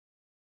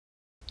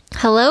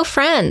Hello,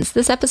 friends.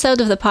 This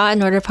episode of the Paw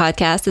in Order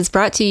podcast is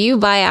brought to you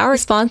by our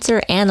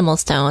sponsor, Animal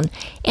Stone.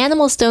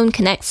 Animal Stone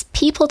connects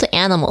people to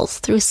animals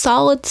through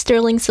solid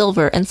sterling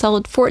silver and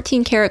solid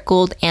 14-karat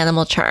gold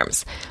animal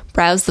charms.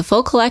 Browse the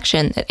full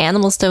collection at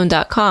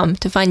animalstone.com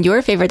to find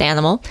your favorite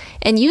animal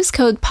and use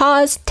code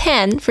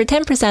PAWS10 for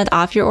 10%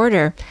 off your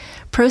order.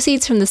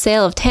 Proceeds from the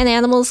sale of 10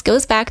 animals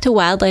goes back to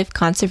wildlife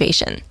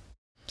conservation.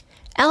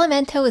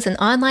 Elemento is an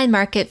online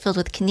market filled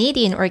with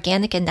Canadian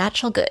organic and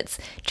natural goods.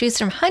 Choose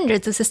from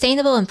hundreds of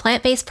sustainable and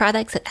plant-based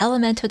products at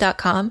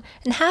elemento.com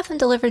and have them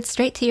delivered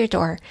straight to your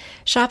door.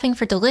 Shopping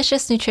for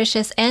delicious,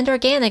 nutritious, and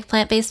organic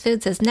plant-based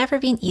foods has never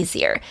been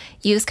easier.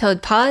 Use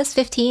code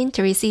PAWS15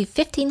 to receive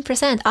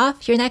 15%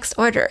 off your next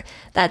order.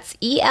 That's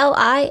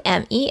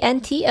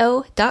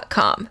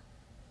ELIMENTO.com.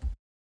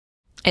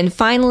 And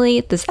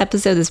finally, this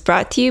episode is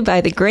brought to you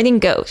by The Grinning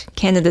Goat,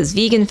 Canada's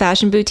vegan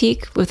fashion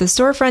boutique with a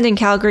storefront in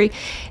Calgary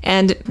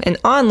and an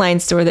online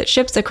store that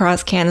ships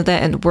across Canada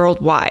and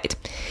worldwide.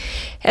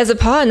 As a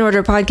Paw in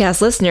Order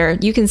podcast listener,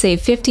 you can save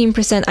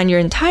 15% on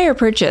your entire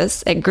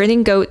purchase at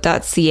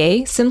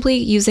grinninggoat.ca simply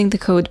using the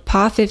code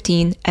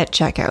PAW15 at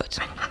checkout.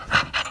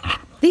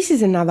 This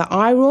is another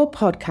iRaw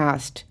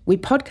podcast. We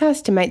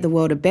podcast to make the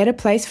world a better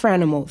place for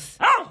animals.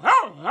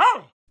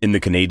 In the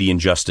Canadian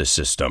justice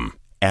system,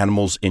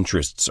 animals'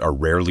 interests are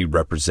rarely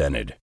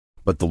represented,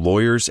 but the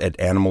lawyers at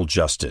Animal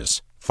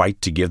Justice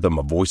fight to give them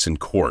a voice in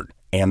court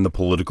and the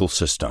political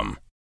system.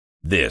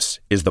 This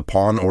is the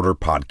Paw in Order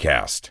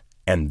podcast,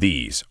 and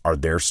these are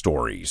their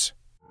stories.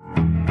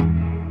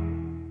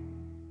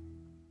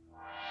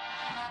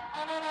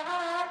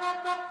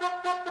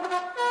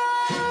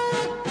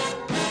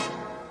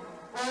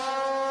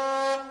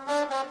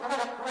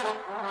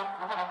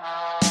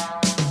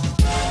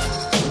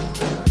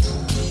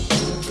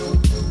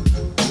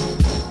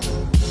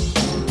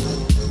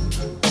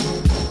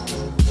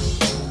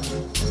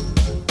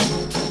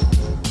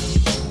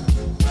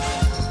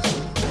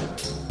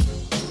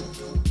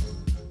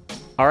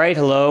 All right,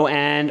 hello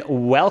and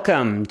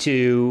welcome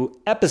to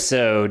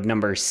episode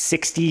number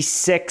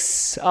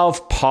 66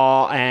 of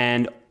Paw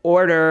and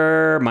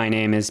Order. My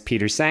name is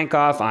Peter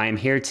Sankoff. I am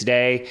here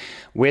today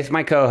with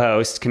my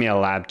co-host, Camille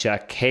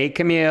Labchuk. Hey,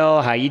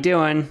 Camille, how you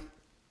doing?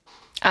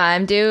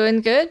 I'm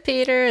doing good,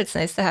 Peter. It's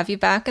nice to have you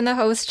back in the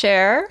host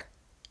chair.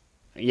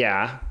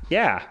 Yeah.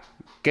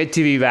 Good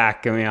to be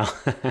back, Camille.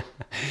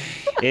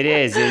 It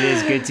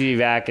is good to be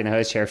back in the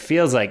host chair.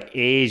 Feels like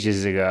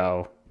ages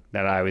ago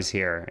that I was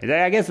here.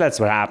 I guess that's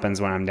what happens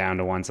when I'm down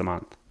to once a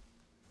month.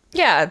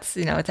 Yeah, it's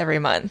every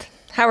month.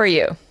 How are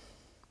you?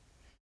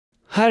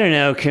 I don't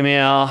know,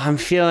 Camille. I'm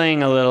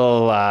feeling a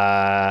little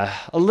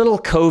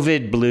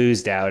COVID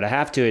bluesed out. I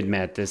have to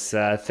admit, this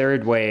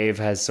third wave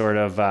has sort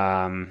of,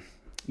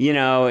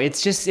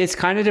 it's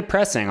kind of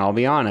depressing. I'll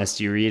be honest.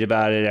 You read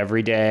about it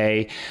every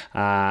day.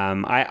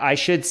 I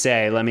should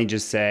say, let me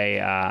just say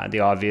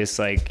the obvious,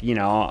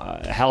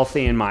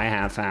 healthy in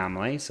my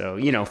family.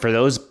 So, for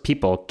those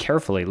people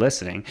carefully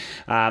listening,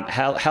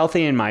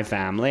 healthy in my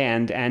family.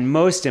 And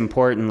most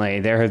importantly,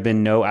 there have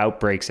been no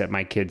outbreaks at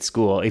my kids'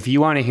 school. If you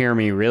want to hear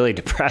me really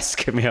depressed,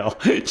 Camille,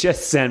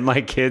 just sent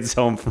my kids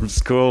home from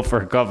school for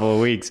a couple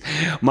of weeks.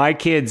 My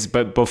kids,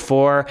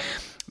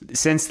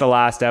 since the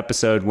last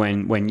episode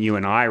when you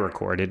and I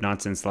recorded,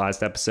 not since the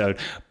last episode,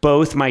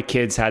 both my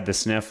kids had the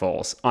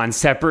sniffles on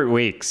separate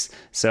weeks.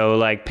 So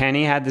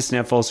Penny had the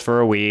sniffles for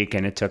a week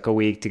and it took a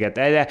week to get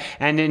that.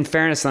 And in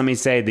fairness, let me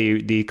say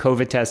the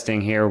COVID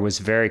testing here was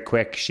very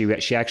quick.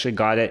 She actually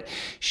got it.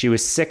 She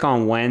was sick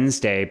on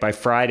Wednesday. By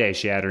Friday,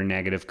 she had her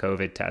negative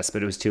COVID test,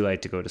 but it was too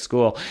late to go to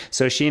school.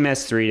 So she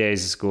missed 3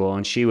 days of school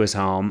and she was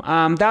home.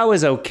 That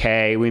was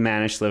okay. We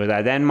managed to live with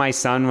that. Then my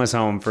son was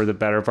home for the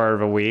better part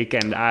of a week.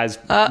 And as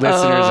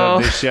listeners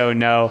of this show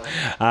know,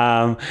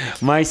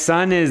 my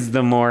son is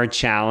the more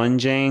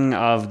challenging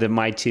of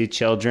my two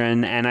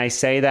children. And I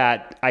say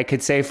that, I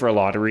could say for a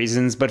lot of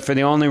reasons, but for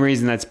the only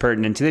reason that's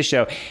pertinent to this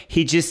show,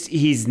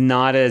 he's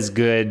not as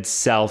good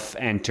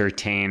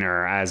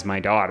self-entertainer as my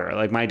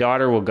daughter. My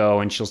daughter will go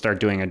and she'll start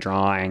doing a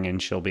drawing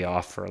and she'll be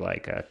off for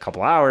a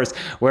couple hours.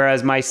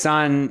 Whereas my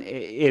son,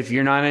 if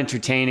you're not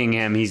entertaining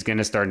him, he's going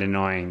to start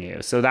annoying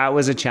you. So that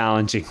was a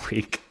challenging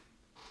week.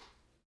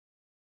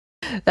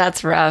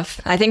 That's rough.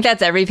 I think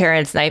that's every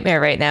parent's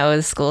nightmare right now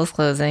is schools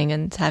closing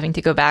and having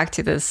to go back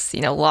to this,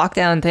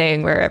 lockdown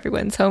thing where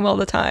everyone's home all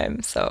the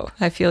time. So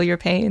I feel your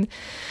pain.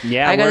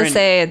 Yeah. I gotta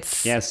say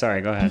Yeah,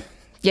 sorry, go ahead.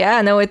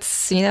 Yeah, no,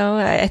 it's,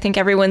 I think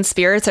everyone's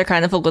spirits are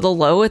kind of a little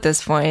low at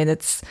this point.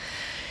 It's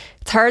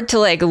hard to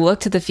look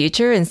to the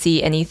future and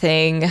see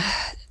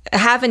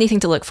have anything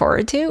to look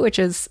forward to, which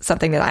is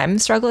something that I'm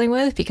struggling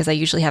with because I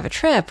usually have a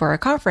trip or a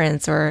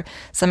conference or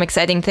some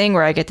exciting thing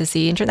where I get to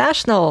see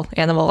international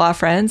animal law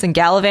friends and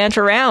gallivant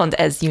around,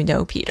 as you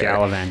know, Peter.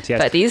 Gallivant,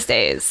 yes. But these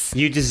days...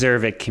 You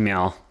deserve it,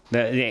 Camille.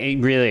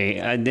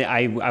 Really,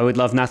 I would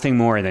love nothing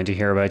more than to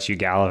hear about you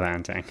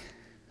gallivanting.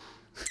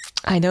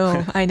 I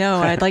know.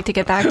 I'd like to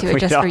get back to it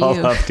just for you. We'd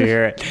all love to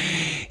hear it.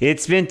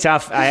 It's been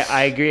tough.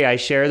 I agree. I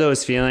share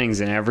those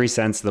feelings in every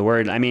sense of the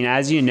word. I mean,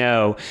 as you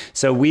know,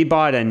 so we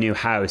bought a new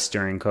house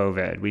during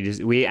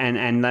COVID.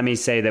 And let me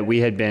say that we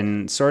had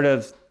been sort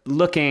of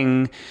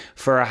looking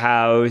for a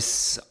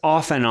house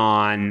off and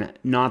on,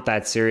 not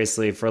that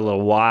seriously, for a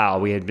little while.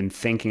 We had been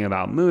thinking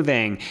about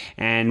moving,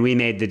 and we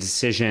made the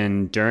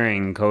decision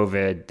during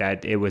COVID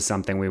that it was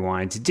something we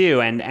wanted to do.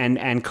 And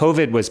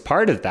COVID was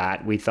part of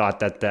that. We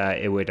thought that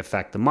it would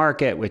affect the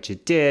market, which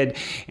it did.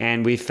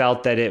 And we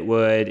felt that it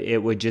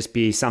would just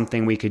be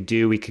something we could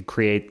do. We could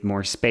create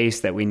more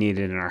space that we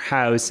needed in our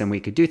house, and we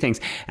could do things.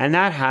 And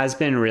that has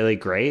been really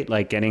great.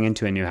 Like, getting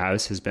into a new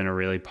house has been a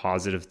really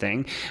positive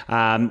thing.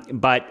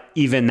 But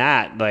even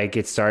that, like,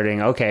 it's starting,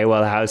 okay,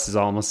 well, the house is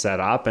almost set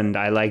up and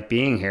I like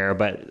being here,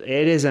 but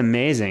it is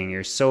amazing.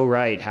 You're so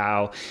right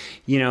how,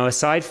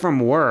 aside from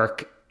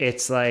work,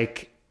 it's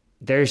like,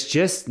 there's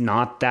just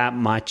not that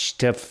much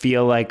to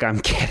feel like I'm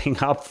getting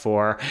up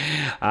for,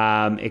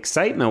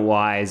 excitement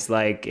wise.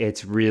 Like,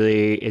 it's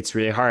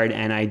really hard.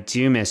 And I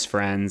do miss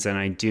friends, and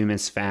I do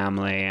miss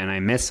family, and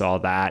I miss all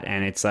that.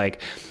 And it's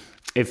like,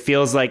 it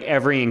feels like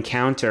every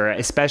encounter,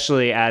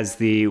 especially as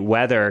the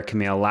weather,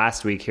 Camille,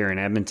 last week here in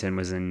Edmonton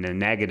was in the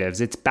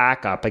negatives. It's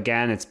back up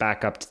again. It's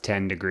back up to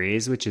 10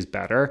 degrees, which is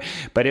better.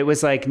 But it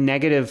was like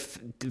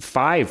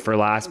 -5 for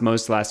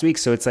most last week.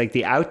 So it's like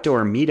the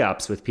outdoor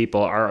meetups with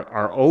people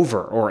are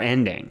over or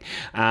ending.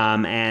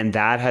 And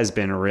that has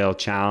been a real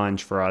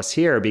challenge for us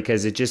here,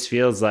 because it just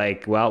feels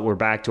like, well, we're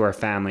back to our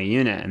family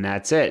unit and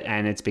that's it.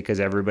 And it's because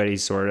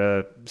everybody's sort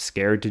of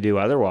scared to do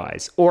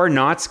otherwise, or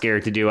not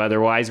scared to do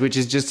otherwise, which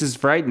is just as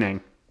frightening.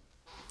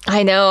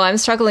 I know. I'm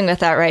struggling with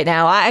that right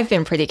now. I've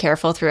been pretty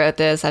careful throughout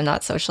this. I'm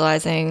not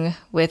socializing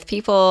with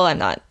people. I'm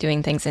not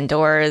doing things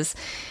indoors.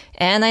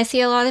 And I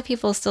see a lot of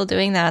people still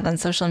doing that on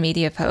social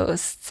media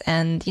posts.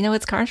 And,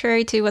 it's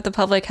contrary to what the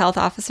public health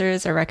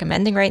officers are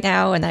recommending right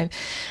now. And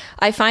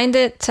I find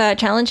it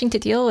challenging to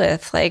deal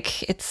with.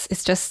 Like,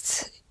 it's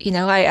just...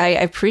 I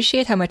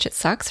appreciate how much it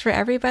sucks for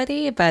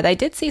everybody, but I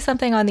did see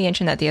something on the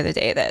internet the other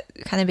day that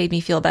kind of made me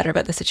feel better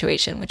about the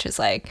situation, which is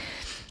like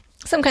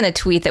some kind of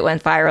tweet that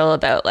went viral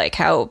about like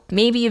how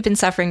maybe you've been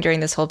suffering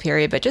during this whole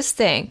period, but just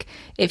think,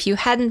 if you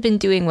hadn't been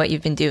doing what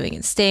you've been doing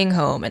and staying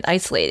home and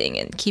isolating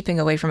and keeping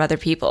away from other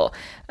people,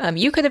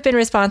 you could have been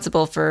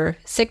responsible for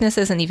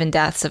sicknesses and even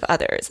deaths of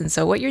others. And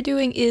so what you're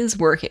doing is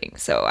working.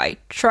 So I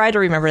try to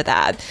remember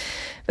that.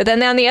 But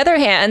then on the other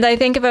hand, I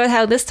think about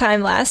how this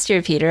time last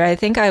year, Peter, I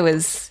think I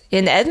was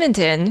in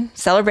Edmonton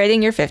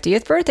celebrating your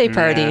 50th birthday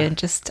party. And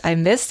I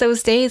miss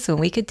those days when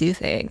we could do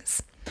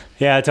things.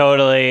 Yeah,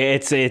 totally.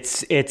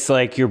 It's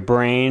like your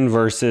brain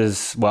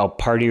versus,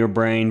 part of your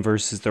brain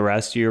versus the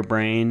rest of your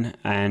brain.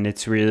 And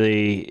it's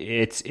really,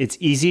 it's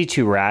easy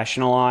to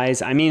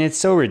rationalize. I mean, it's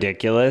so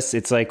ridiculous.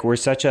 It's like, we're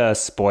such a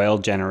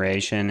spoiled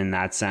generation in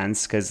that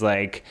sense, because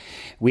like,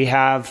 we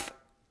have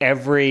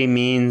every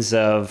means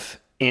of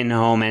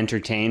in-home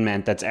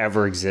entertainment that's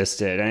ever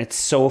existed, and it's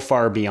so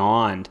far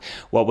beyond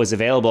what was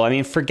available. I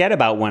mean, forget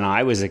about when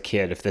I was a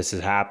kid, if this had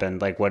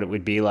happened, like what it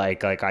would be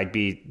like I'd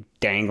be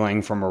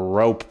dangling from a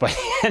rope by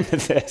the end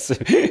of this.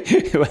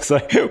 It was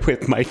like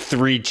with my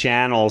 3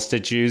 channels to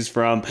choose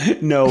from,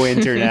 no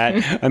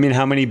internet. I mean,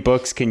 how many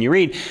books can you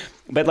read?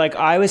 But like,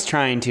 my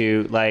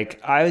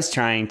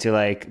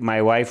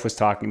wife was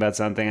talking about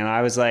something, and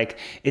I was like,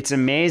 it's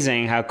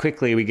amazing how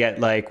quickly we get,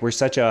 like, we're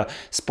such a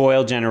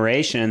spoiled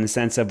generation in the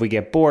sense of we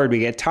get bored, we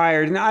get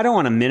tired. And I don't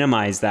want to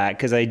minimize that,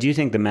 because I do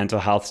think the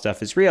mental health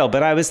stuff is real.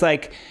 But I was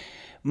like,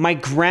 my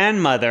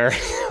grandmother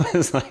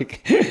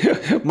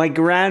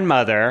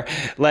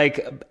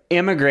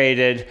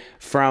immigrated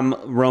from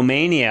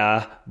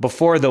Romania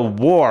before the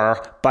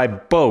war by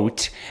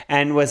boat,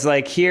 and was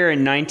like here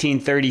in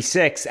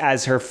 1936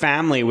 as her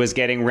family was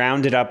getting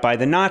rounded up by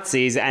the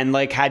Nazis, and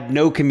like had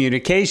no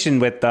communication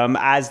with them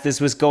as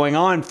this was going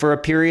on for a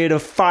period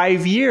of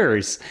 5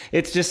 years.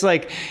 It's just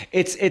like,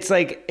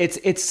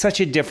 it's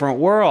such a different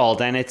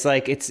world. And it's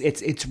like,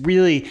 it's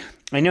really,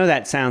 I know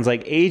that sounds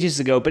like ages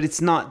ago, but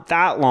it's not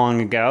that long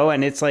ago.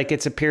 And it's like,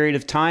 it's a period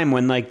of time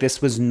when like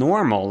this was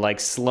normal, like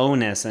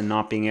slowness and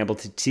not being able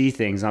to see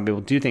things, not be able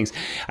to do things.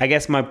 I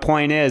guess my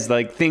point is,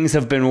 like, things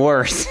have been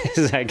worse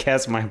is I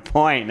guess my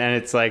point. And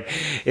it's like,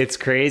 it's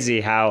crazy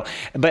how,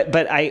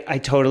 but I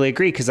totally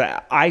agree, because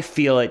I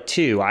feel it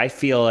too. I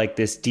feel like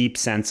this deep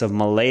sense of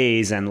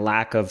malaise and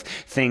lack of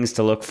things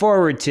to look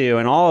forward to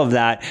and all of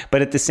that.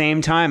 But at the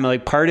same time,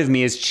 like, part of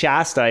me is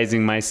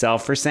chastising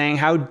myself for saying,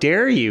 how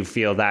dare you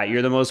feel that?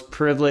 You're the most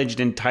privileged,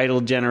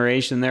 entitled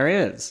generation there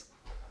is.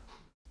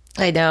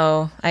 I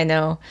know.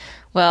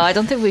 Well, I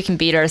don't think we can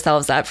beat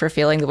ourselves up for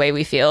feeling the way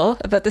we feel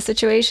about the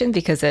situation,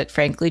 because it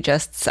frankly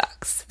just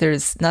sucks.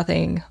 There's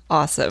nothing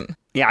awesome.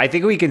 Yeah, I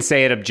think we can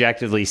say it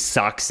objectively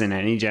sucks in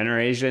any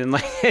generation.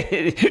 Like,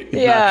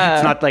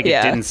 it's not like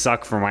it didn't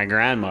suck for my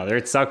grandmother.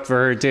 It sucked for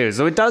her too.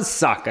 So it does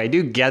suck. I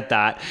do get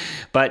that.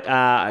 But,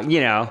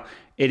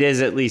 it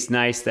is at least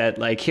nice that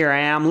like here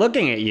I am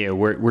looking at you.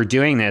 We're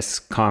doing this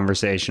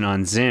conversation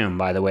on Zoom,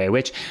 by the way,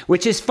 which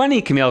is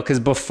funny, Camille, because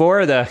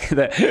before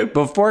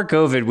before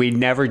COVID, we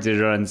never did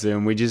it on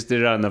Zoom. We just did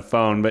it on the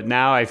phone. But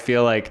now I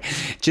feel like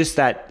just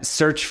that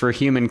search for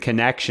human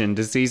connection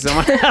to see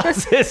someone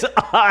else's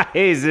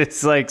eyes,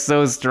 it's like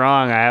so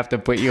strong. I have to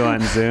put you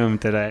on Zoom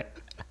today.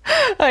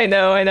 I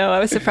know. I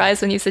was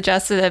surprised when you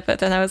suggested it, but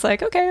then I was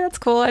like, okay, that's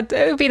cool. It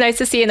would be nice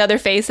to see another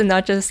face and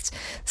not just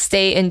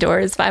stay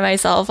indoors by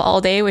myself all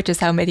day, which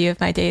is how many of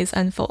my days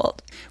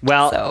unfold.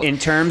 Well, in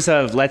terms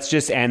of, let's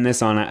just end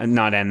this on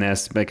not end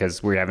this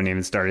because we haven't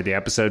even started the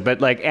episode, but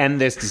like end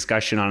this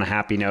discussion on a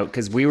happy note,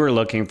 because we were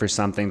looking for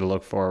something to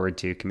look forward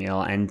to,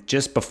 Camille. And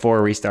just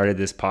before we started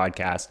this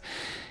podcast,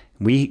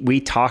 we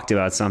talked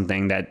about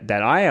something that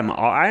I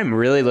am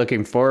really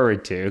looking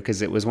forward to,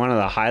 because it was one of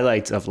the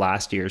highlights of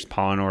last year's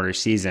Paw and Order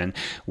season.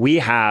 We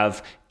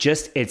have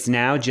it's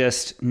now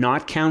just,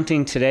 not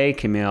counting today,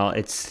 Camille,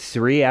 it's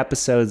 3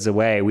 episodes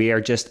away. We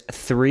are just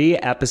 3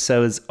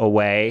 episodes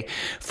away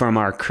from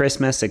our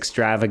Christmas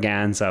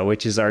extravaganza,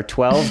 which is our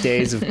 12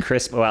 days of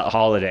Christmas,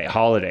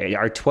 holiday,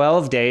 our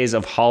 12 days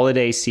of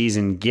holiday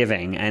season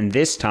giving. And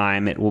this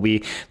time it will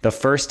be the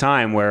first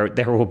time where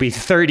there will be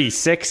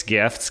 36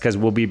 gifts, because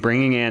we'll be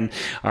bringing in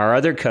our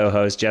other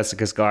co-host,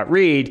 Jessica Scott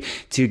Reed,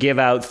 to give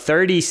out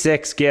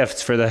 36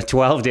 gifts for the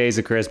 12 days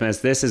of Christmas.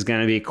 This is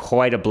going to be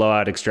quite a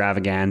blowout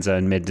extravaganza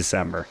in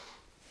mid-December.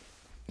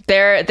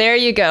 There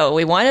you go.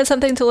 We wanted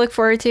something to look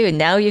forward to, and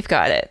now you've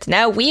got it.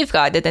 Now we've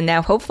got it, and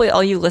now hopefully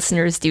all you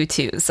listeners do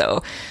too.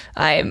 So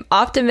I'm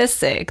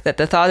optimistic that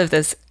the thought of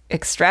this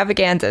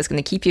extravaganza is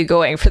going to keep you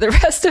going for the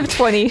rest of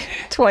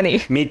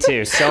 2020. Me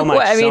too. So much.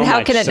 Well, I mean,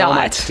 how can it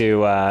not?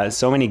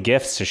 So many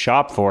gifts to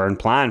shop for and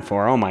plan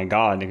for. Oh my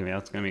God,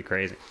 it's going to be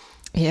crazy.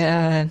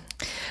 Yeah.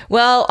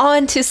 Well,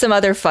 on to some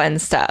other fun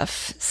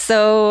stuff.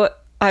 So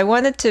I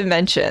wanted to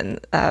mention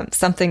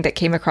something that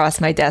came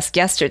across my desk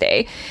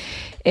yesterday.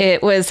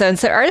 It was some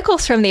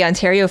articles from the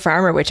Ontario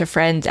Farmer, which a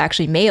friend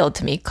actually mailed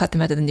to me, cut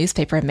them out of the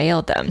newspaper and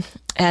mailed them.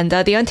 And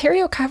the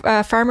Ontario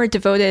Farmer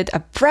devoted a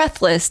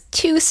breathless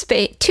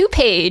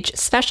 2-page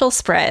special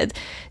spread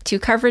to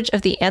coverage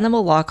of the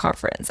Animal Law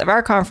Conference, of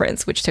our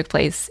conference, which took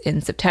place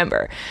in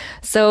September.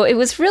 So it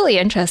was really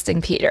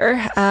interesting,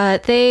 Peter.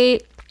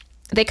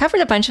 They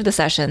covered a bunch of the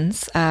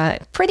sessions,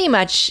 pretty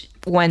much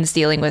ones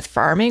dealing with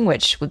farming,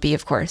 which would be,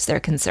 of course, their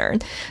concern.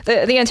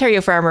 The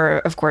Ontario Farmer,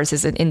 of course,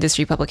 is an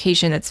industry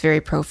publication that's very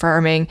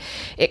pro-farming.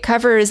 It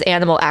covers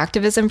animal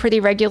activism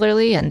pretty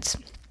regularly and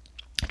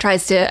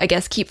tries to, I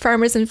guess, keep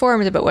farmers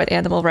informed about what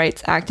animal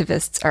rights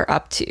activists are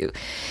up to.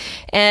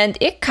 And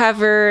it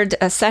covered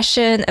a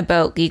session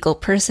about legal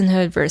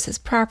personhood versus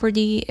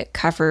property. It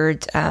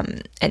covered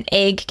an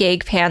egg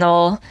gag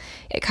panel.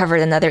 It covered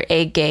another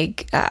egg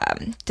gag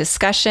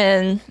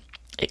discussion.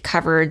 It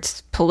covered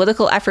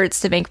political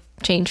efforts to make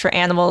change for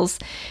animals.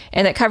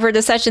 And it covered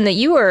a session that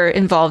you were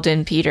involved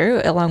in,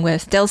 Peter, along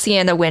with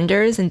Delciana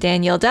Winders and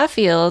Danielle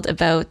Duffield,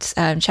 about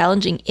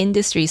challenging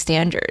industry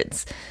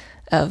standards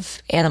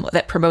of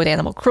that promote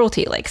animal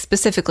cruelty, like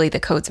specifically the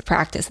codes of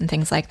practice and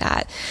things like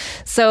that.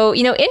 So,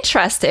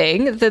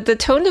 interesting. The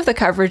tone of the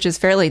coverage is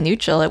fairly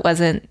neutral. It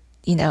wasn't,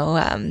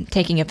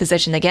 taking a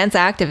position against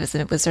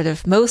activism. It was sort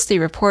of mostly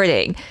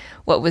reporting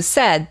what was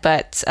said,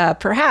 but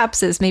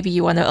perhaps, as maybe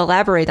you want to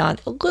elaborate on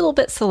a little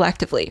bit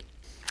selectively.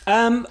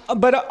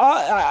 But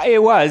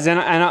it was, and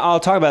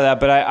I'll talk about that,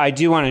 but I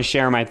do want to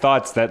share my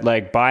thoughts that,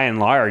 like, by and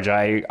large,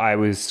 I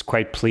was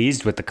quite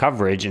pleased with the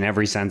coverage in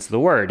every sense of the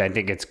word. I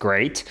think it's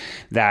great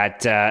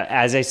that,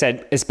 as I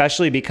said,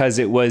 especially because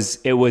it was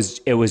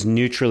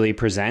neutrally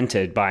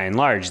presented by and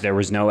large. There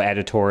was no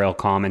editorial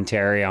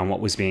commentary on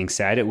what was being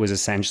said. It was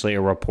essentially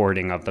a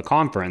reporting of the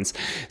conference.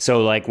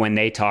 So, like, when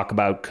they talk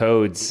about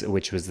codes,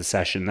 which was the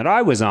session that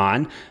I was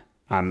on,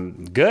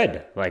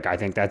 good. Like, I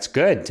think that's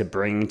good to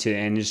bring to the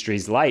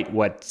industry's light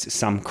what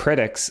some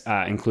critics,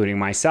 including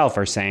myself,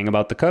 are saying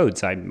about the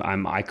codes.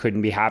 I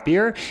couldn't be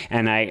happier.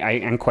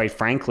 And quite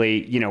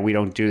frankly, we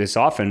don't do this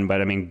often,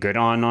 but I mean, good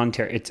on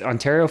Ontario. It's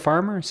Ontario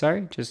Farmer.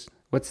 Sorry, just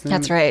what's the name?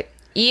 That's right.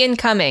 Ian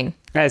Cumming.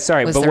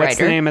 Sorry, but what's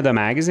the name of the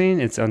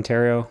magazine? It's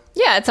Ontario.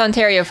 Yeah, it's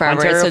Ontario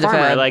Farmer. Ontario it's sort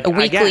Farmer, of a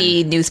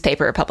weekly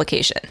newspaper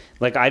publication.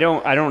 Like, I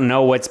don't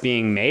know what's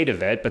being made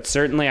of it, but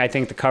certainly I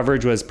think the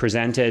coverage was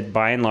presented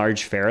by and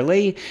large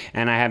fairly,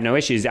 and I have no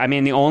issues. I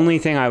mean, the only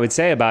thing I would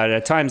say about it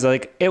at times,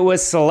 like, it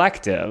was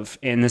selective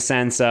in the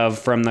sense of,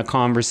 from the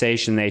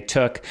conversation they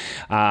took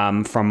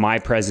from my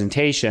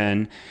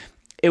presentation,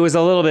 it was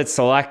a little bit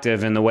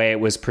selective in the way it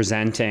was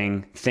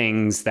presenting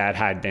things that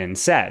had been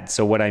said.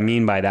 So what I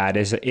mean by that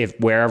is, if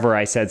wherever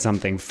I said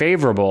something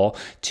favorable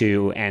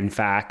to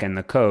NFAC and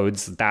the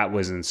codes, that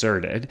was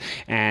inserted.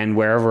 And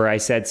wherever I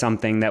said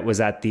something that was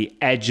at the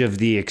edge of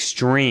the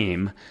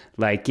extreme,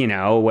 like,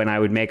 when I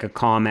would make a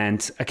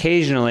comment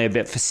occasionally a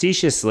bit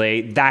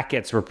facetiously, that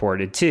gets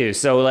reported too.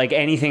 So, like,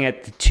 anything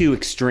at the two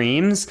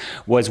extremes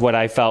was what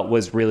I felt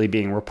was really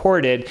being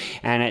reported.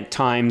 And at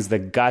times the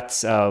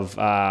guts of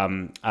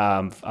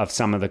of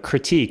some of the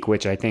critique,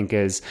 which I think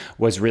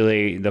was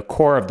really the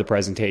core of the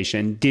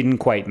presentation, didn't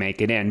quite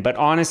make it in. But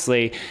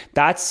honestly,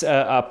 that's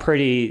a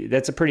pretty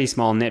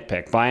small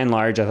nitpick. By and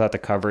large, I thought the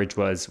coverage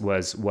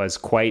was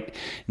quite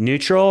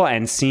neutral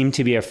and seemed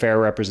to be a fair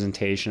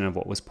representation of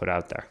what was put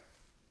out there.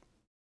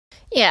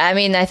 Yeah, I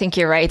mean, I think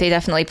you're right. They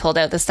definitely pulled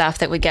out the stuff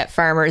that would get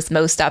farmers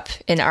most up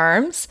in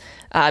arms.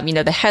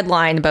 The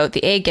headline about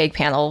the egg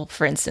panel,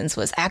 for instance,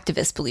 was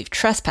 "Activists believe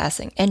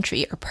trespassing,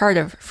 entry are part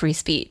of free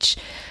speech,"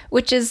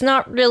 which is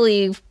not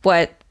really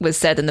what was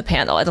said in the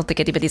panel. I don't think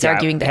anybody's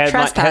arguing that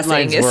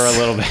trespassing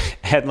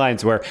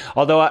Headlines were.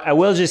 Although I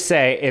will just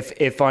say,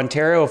 if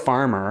Ontario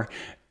Farmer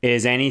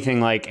is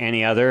anything like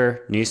any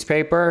other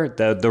newspaper,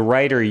 the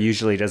writer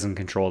usually doesn't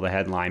control the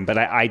headline. But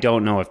I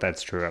don't know if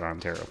that's true at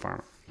Ontario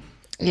Farmer.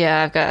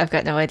 Yeah, I've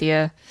got no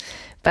idea.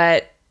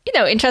 But,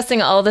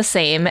 interesting all the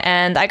same.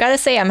 And I got to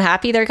say, I'm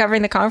happy they're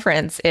covering the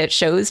conference. It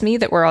shows me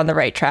that we're on the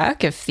right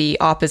track. If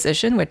the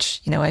opposition, which,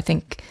 I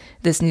think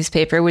this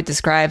newspaper would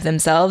describe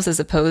themselves as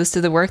opposed to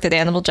the work that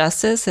animal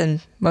justice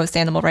and most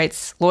animal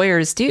rights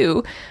lawyers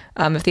do,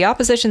 if the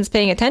opposition's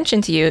paying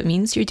attention to you, it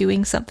means you're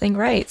doing something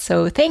right.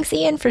 So thanks,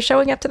 Ian, for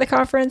showing up to the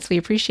conference. We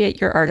appreciate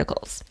your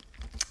articles.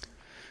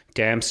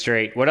 Damn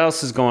straight. What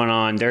else is going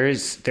on? There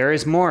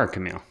is more,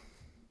 Camille.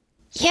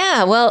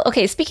 Yeah, well,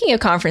 okay, speaking of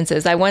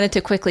conferences, I wanted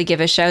to quickly give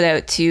a shout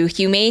out to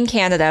Humane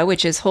Canada,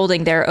 which is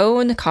holding their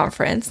own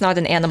conference, not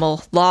an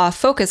animal law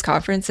focus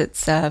conference,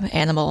 it's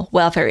animal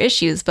welfare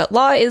issues, but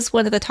law is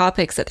one of the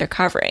topics that they're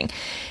covering.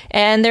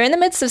 And they're in the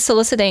midst of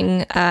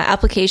soliciting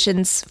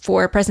applications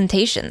for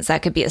presentations.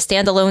 That could be a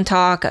standalone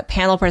talk, a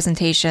panel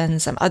presentation,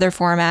 some other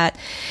format.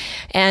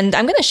 And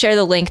I'm going to share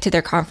the link to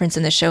their conference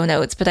in the show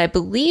notes, but I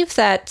believe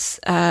that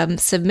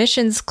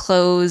submissions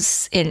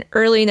close in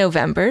early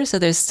November, so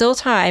there's still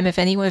time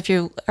if any of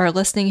you are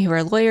listening who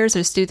are lawyers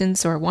or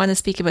students or want to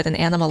speak about an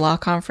animal law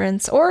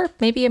conference or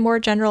maybe a more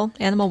general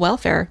animal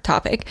welfare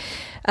topic,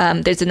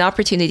 there's an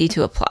opportunity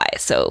to apply.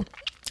 So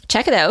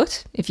check it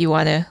out if you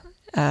want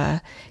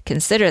to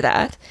consider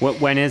that.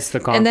 When is the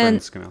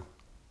conference, Camille?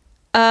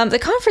 The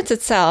conference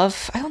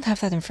itself, I don't have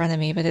that in front of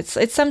me, but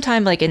it's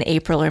sometime like in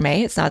April or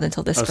May. It's not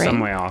until the spring.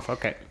 Some way off.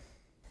 Okay.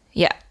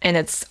 Yeah, and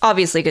it's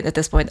obviously good at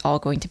this point all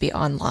going to be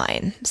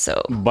online,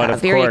 so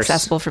very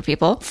accessible for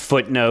people.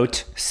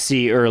 Footnote: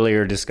 see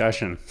earlier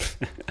discussion.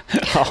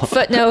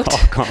 Footnote: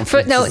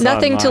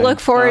 nothing to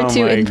look forward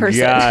to in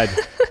person. God.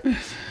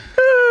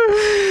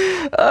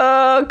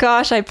 Oh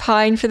gosh, I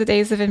pine for the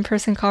days of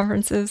in-person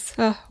conferences.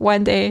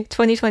 One day,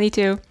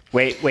 2022.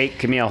 Wait,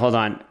 Camille, hold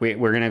on.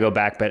 We're gonna go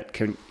back, but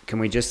can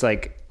we just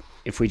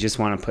if we just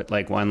want to put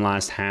one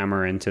last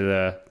hammer into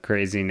the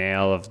crazy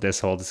nail of this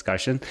whole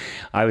discussion,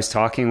 I was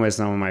talking with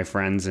some of my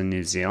friends in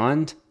New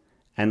Zealand,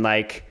 and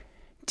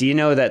do you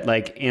know that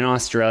in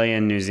Australia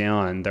and New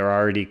Zealand, they're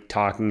already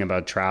talking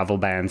about travel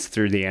bans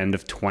through the end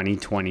of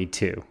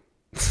 2022?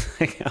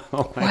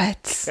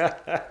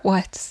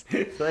 What?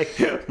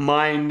 It's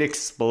mind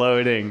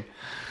exploding.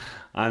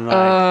 I'm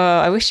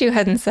I wish you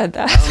hadn't said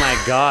that. Oh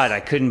my God, I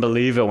couldn't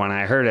believe it when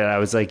I heard it. I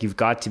was like, you've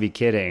got to be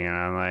kidding. And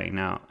I'm like,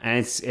 no. And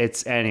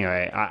it's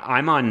anyway,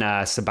 I'm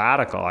on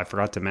sabbatical. I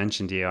forgot to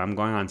mention to you, I'm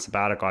going on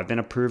sabbatical. I've been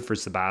approved for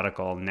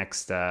sabbatical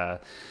next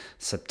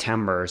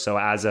September. So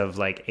as of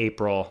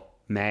April,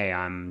 May,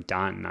 I'm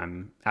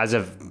done. As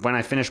of when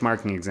I finish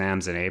marking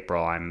exams in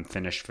April, I'm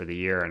finished for the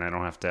year and I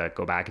don't have to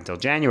go back until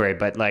January.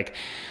 But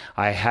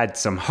I had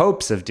some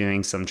hopes of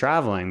doing some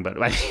traveling, but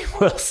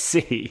we'll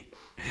see.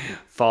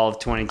 Fall of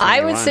 2021. I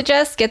would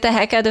suggest get the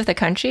heck out of the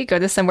country, go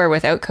to somewhere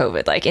without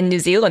COVID. In New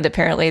Zealand,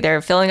 apparently they're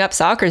filling up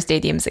soccer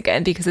stadiums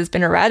again because it's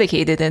been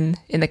eradicated in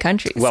the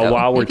country. Well, so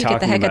while we're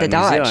talking about New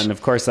Dodge. Zealand,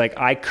 of course,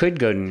 I could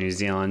go to New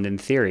Zealand in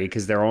theory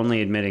because they're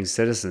only admitting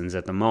citizens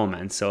at the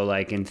moment. So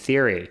in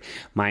theory,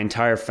 my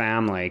entire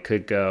family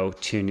could go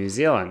to New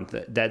Zealand.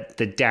 That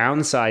the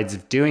downsides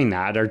of doing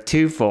that are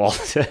twofold.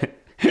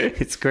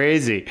 It's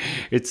crazy.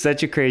 It's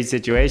such a crazy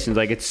situation.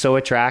 It's so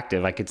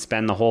attractive. I could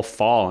spend the whole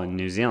fall in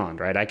New Zealand,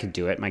 right? I could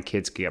do it. My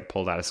kids could get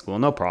pulled out of school.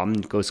 No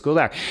problem. Go to school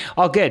there.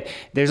 All good.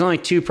 There's only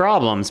two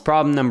problems.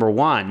 Problem number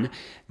one,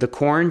 the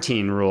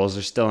quarantine rules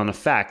are still in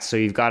effect. So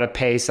you've got to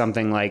pay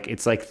something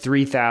it's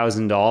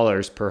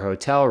 $3,000 per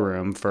hotel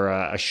room for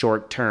a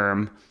short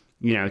term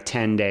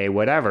 10-day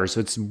whatever.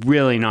 So it's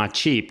really not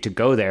cheap to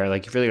go there.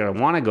 You really gotta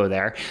want to go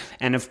there.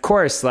 And of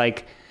course,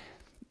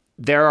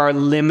 there are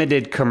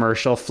limited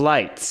commercial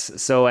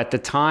flights. So at the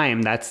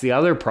time, that's the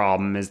other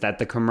problem, is that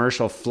the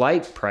commercial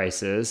flight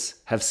prices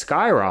have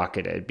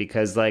skyrocketed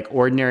because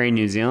ordinary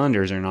New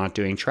Zealanders are not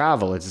doing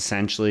travel. It's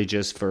essentially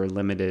just for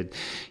limited,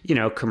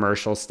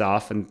 commercial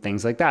stuff and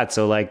things like that.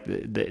 So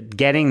the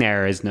getting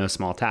there is no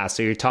small task.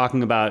 So you're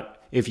talking about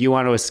if you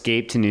want to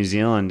escape to New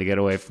Zealand to get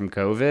away from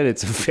COVID,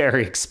 it's a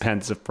very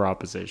expensive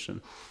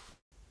proposition.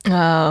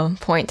 Oh,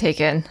 point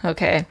taken.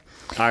 Okay.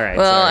 All right.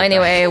 Well,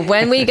 anyway,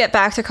 when we get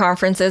back to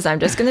conferences, I'm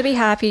just going to be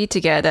happy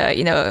to get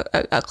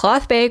a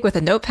cloth bag with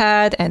a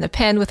notepad and a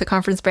pen with the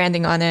conference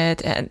branding on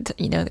it and,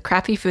 the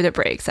crappy food at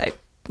breaks. I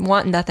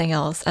want nothing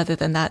else other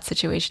than that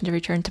situation to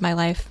return to my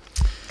life.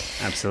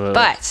 Absolutely.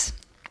 But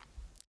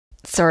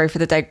sorry for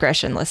the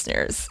digression,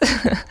 listeners.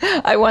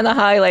 I want to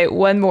highlight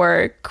one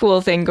more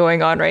cool thing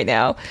going on right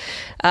now.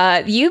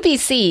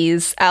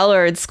 UBC's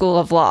Allard School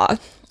of Law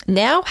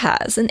now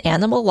has an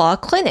animal law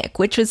clinic,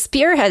 which was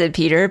spearheaded,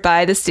 Peter,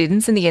 by the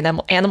students in the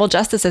Animal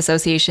Justice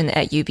Association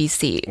at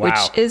UBC, Wow.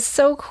 which is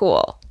so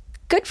cool.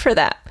 Good for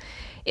them.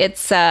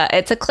 It's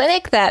a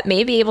clinic that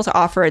may be able to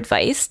offer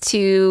advice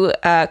to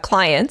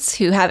clients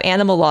who have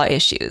animal law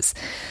issues.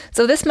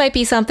 So this might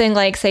be something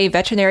like, say,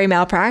 veterinary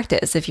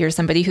malpractice. If you're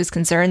somebody who's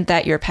concerned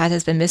that your pet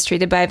has been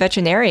mistreated by a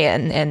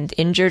veterinarian and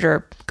injured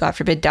or, God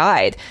forbid,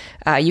 died,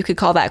 you could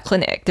call that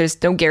clinic.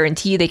 There's no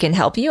guarantee they can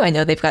help you. I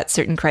know they've got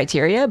certain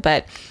criteria,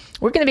 but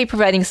we're going to be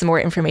providing some more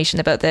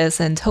information about this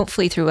and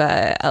hopefully through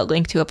a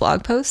link to a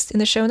blog post in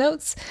the show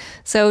notes.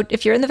 So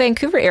if you're in the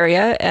Vancouver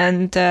area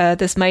and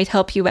this might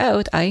help you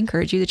out, I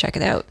encourage you to check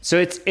it out. So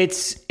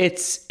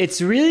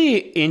it's really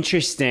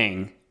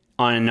interesting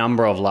on a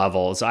number of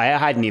levels. I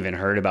hadn't even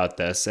heard about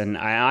this, and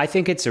I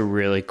think it's a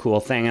really cool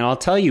thing, and I'll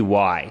tell you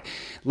why.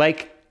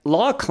 Like,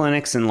 law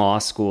clinics and law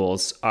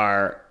schools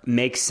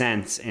make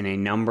sense in a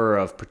number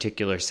of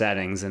particular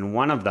settings, and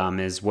one of them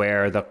is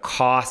where the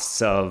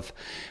costs of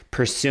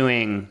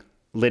pursuing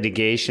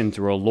litigation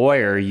through a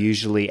lawyer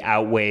usually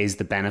outweighs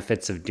the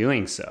benefits of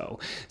doing so.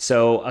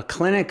 So a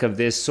clinic of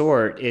this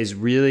sort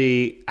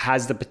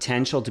has the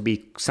potential to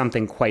be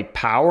something quite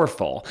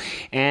powerful.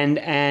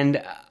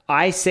 And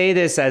I say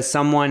this as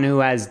someone who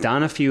has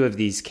done a few of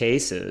these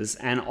cases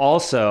and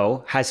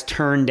also has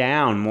turned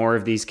down more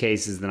of these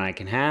cases than I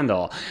can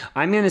handle.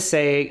 I'm going to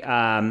say,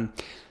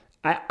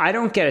 I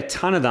don't get a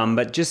ton of them,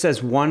 but just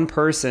as one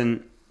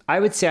person, I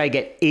would say I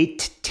get 8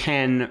 to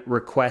 10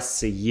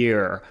 requests a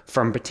year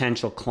from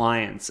potential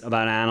clients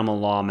about animal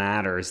law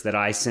matters that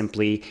I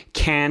simply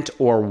can't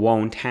or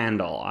won't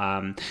handle.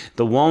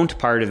 The won't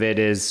part of it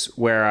is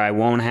where I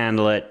won't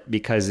handle it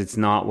because it's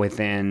not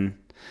within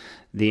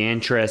the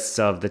interests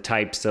of the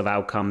types of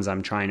outcomes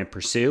I'm trying to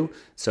pursue.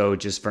 So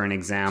just for an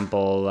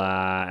example,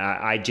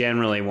 I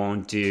generally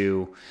won't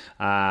do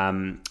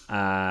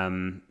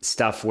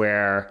stuff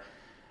where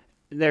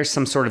there's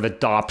some sort of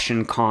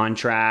adoption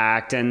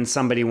contract and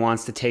somebody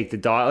wants to take the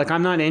dog. Like,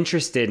 I'm not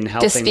interested in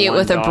helping dispute one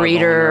with a dog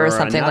breeder owner or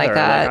something like another.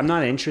 that. I'm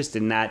not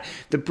interested in that.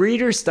 The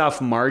breeder stuff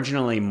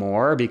marginally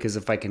more, because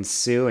if I can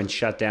sue and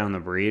shut down the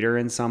breeder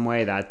in some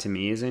way, that to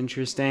me is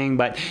interesting.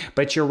 But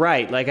you're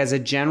right. Like, as a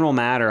general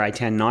matter, I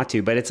tend not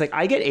to. But it's like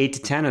I get 8 to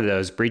 10 of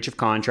those: breach of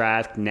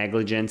contract,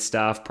 negligent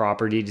stuff,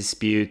 property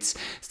disputes.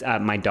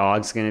 My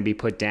dog's going to be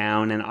put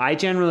down, and I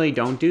generally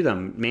don't do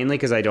them, mainly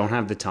because I don't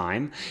have the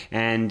time,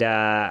 and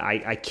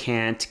I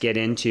can't get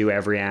into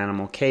every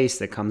animal case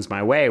that comes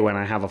my way when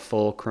I have a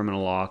full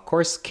criminal law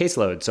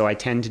caseload. So I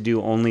tend to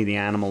do only the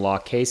animal law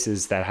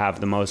cases that have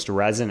the most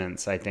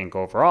resonance, I think,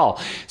 overall.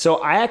 So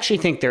I actually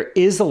think there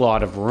is a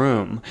lot of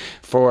room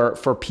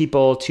for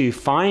people to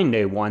find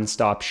a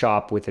one-stop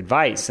shop with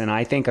advice. And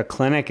I think a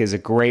clinic is a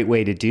great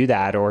way to do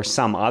that, or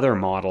some other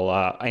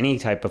model, any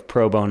type of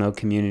pro bono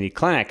community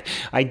clinic.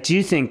 I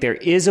do think there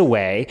is a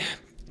way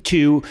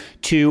to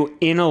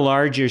in a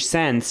larger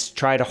sense,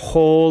 try to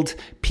hold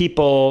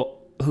people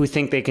who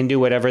think they can do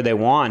whatever they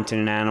want in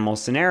an animal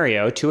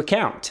scenario to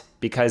account,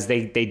 because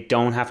they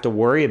don't have to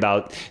worry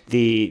about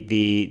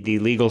the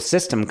legal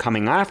system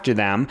coming after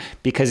them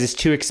because it's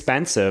too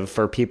expensive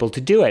for people to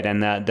do it,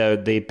 and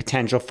the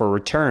potential for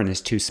return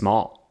is too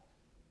small.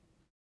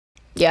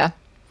 Yeah.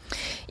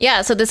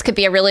 Yeah, so this could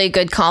be a really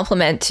good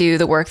complement to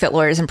the work that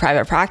lawyers in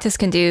private practice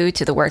can do,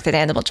 to the work that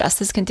animal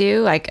justice can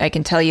do. I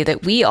can tell you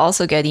that we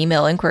also get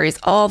email inquiries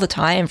all the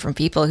time from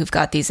people who've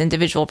got these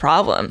individual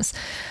problems.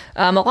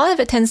 A lot of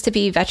it tends to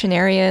be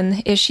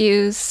veterinarian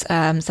issues.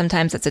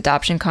 Sometimes it's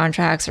adoption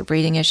contracts or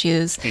breeding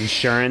issues.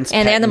 Insurance,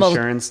 and pet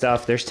insurance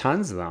stuff. There's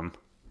tons of them.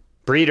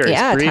 Breeders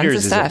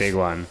is a big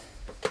one.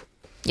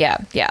 Yeah.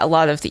 A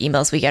lot of the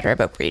emails we get are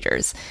about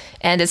breeders.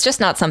 And it's just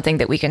not something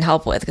that we can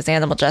help with, because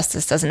animal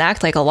justice doesn't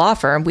act like a law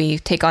firm. We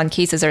take on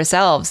cases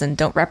ourselves and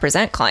don't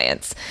represent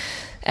clients.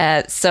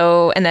 And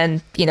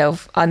then,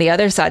 on the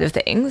other side of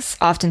things,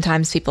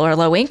 oftentimes people are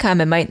low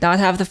income and might not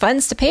have the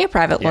funds to pay a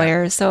private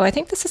lawyer. So I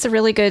think this is a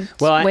really good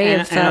way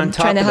of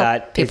trying to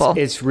help people.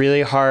 It's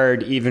really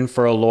hard even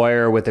for a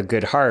lawyer with a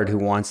good heart who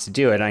wants to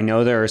do it. I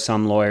know there are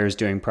some lawyers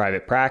doing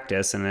private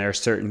practice, and there are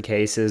certain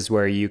cases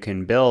where you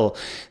can bill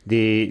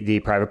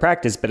the private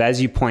practice. But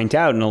as you point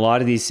out, in a lot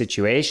of these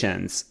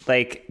situations,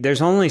 like,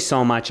 there's only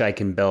so much I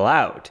can bill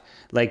out.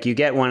 Like, you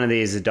get one of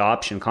these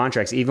adoption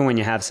contracts, even when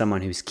you have someone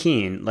who's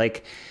keen,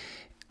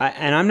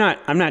 and I'm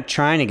not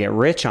trying to get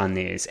rich on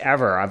these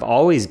ever. I've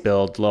always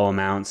billed low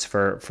amounts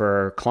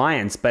for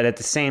clients, but at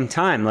the same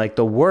time, like,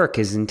 the work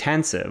is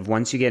intensive.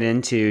 Once you get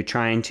into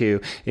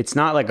it's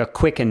not like a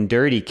quick and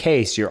dirty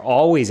case. You're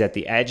always at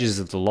the edges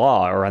of the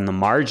law or on the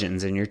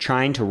margins, and you're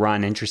trying to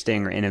run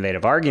interesting or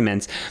innovative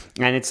arguments.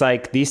 And it's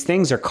like, these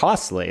things are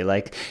costly.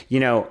 Like,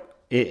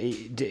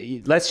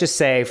 let's just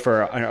say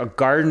for a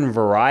garden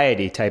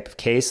variety type of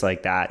case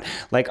like that,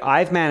 like,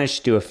 I've managed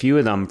to do a few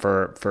of them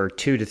for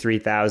 $2,000 to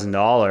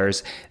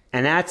 $3,000,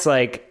 and that's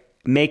like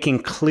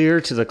making clear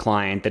to the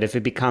client that if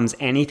it becomes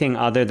anything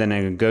other than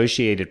a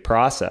negotiated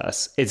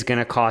process, it's going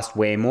to cost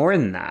way more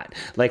than that.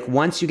 Like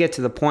once you get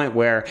to the point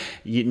where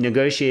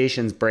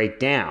negotiations break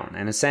down,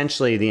 and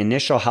essentially the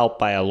initial help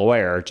by a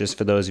lawyer, just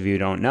for those of you who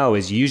don't know,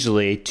 is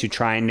usually to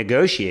try and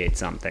negotiate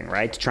something,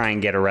 right? To try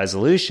and get a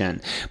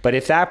resolution. But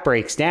if that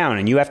breaks down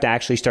and you have to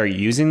actually start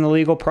using the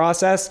legal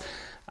process,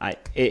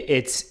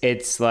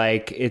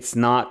 it's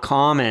not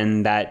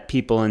common that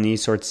people in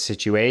these sorts of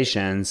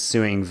situations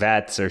suing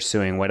vets or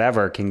suing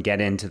whatever can get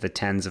into the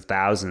tens of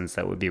thousands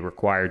that would be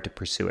required to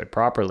pursue it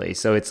properly.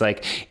 So it's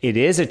like, it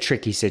is a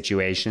tricky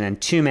situation, and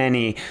too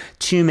many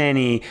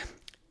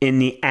in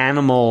the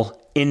animal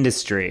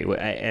industry,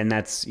 and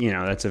that's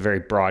a very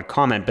broad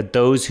comment, but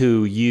those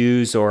who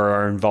use or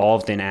are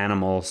involved in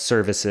animal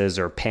services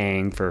or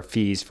paying for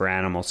fees for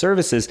animal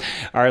services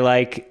are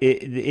like,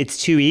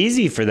 it's too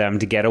easy for them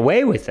to get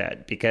away with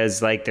it,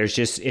 because like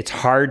it's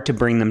hard to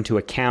bring them to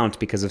account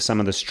because of some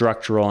of the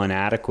structural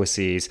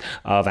inadequacies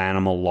of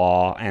animal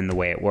law and the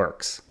way it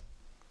works.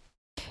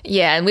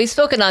 Yeah, and we've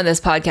spoken on this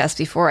podcast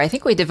before. I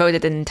think we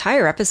devoted an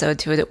entire episode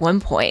to it at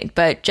one point,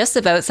 but just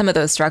about some of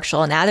those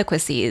structural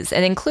inadequacies,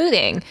 and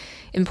including,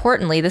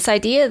 importantly, this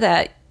idea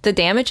that the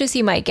damages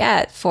you might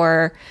get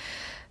for,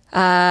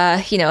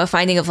 a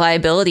finding of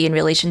liability in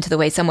relation to the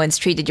way someone's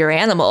treated your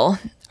animal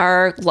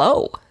are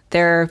low.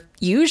 They're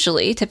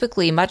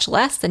typically much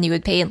less than you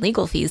would pay in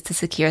legal fees to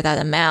secure that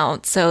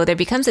amount. So there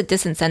becomes a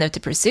disincentive to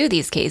pursue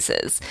these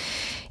cases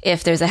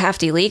if there's a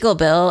hefty legal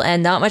bill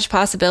and not much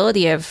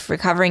possibility of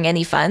recovering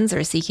any funds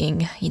or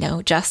seeking,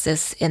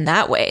 justice in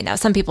that way. Now,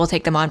 some people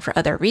take them on for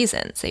other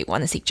reasons. They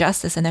want to seek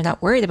justice and they're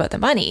not worried about the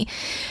money.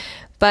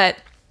 But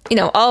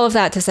all of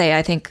that to say,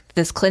 I think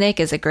this clinic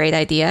is a great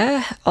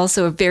idea.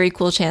 Also a very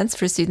cool chance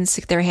for students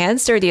to get their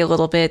hands dirty a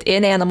little bit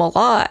in animal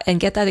law and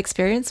get that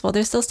experience while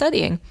they're still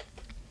studying.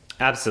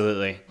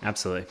 Absolutely.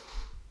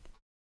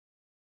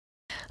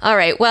 All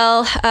right.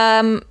 Well,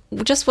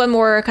 just one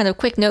more kind of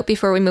quick note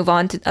before we move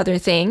on to other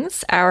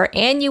things. Our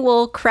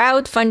annual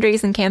crowd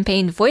fundraising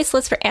campaign,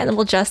 Voiceless for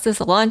Animal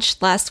Justice,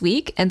 launched last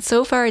week, and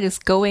so far it is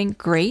going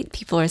great.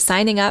 People are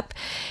signing up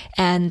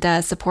and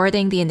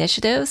supporting the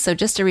initiative. So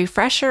just a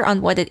refresher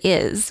on what it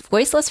is.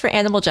 Voiceless for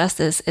Animal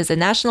Justice is a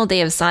National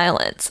Day of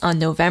Silence on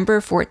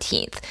November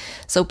 14th.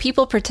 So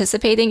people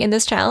participating in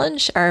this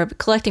challenge are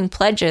collecting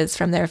pledges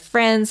from their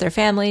friends, their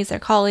families, their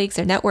colleagues,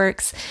 their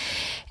networks.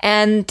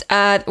 And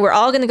we're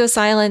all going to go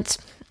silent,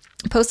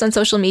 post on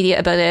social media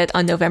about it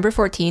on November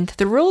 14th.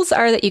 The rules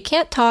are that you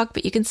can't talk,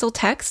 but you can still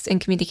text and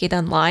communicate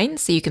online.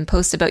 So you can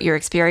post about your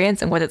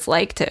experience and what it's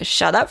like to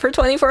shut up for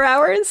 24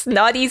 hours.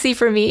 Not easy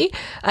for me.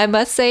 I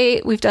must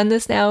say, we've done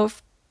this now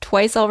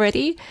twice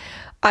already.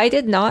 I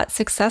did not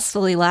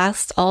successfully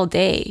last all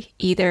day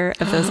either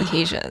of those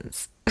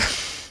occasions.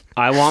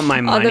 I want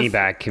my money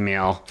back,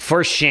 Camille.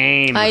 For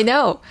shame. I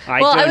know.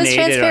 I was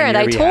transparent.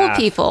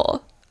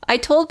 I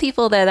told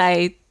people that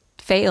I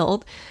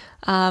failed.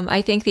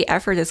 I think the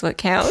effort is what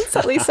counts.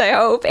 At least I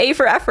hope. A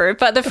for effort.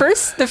 But the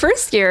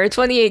first year,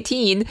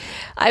 2018,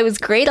 I was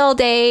great all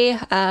day.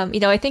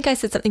 I think I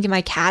said something to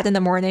my cat in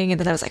the morning, and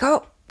then I was like,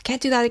 oh,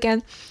 can't do that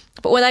again.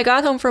 But when I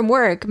got home from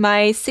work,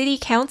 my city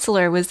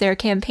councilor was there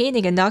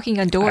campaigning and knocking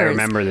on doors. I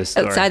remember this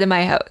story. Outside of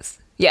my house.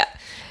 Yeah.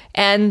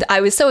 And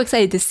I was so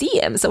excited to see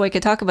him so I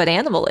could talk about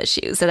animal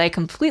issues that I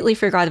completely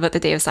forgot about the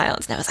Day of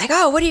Silence. And I was like,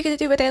 oh, what are you going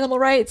to do with animal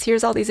rights?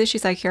 Here's all these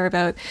issues I care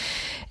about.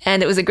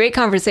 And it was a great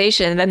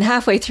conversation. And then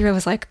halfway through, I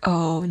was like,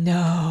 oh,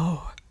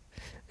 no.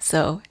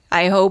 So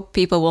I hope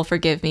people will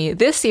forgive me.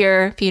 This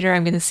year, Peter,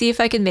 I'm going to see if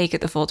I can make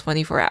it the full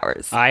 24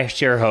 hours. I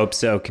sure hope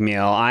so,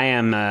 Camille. I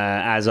am,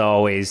 as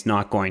always,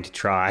 not going to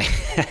try.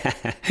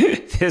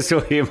 This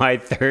will be my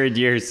third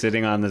year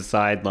sitting on the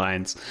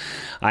sidelines.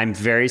 I'm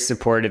very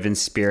supportive in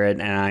spirit,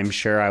 and I'm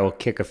sure I will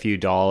kick a few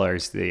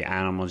dollars the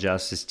animal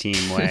justice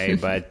team way.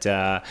 But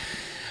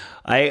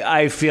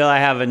I feel I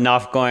have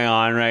enough going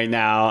on right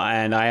now,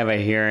 and I have a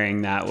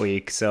hearing that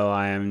week, so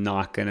I am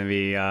not going to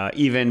be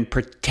even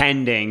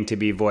pretending to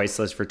be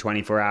voiceless for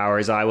 24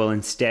 hours. I will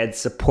instead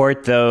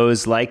support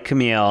those like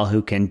Camille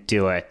who can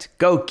do it.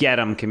 Go get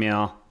them,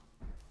 Camille.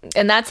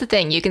 And that's the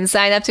thing. You can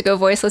sign up to go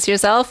voiceless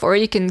yourself, or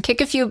you can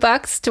kick a few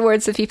bucks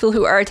towards the people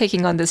who are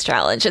taking on this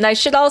challenge. And I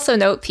should also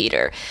note,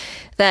 Peter,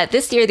 that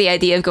this year the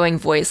idea of going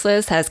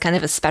voiceless has kind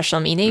of a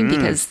special meaning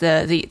because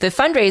the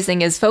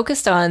fundraising is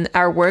focused on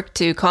our work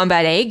to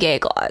combat egg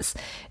gag laws.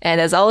 And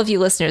as all of you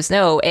listeners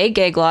know, egg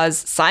gag laws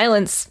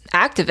silence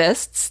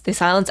activists, they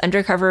silence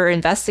undercover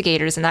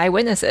investigators and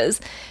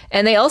eyewitnesses,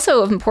 and they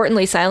also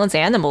importantly silence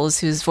animals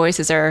whose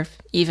voices are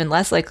even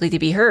less likely to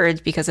be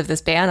heard because of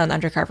this ban on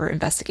undercover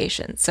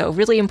investigation. So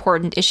really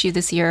important issue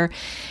this year.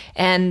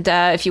 And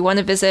if you want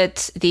to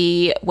visit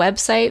the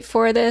website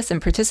for this and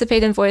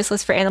participate in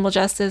Voiceless for Animal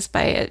Justice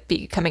by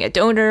becoming a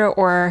donor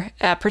or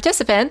a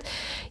participant,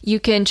 you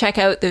can check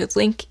out the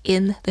link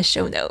in the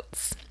show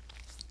notes.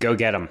 Go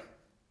get them.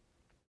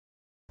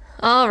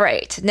 All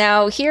right.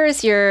 Now,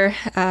 here's your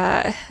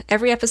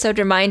every episode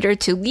reminder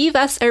to leave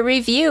us a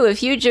review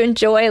if you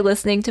enjoy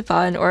listening to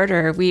Paw and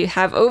Order. We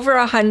have over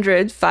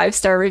 100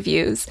 5-star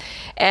reviews.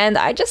 And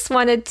I just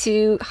wanted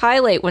to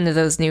highlight one of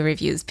those new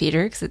reviews,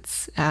 Peter, because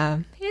it's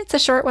a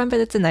short one, but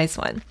it's a nice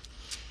one.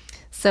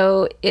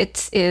 So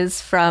it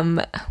is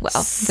from,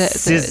 well,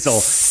 Sizzle.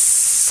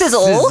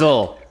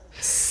 Sizzle.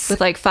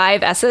 With like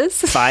 5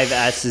 S's. 5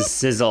 S's,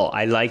 Sizzle.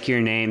 I like your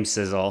name,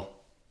 Sizzle.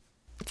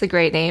 It's a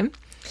great name.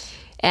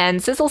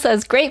 And Sizzle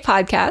says, great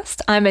podcast.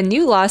 I'm a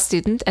new law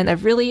student and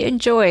I've really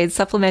enjoyed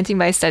supplementing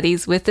my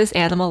studies with this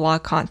animal law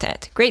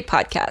content. Great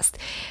podcast.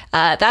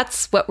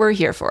 That's what we're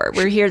here for.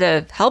 We're here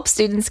to help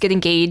students get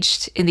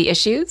engaged in the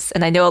issues.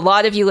 And I know a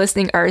lot of you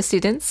listening are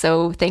students,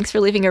 so thanks for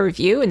leaving a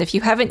review. And if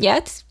you haven't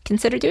yet,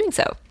 consider doing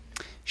so.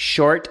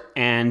 Short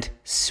and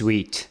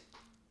sweet.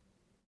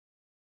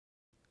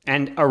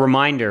 And a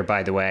reminder,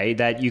 by the way,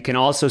 that you can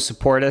also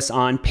support us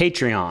on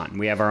Patreon.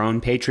 We have our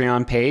own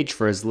Patreon page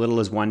for as little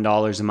as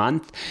 $1 a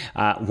month.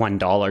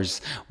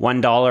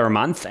 $1 a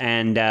month.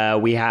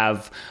 And we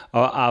have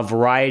a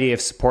variety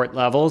of support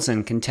levels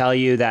and can tell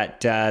you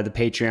that the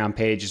Patreon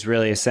page is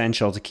really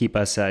essential to keep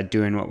us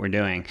doing what we're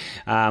doing.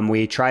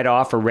 We try to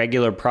offer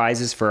regular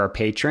prizes for our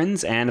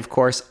patrons and, of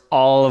course,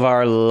 all of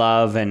our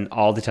love and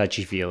all the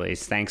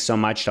touchy-feelies. Thanks so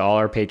much to all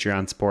our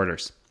Patreon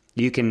supporters.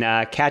 You can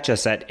catch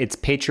us at it's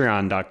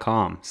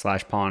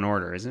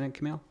patreon.com/pawandorder, isn't it,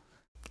 Camille?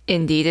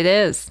 Indeed it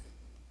is.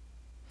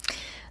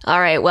 All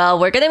right, well,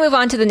 we're going to move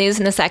on to the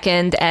news in a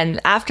second. And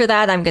after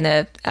that, I'm going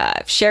to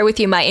share with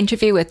you my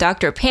interview with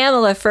Dr.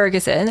 Pamela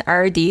Fergusson,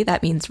 RD,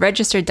 that means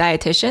registered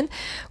dietitian,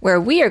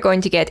 where we are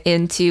going to get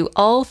into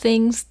all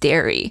things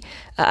dairy,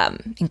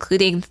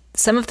 including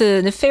some of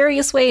the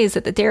nefarious ways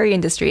that the dairy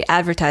industry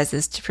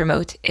advertises to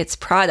promote its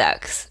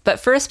products. But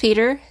first,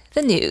 Peter,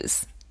 the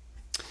news.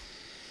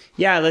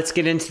 Yeah, let's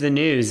get into the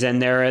news.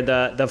 And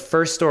the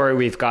first story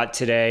we've got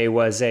today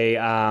was a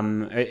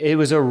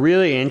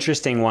really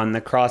interesting one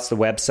that crossed the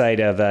website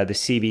of the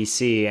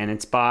CBC, and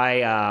it's by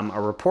a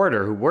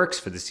reporter who works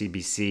for the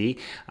CBC,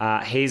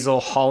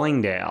 Hazel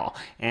Hollingdale,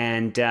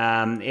 and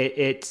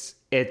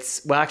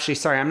it's well, actually,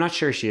 sorry, I'm not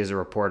sure she is a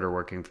reporter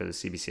working for the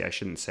CBC. I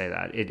shouldn't say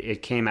that.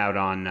 It came out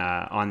on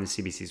the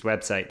CBC's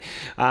website.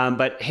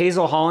 But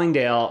Hazel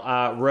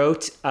Hollingdale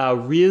wrote a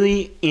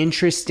really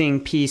interesting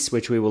piece,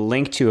 which we will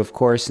link to, of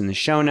course, in the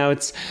show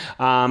notes,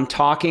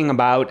 talking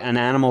about an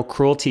animal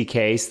cruelty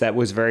case that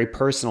was very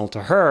personal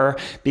to her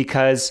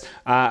because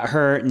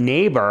her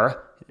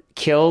neighbor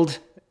killed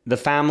the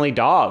family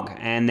dog,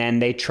 and then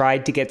they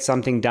tried to get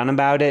something done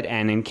about it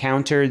and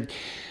encountered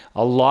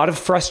a lot of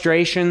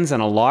frustrations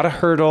and a lot of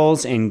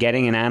hurdles in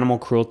getting an animal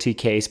cruelty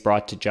case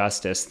brought to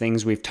justice.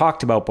 Things we've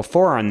talked about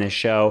before on this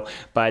show,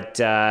 but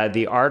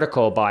the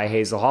article by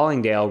Hazel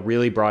Hollingdale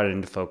really brought it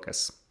into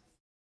focus.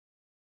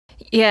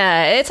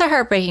 Yeah, it's a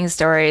heartbreaking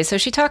story. So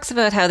she talks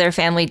about how their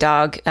family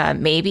dog,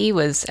 Maybe,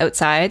 was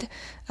outside.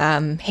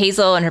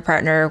 Hazel and her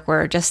partner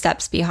were just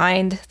steps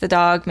behind the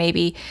dog,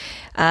 Maybe.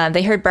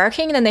 They heard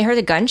barking and then they heard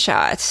a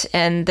gunshot.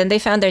 And then they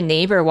found their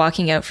neighbor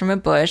walking out from a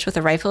bush with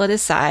a rifle at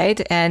his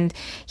side. And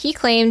he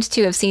claimed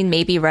to have seen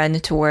Maybe run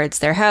towards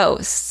their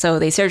house. So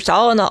they searched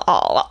all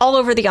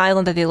over the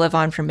island that they live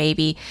on for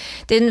Maybe.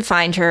 Didn't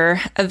find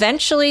her.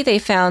 Eventually, they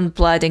found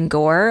blood and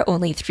gore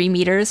only 3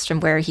 meters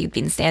from where he'd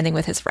been standing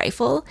with his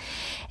rifle.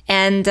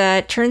 And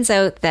it turns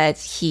out that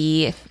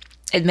he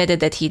admitted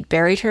that he'd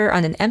buried her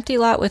on an empty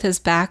lot with his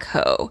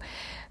backhoe,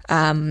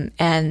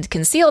 and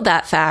concealed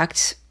that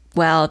fact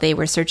while they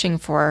were searching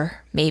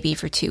for Maybe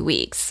for 2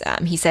 weeks.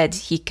 He said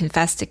he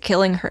confessed to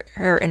killing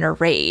her in a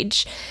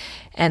rage,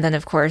 and then,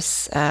 of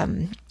course,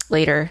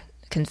 later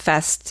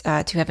confessed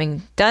to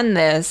having done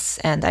this,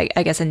 and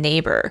I guess a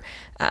neighbor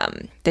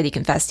that he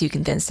confessed to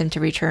convinced him to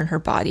return her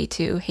body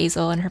to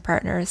Hazel and her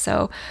partner.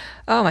 So,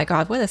 oh my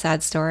God, what a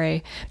sad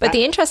story. But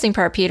the interesting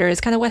part, Peter, is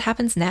kind of what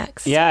happens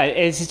next. Yeah,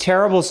 it's a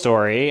terrible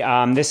story.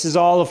 This is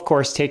all, of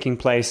course, taking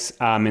place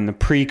in the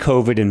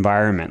pre-COVID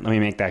environment. Let me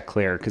make that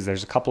clear, because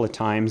there's a couple of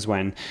times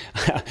when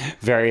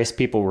various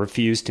people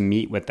refused to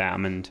meet with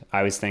them. And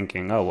I was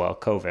thinking, oh, well,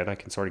 COVID, I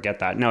can sort of get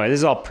that. No, this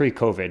is all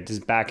pre-COVID. This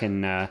is back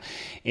in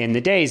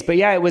the days. But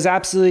yeah, it was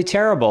absolutely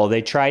terrible.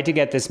 They tried to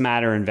get this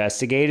matter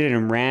investigated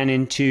and ran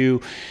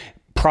into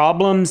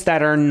problems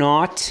that are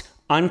not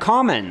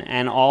uncommon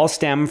and all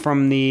stem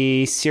from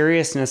the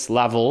seriousness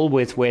level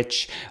with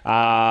which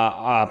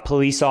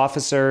police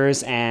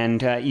officers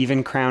and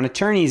even crown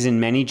attorneys in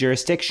many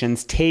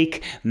jurisdictions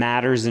take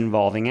matters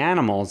involving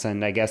animals.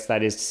 And I guess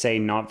that is to say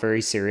not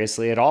very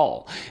seriously at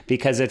all.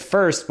 Because at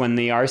first, when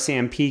the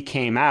RCMP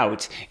came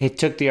out, it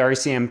took the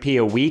RCMP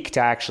a week to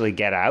actually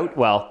get out.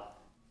 Well,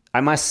 I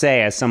must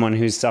say, as someone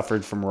who's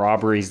suffered from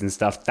robberies and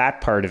stuff,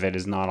 that part of it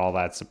is not all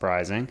that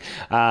surprising.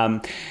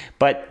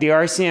 But the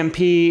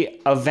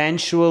RCMP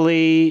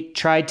eventually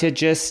tried to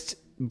just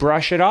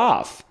brush it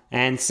off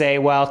and say,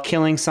 well,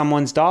 killing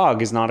someone's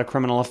dog is not a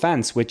criminal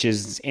offense, which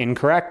is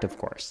incorrect, of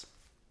course.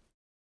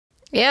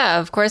 Yeah,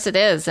 of course it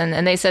is.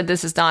 And they said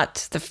this is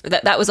not,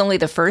 that was only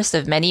the first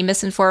of many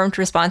misinformed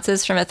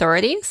responses from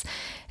authorities.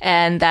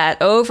 And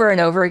that over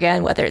and over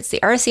again, whether it's the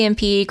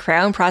RCMP,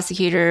 Crown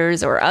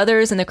prosecutors, or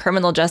others in the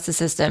criminal justice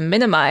system,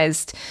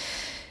 minimized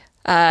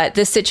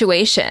this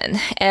situation.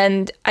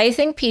 And I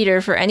think,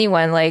 Peter, for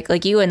anyone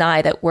like you and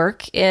I that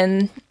work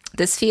in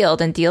this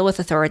field and deal with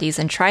authorities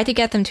and try to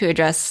get them to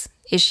address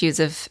issues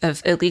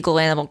of illegal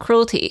animal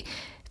cruelty,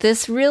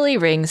 this really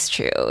rings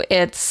true.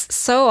 It's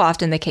so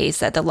often the case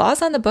that the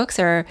laws on the books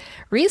are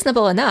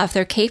reasonable enough.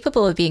 They're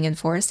capable of being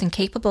enforced and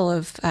capable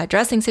of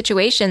addressing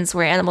situations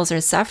where animals are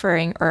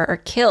suffering or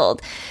are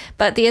killed.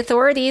 But the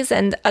authorities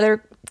and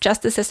other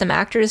justice system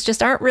actors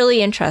just aren't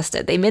really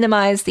interested. They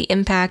minimize the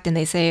impact and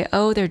they say,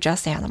 oh, they're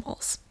just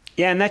animals.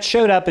 Yeah, and that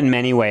showed up in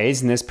many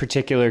ways in this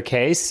particular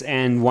case.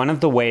 And one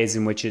of the ways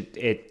in which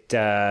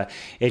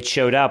it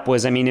showed up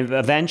was, I mean,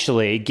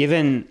 eventually,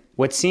 given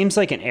what seems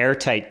like an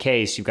airtight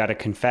case, you've got a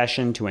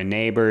confession to a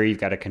neighbor, you've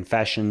got a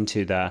confession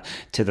to the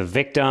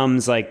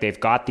victims, like they've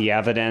got the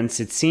evidence.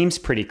 It seems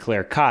pretty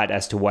clear cut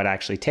as to what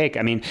actually take.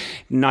 I mean,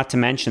 not to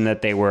mention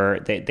that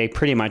they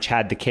pretty much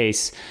had the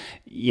case.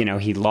 You know,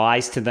 he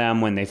lies to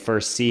them when they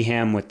first see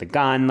him with the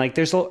gun. Like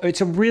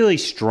it's a really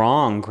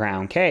strong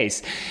Crown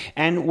case.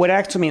 And what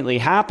ultimately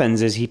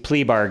happens is he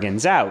plea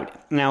bargains out.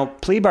 Now,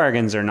 plea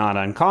bargains are not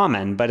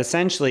uncommon, but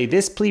essentially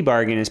this plea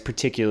bargain is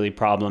particularly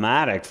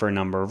problematic for a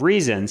number of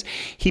reasons.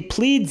 He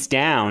pleads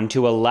down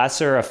to a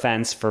lesser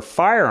offense for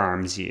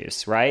firearms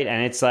use, right?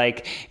 And it's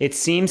like, it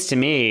seems to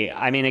me,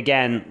 I mean,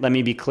 again, let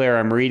me be clear,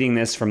 I'm reading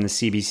this from the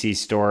CBC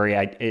story.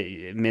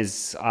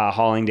 Ms.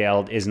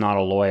 Hollingdale is not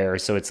a lawyer,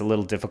 so it's a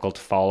little difficult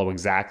to follow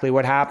exactly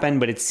what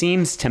happened, but it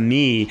seems to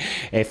me,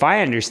 if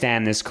I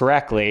understand this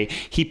correctly,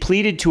 he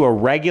pleaded to a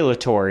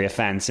regulatory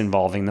offense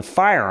involving the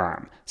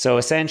firearm. So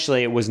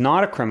essentially, it was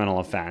not a criminal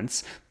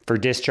offense for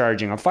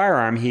discharging a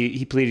firearm.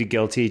 He pleaded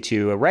guilty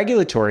to a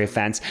regulatory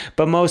offense.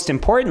 But most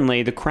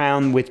importantly, the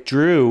Crown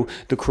withdrew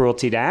the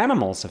cruelty to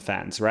animals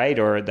offense, right?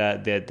 Or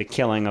the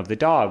killing of the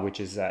dog, which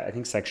is, I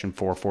think, Section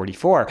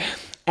 444.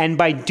 And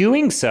by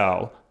doing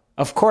so,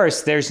 of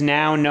course, there's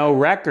now no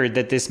record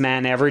that this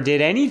man ever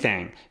did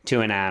anything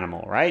to an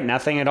animal, right?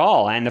 Nothing at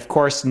all. And of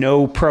course,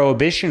 no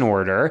prohibition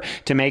order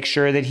to make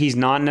sure that he's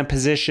not in a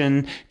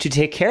position to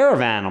take care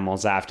of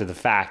animals after the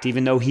fact,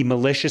 even though he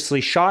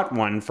maliciously shot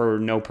one for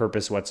no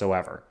purpose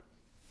whatsoever.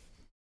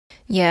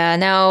 Yeah,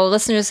 now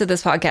listeners to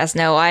this podcast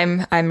know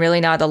I'm really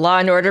not a law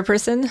and order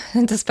person,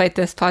 despite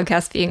this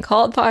podcast being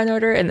called Law and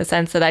Order, in the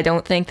sense that I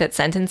don't think that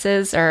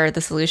sentences are the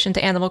solution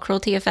to animal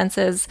cruelty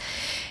offenses.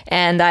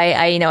 And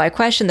I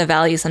question the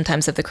value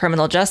sometimes of the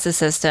criminal justice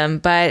system,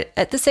 but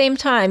at the same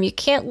time, you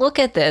can't look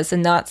at this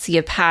and not see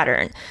a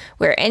pattern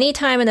where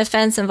anytime an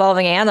offense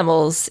involving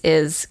animals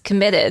is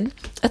committed,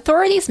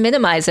 authorities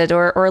minimize it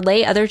or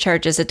lay other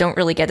charges that don't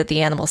really get at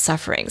the animal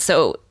suffering.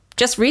 So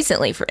just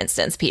recently, for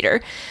instance,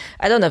 Peter,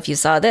 I don't know if you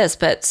saw this,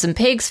 but some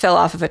pigs fell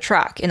off of a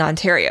truck in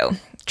Ontario,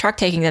 truck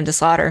taking them to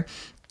slaughter.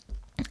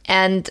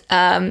 And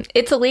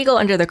it's illegal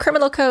under the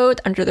Criminal Code,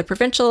 under the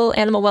Provincial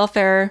Animal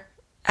Welfare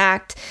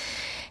Act,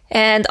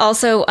 and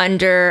also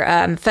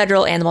under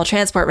federal animal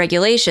transport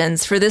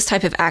regulations for this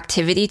type of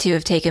activity to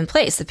have taken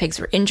place. The pigs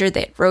were injured,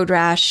 they had road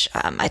rash.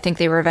 I think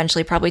they were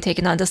eventually probably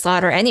taken on to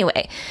slaughter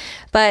anyway.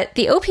 But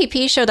the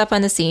OPP showed up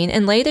on the scene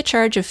and laid a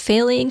charge of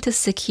failing to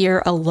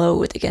secure a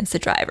load against the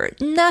driver.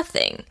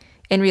 Nothing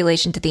in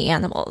relation to the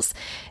animals.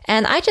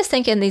 And I just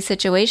think in these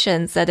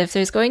situations that if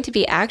there's going to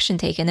be action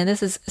taken, and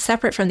this is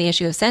separate from the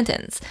issue of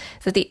sentence,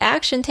 that the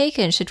action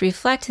taken should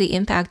reflect the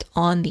impact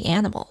on the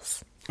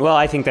animals. Well,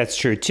 I think that's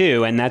true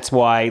too, and that's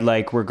why,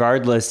 like,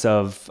 regardless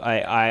of,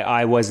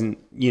 I wasn't,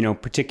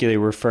 particularly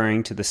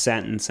referring to the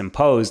sentence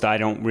imposed. I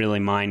don't really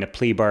mind a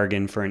plea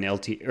bargain for an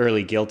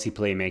early guilty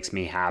plea. Makes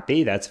me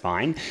happy. That's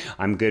fine.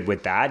 I'm good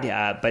with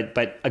that.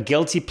 But a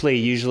guilty plea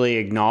usually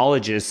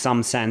acknowledges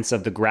some sense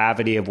of the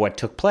gravity of what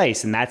took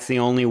place, and that's the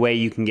only way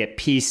you can get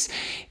peace.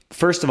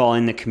 First of all,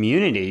 in the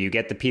community, you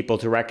get the people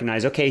to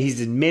recognize, okay,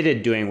 he's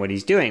admitted doing what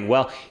he's doing.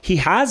 Well, he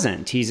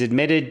hasn't. He's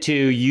admitted to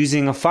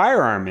using a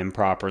firearm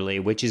improperly,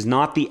 which is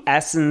not the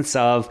essence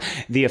of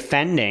the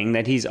offending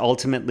that he's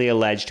ultimately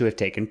alleged to have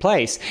taken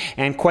place.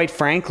 And quite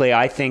frankly,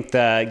 I think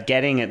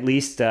getting at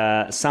least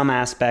some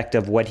aspect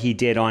of what he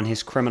did on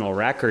his criminal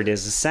record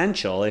is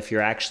essential if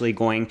you're actually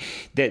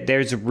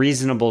there's a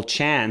reasonable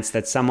chance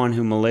that someone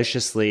who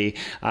maliciously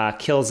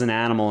kills an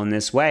animal in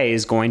this way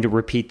is going to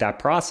repeat that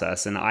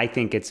process. And I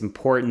think it's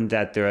important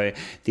that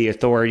the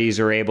authorities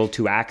are able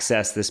to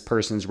access this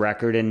person's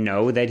record and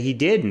know that he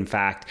did, in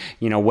fact,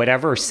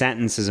 whatever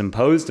sentence is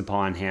imposed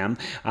upon him.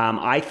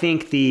 I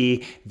think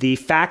the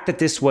fact that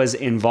this was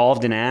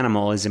involved an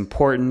animal is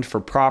important for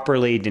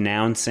properly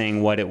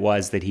denouncing what it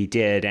was that he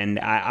did. And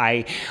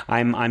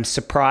I'm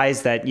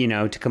surprised that,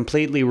 to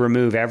completely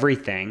remove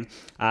everything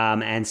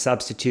and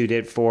substitute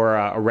it for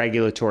a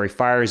regulatory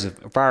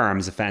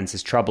firearms offense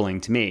is troubling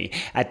to me.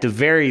 At the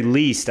very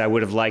least, I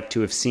would have liked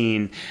to have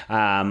seen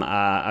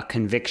a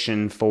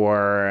conviction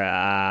for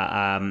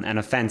an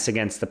offense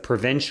against the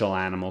Provincial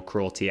Animal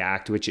Cruelty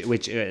Act,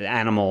 which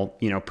Animal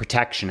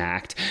Protection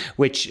Act,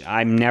 which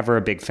I'm never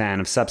a big fan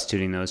of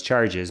substituting those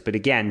charges. But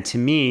again, to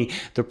me,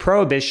 the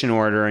prohibition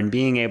order and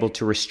being able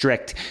to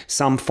restrict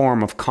some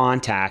form of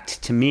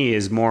contact, to me,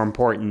 is more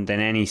important than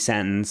any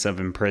sentence of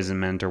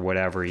imprisonment or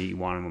whatever you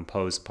want to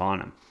impose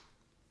upon him.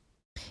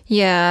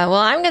 Yeah, well,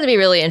 I'm going to be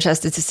really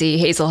interested to see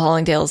Hazel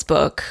Hollingdale's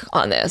book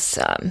on this.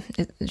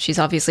 She's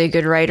obviously a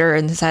good writer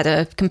and has had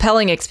a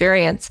compelling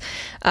experience.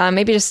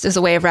 Maybe just as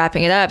a way of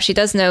wrapping it up, she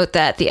does note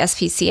that the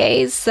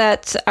SPCAs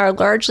that are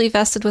largely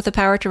vested with the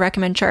power to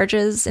recommend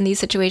charges in these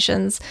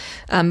situations,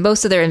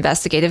 most of their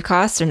investigative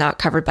costs are not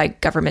covered by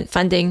government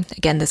funding.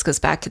 Again, this goes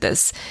back to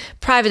this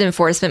private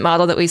enforcement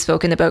model that we've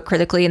spoken about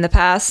critically in the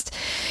past,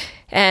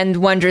 and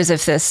wonders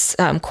if this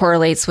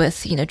correlates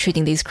with,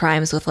 treating these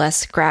crimes with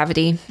less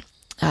gravity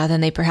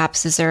than they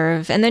perhaps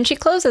deserve. And then she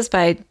closes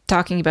by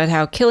talking about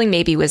how killing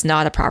maybe was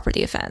not a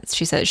property offense.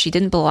 She says she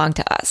didn't belong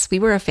to us. We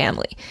were a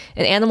family.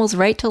 An animal's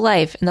right to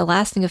life and the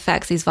lasting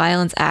effects these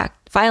violent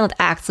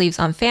acts leaves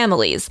on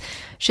families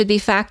should be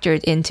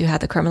factored into how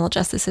the criminal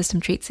justice system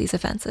treats these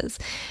offenses.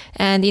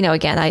 And,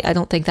 again, I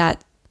don't think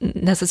that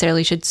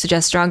necessarily should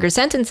suggest stronger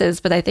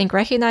sentences, but I think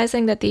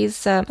recognizing that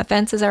these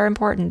offenses are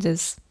important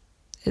is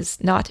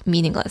not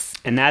meaningless.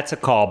 And that's a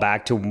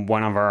callback to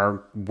one of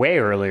our way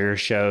earlier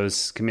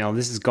shows, Camille.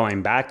 This is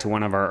going back to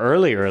one of our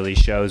early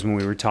shows when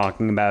we were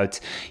talking about,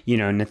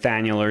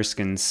 Nathaniel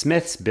Erskine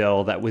Smith's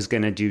bill that was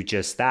going to do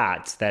just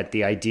that. That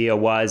the idea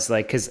was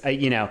like, because,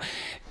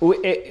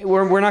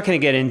 we're not going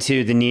to get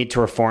into the need to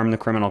reform the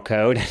criminal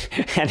code.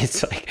 And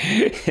it's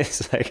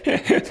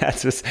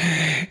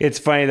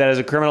funny that as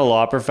a criminal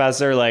law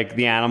professor, like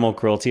the animal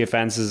cruelty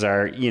offenses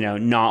are,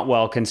 not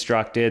well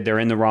constructed. They're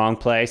in the wrong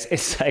place.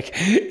 It's like,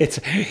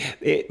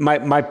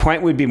 my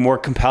point would be more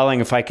compelling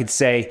if I could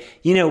say,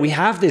 we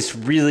have this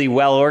really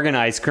well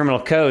organized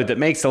criminal code that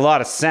makes a lot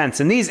of sense.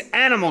 And these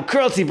animal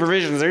cruelty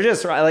provisions are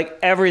just like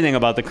everything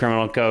about the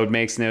criminal code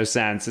makes no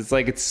sense. It's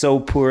like, it's so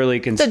poorly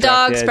constructed. The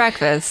dog's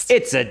breakfast.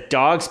 It's a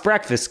dog's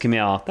breakfast,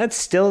 Camille.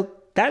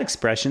 That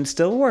expression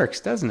still works,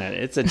 doesn't it?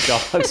 It's a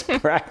dog's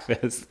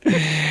breakfast.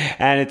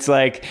 And it's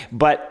like,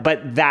 but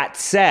that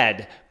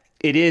said,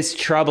 it is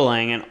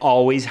troubling and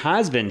always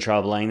has been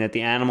troubling that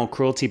the animal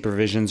cruelty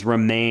provisions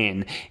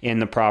remain in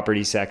the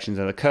property sections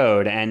of the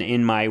code. And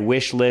in my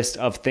wish list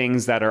of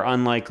things that are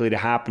unlikely to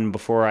happen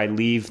before I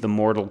leave the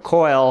mortal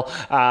coil,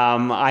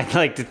 I'd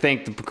like to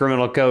think the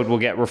criminal code will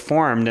get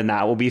reformed and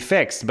that will be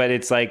fixed. But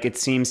it's like, it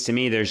seems to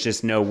me there's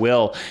just no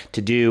will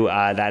to do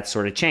that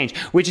sort of change,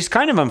 which is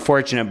kind of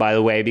unfortunate, by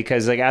the way,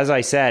 because like, as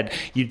I said,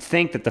 you'd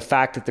think that the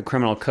fact that the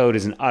criminal code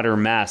is an utter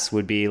mess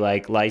would be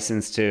like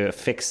license to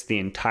fix the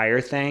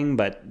entire thing.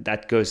 But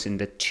that goes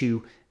into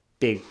too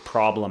big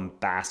problem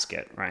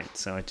basket, right?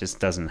 So it just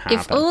doesn't happen.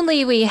 If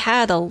only we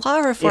had a law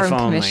reform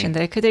commission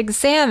that could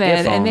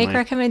examine and make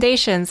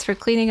recommendations for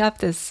cleaning up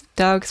this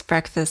dog's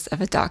breakfast of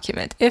a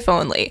document. If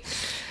only.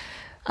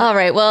 All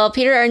right. Well,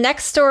 Peter, our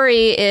next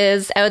story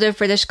is out of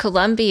British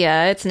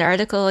Columbia. It's an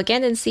article,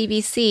 again, in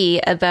CBC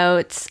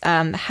about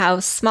how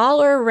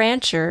smaller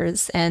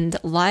ranchers and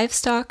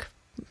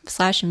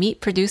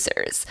livestock/meat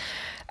producers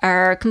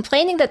are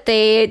complaining that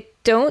they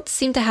don't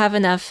seem to have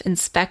enough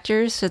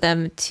inspectors for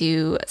them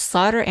to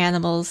slaughter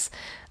animals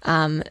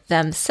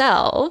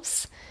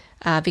themselves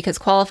because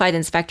qualified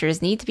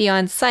inspectors need to be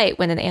on site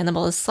when an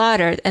animal is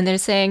slaughtered. And they're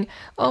saying,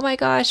 oh my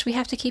gosh, we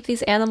have to keep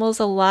these animals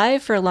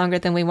alive for longer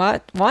than we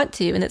want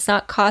to, and it's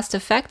not cost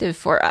effective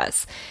for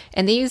us.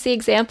 And they use the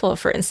example,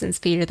 for instance,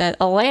 Peter, that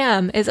a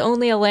lamb is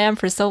only a lamb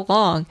for so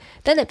long,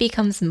 then it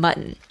becomes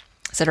mutton,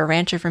 said a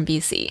rancher from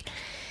BC.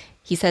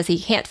 He says he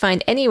can't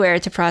find anywhere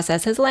to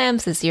process his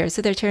lambs this year,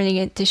 so they're turning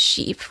it to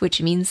sheep,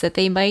 which means that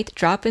they might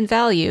drop in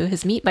value,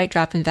 his meat might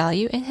drop in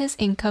value, and his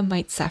income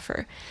might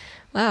suffer.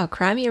 Wow,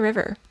 cry me a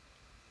river.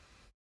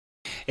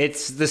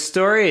 The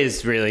story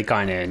is really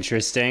kind of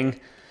interesting.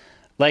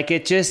 Like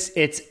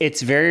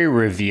it's very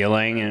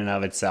revealing in and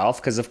of itself,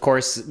 because of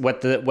course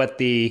what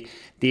the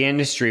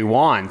industry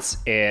wants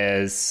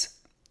is,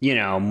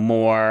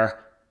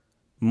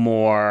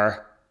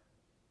 more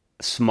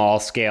small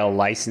scale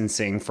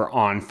licensing for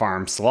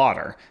on-farm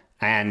slaughter.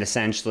 And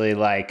essentially,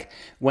 like,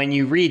 when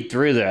you read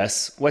through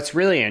this, what's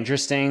really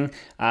interesting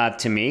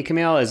to me,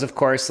 Camille, is of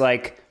course,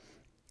 like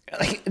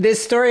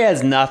this story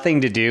has nothing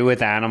to do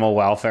with animal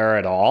welfare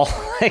at all.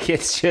 Like,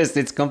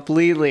 it's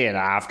completely an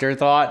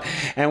afterthought.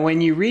 And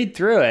when you read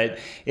through it,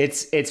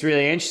 it's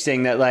really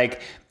interesting that, like,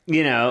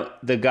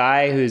 the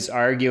guy who's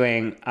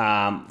arguing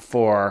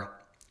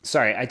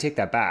sorry, I take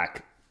that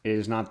back. It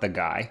is not the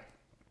guy.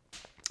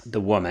 The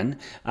woman,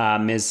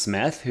 Ms.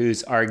 Smith,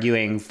 who's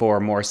arguing for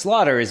more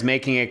slaughter, is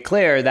making it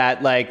clear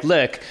that, like,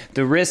 look,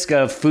 the risk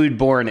of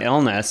foodborne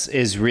illness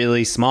is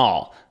really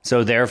small.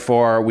 So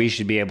therefore, we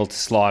should be able to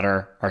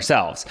slaughter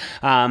ourselves.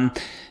 They're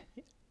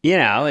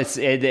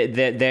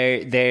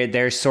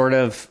sort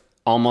of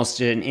almost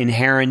an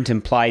inherent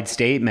implied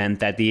statement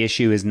that the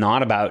issue is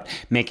not about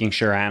making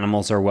sure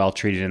animals are well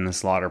treated in the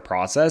slaughter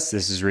process.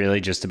 This is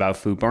really just about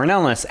foodborne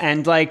illness.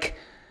 And like,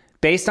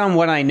 based on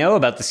what I know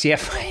about the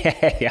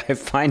CFIA, I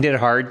find it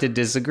hard to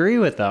disagree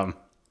with them.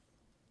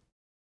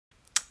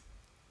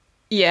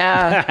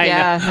 Yeah,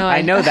 yeah.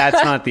 I know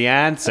that's not the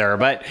answer,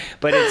 but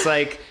it's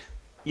like,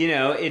 you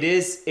know, it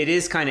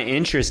is kind of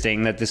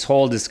interesting that this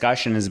whole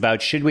discussion is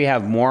about should we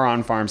have more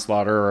on-farm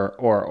slaughter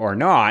or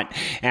not?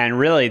 And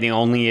really the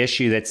only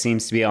issue that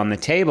seems to be on the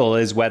table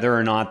is whether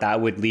or not that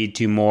would lead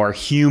to more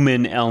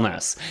human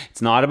illness.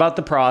 It's not about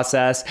the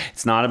process.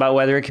 It's not about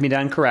whether it can be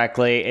done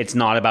correctly. It's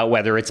not about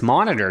whether it's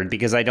monitored,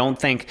 because I don't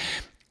think,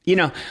 you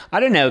know, I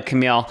don't know,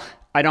 Camille,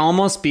 I'd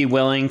almost be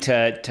willing to,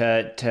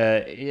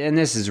 and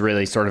this is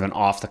really sort of an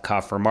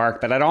off-the-cuff remark,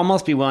 but I'd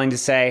almost be willing to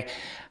say,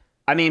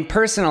 I mean,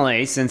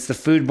 personally, since the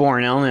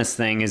foodborne illness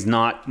thing is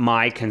not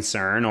my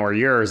concern or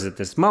yours at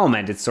this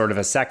moment, it's sort of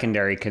a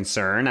secondary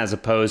concern as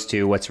opposed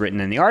to what's written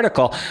in the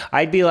article,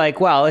 I'd be like,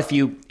 well, if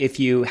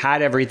you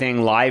had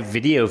everything live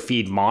video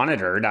feed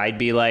monitored, I'd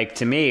be like,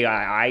 to me,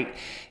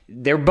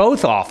 they're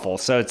both awful.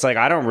 So it's like,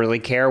 I don't really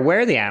care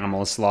where the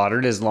animal is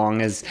slaughtered as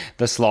long as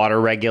the slaughter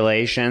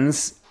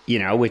regulations, you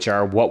know, which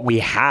are what we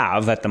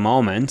have at the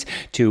moment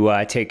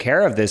to take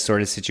care of this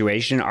sort of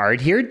situation, are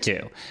adhered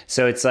to.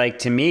 So it's like,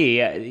 to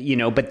me, you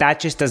know, but that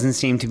just doesn't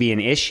seem to be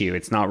an issue.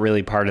 It's not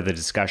really part of the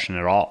discussion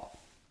at all.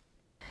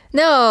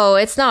 No,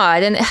 it's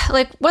not. And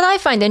like what I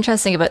find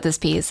interesting about this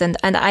piece, and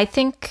I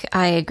think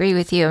I agree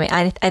with you. I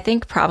mean, I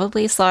think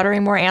probably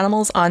slaughtering more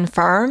animals on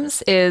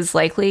farms is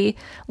likely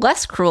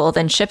less cruel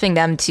than shipping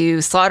them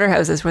to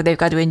slaughterhouses where they've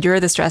got to endure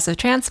the stress of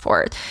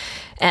transport.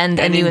 And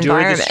a new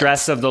environment. The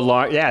stress of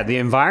the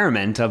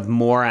environment of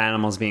more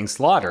animals being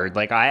slaughtered.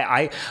 Like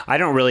I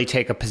don't really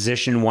take a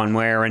position one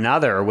way or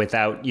another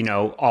without, you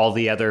know, all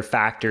the other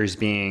factors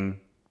being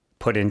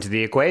put into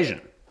the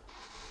equation.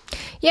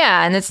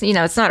 Yeah, and it's, you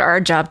know, it's not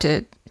our job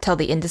to tell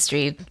the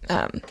industry,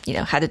 you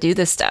know, how to do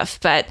this stuff,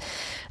 but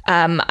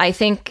I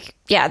think,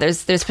 yeah,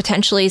 there's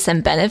potentially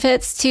some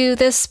benefits to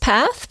this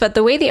path, but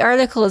the way the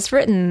article is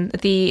written,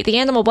 the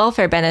animal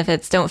welfare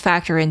benefits don't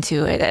factor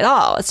into it at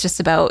all. It's just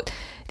about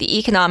the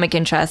economic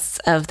interests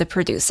of the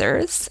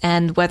producers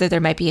and whether there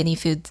might be any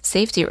food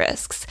safety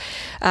risks.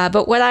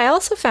 But what I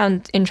also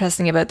found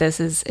interesting about this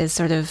is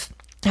sort of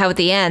how at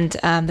the end,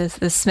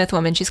 this Smith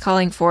woman, she's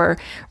calling for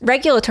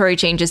regulatory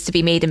changes to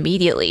be made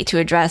immediately to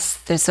address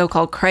the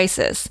so-called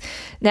crisis.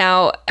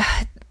 Now,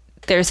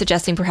 they're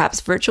suggesting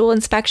perhaps virtual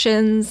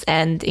inspections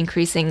and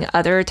increasing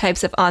other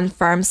types of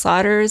on-farm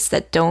slaughters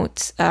that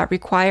don't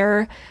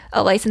require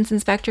a licensed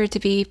inspector to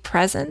be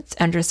present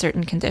under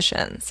certain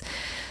conditions.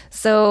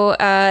 So,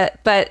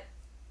 but,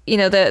 you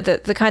know,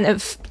 the kind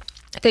of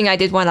thing I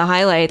did want to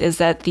highlight is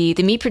that the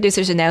meat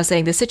producers are now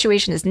saying the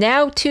situation is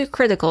now too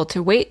critical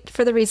to wait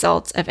for the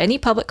results of any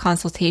public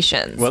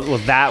consultations. Well,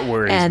 that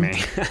worries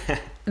me.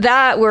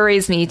 That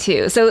worries me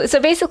too. So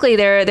basically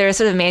they're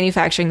sort of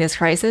manufacturing this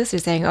crisis.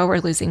 They're saying, oh, we're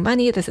losing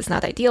money. This is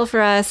not ideal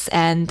for us.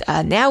 And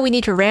now we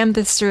need to ram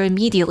this through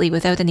immediately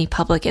without any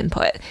public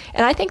input.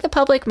 And I think the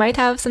public might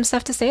have some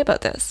stuff to say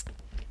about this.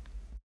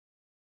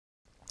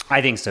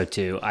 I think so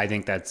too. I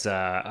think that's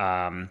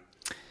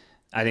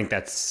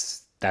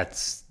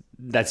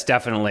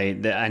definitely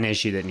an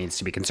issue that needs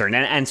to be concerned.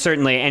 And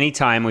certainly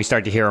anytime we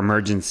start to hear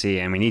emergency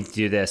and we need to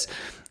do this,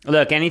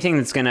 look, anything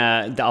that's going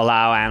to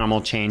allow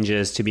animal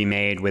changes to be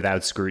made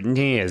without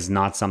scrutiny is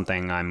not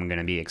something I'm going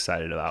to be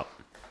excited about.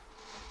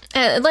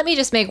 Let me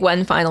just make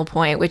one final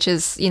point, which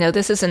is, you know,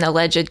 this is an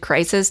alleged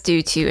crisis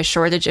due to a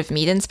shortage of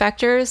meat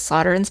inspectors,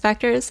 slaughter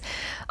inspectors.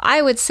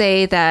 I would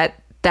say that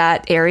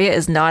area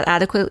is not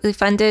adequately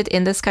funded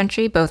in this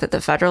country, both at the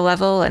federal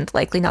level and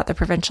likely not the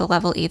provincial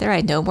level either.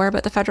 I know more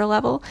about the federal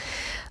level.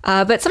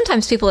 But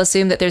sometimes people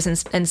assume that there's an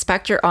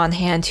inspector on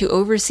hand who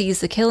oversees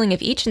the killing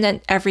of each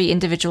and every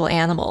individual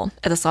animal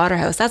at a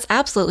slaughterhouse. That's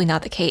absolutely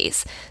not the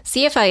case.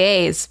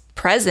 CFIA is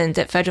present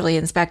at federally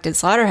inspected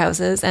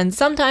slaughterhouses and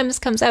sometimes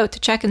comes out to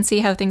check and see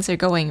how things are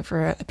going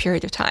for a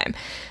period of time.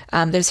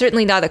 There's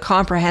certainly not a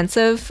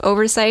comprehensive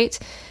oversight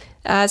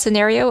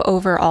scenario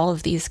over all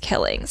of these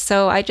killings.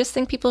 So I just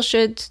think people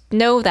should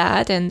know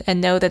that and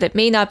know that it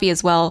may not be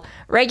as well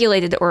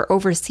regulated or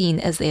overseen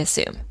as they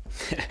assume.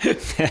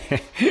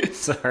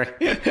 Sorry,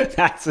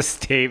 that's a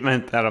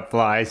statement that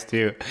applies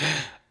to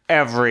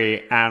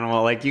every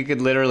animal. Like, you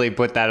could literally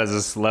put that as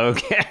a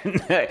slogan.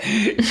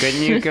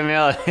 Couldn't you,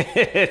 Camille?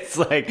 It's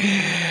like,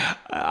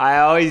 I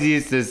always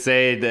used to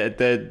say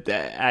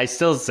that I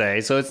still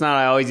say, so it's not,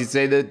 I always used to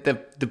say that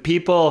the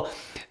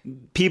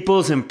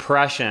people's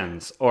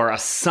impressions or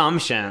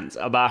assumptions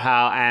about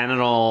how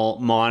animal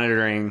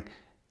monitoring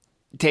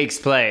takes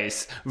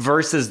place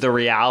versus the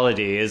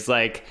reality is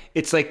like,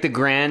 it's like the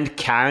Grand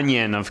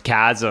Canyon of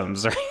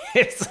chasms.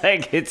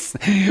 It's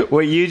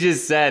what you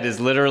just said is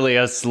literally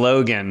a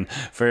slogan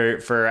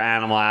for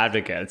animal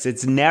advocates.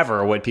 It's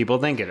never what people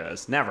think it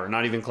is. Never,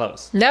 not even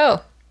close. No,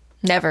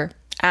 never.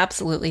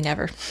 Absolutely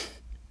never.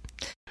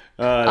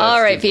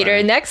 All right, Peter,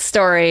 funny. next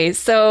story.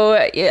 So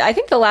I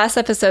think the last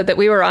episode that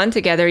we were on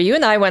together, you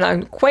and I went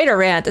on quite a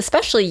rant,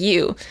 especially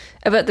you,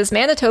 about this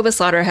Manitoba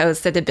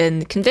slaughterhouse that had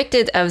been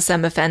convicted of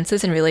some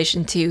offenses in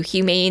relation to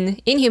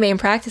inhumane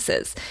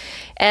practices.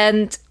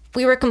 And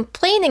we were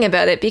complaining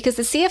about it because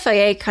the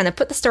CFIA kind of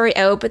put the story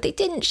out, but they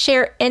didn't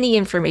share any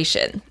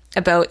information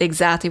about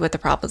exactly what the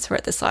problems were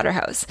at the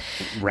slaughterhouse.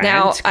 Rant,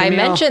 now, Camille? I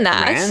mentioned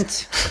that.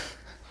 Rant?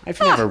 I've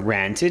never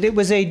ranted. It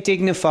was a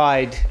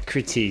dignified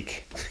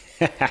critique.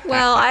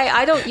 Well,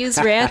 I don't use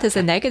rant as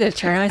a negative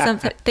term. I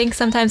think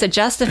sometimes a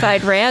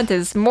justified rant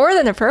is more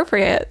than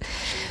appropriate.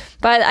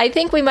 But I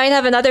think we might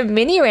have another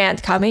mini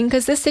rant coming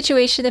because this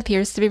situation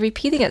appears to be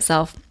repeating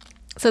itself.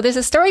 So there's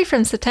a story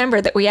from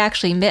September that we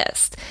actually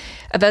missed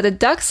about a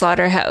duck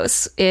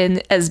slaughterhouse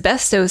in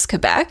Asbestos,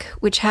 Quebec,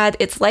 which had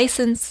its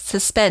license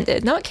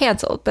suspended, not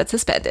canceled, but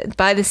suspended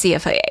by the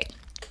CFIA.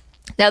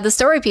 Now, the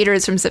story, Peter,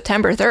 is from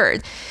September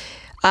 3rd.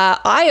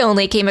 I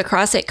only came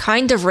across it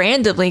kind of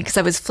randomly because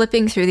I was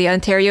flipping through the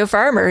Ontario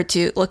Farmer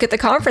to look at the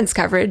conference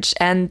coverage,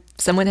 and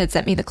someone had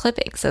sent me the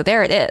clipping. So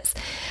there it is.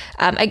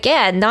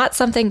 Again, not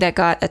something that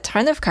got a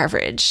ton of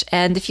coverage.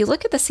 And if you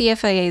look at the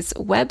CFIA's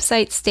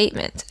website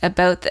statement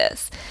about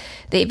this,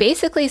 they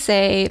basically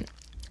say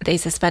they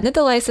suspended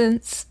the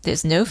license,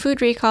 there's no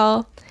food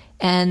recall,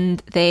 and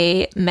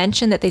they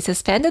mention that they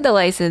suspended the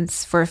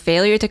license for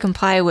failure to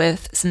comply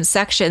with some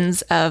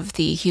sections of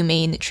the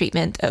humane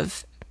treatment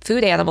of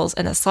food animals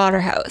in a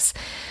slaughterhouse.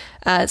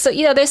 So,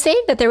 they're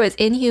saying that there was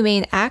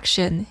inhumane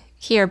action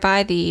here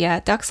by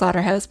the duck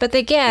slaughterhouse, but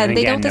again,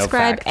 they don't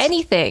describe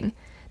anything.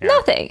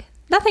 Yeah.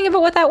 Nothing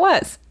about what that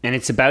was. And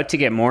it's about to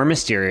get more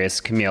mysterious,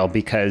 Camille,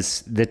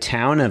 because the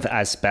town of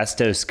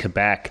Asbestos,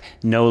 Quebec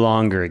no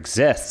longer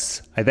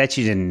exists. I bet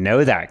you didn't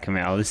know that,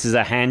 Camille. This is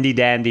a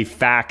handy-dandy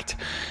fact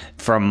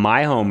from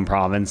my home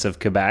province of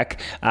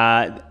Quebec.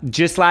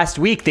 Just last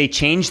week, they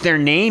changed their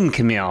name,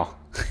 Camille.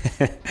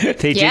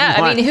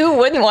 Who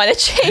wouldn't want to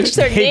change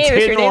their name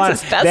if your name's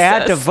Asbestos? They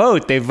had to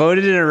vote. They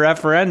voted in a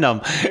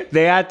referendum.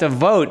 They had to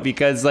vote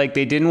because they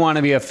didn't want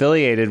to be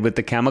affiliated with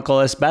the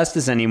chemical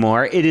asbestos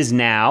anymore. It is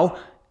now,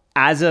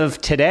 as of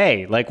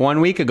today,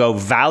 1 week ago,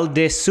 Val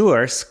des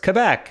Sources,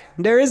 Quebec.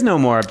 There is no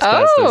more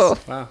asbestos. Oh,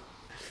 wow.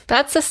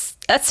 That's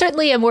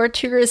certainly a more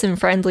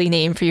tourism-friendly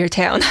name for your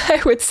town,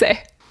 I would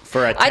say.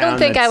 For a town I don't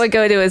think I would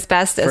go to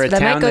Asbestos, but I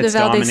might go to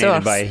Val des Sources.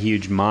 Dominated by a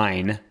huge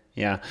mine.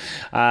 Yeah.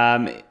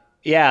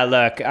 Yeah,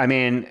 look, I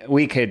mean,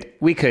 we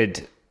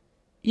could,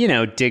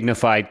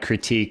 dignified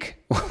critique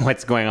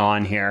what's going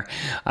on here.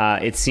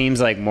 It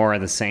seems like more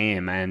of the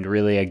same. And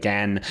really,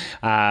 again,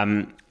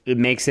 it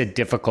makes it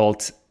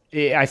difficult.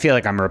 I feel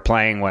like I'm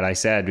replaying what I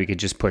said. We could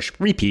just push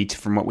repeat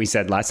from what we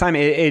said last time.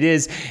 It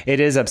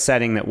is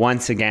upsetting that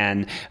once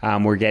again,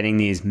 we're getting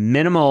these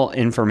minimal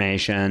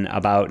information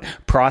about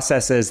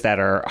processes that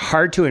are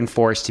hard to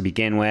enforce to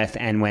begin with.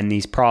 And when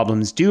these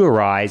problems do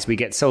arise, we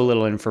get so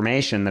little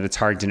information that it's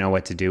hard to know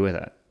what to do with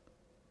it.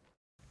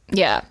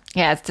 Yeah,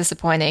 it's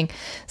disappointing.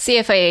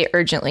 CFIA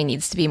urgently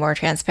needs to be more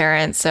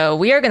transparent. So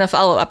we are going to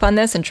follow up on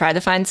this and try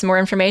to find some more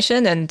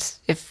information. And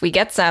if we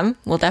get some,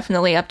 we'll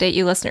definitely update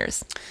you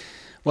listeners.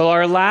 Well,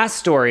 our last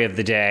story of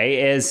the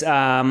day is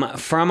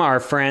from our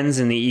friends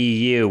in the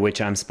EU,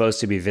 which I'm supposed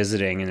to be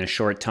visiting in a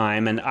short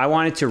time. And I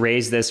wanted to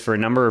raise this for a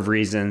number of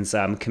reasons,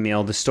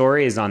 Camille. The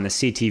story is on the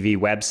CTV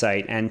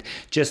website. And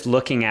just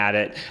looking at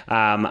it,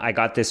 I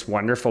got this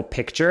wonderful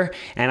picture.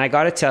 And I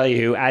got to tell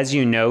you, as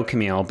you know,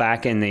 Camille,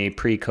 back in the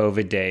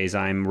pre-COVID days,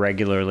 I'm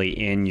regularly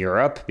in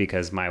Europe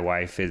because my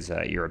wife is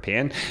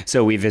European.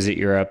 So we visit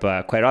Europe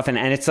quite often.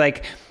 And it's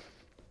like,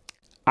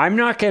 I'm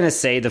not going to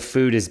say the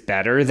food is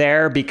better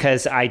there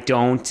because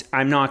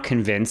I'm not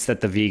convinced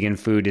that the vegan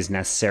food is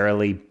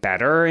necessarily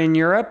better in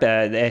Europe.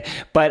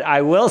 But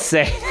I will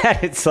say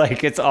that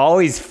it's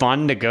always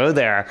fun to go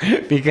there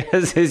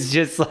because it's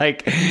just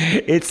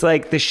it's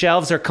like the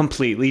shelves are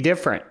completely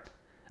different.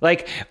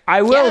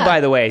 I will,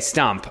 by the way,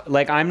 stump.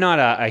 I'm not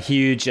a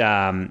huge,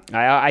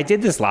 I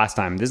did this last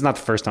time. This is not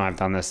the first time I've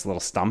done this little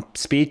stump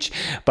speech,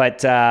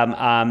 but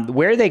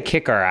where they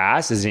kick our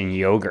ass is in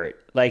yogurt.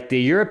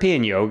 The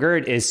European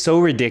yogurt is so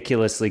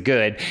ridiculously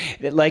good.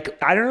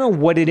 I don't know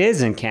what it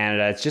is in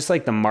Canada. It's just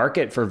the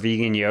market for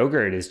vegan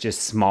yogurt is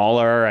just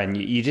smaller and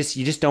you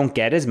just don't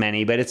get as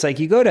many. But it's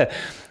you go to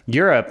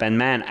Europe and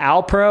man,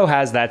 Alpro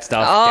has that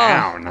stuff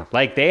down.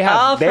 They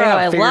have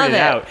figured it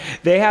out.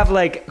 They have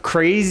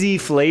crazy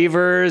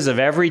flavors of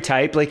every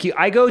type.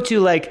 I go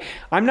to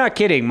I'm not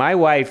kidding. My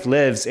wife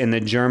lives in the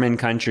German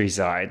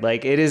countryside.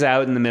 It is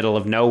out in the middle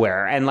of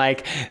nowhere. And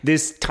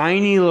this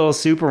tiny little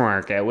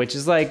supermarket, which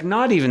is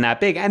not even that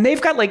big. And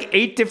they've got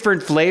 8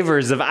 different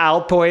flavors of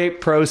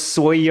Alpro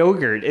soy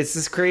yogurt. It's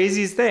this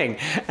craziest thing.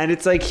 And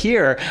it's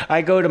here,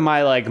 I go to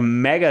my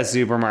mega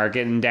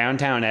supermarket in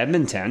downtown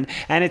Edmonton.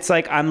 And it's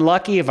I'm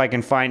lucky if I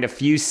can find a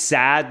few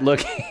sad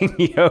looking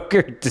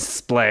yogurt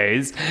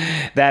displays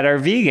that are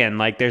vegan.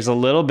 There's a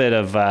little bit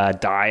of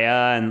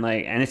Daya and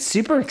it's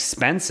super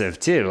expensive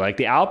too.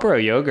 The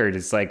Alpro yogurt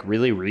is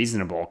really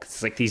reasonable.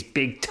 It's these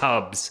big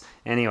tubs.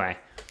 Anyway.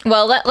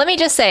 Well, let me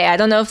just say, I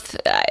don't know if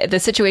the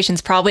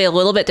situation's probably a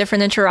little bit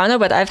different in Toronto,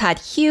 but I've had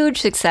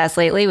huge success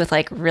lately with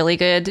like really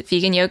good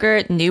vegan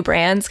yogurt, new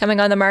brands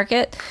coming on the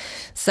market.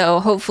 So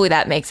hopefully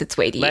that makes its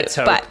way to you. Let's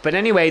hope. But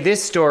anyway,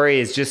 this story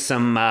is just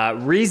some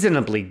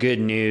reasonably good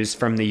news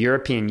from the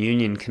European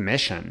Union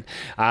Commission,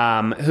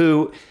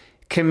 who,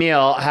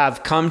 Camille,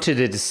 have come to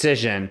the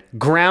decision,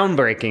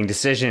 groundbreaking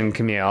decision,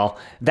 Camille,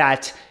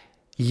 that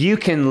you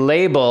can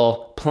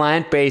label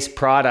plant-based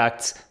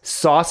products,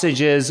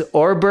 sausages,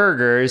 or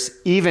burgers,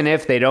 even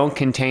if they don't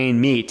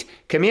contain meat.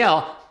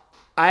 Camille,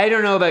 I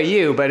don't know about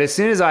you, but as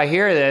soon as I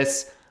hear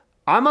this,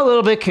 I'm a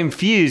little bit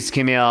confused,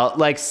 Camille.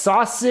 Like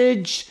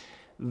sausage,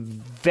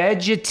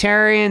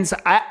 vegetarians,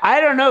 I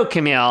don't know,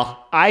 Camille.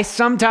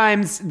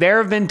 There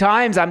have been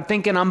times I'm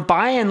thinking I'm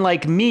buying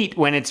like meat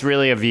when it's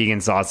really a vegan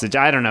sausage.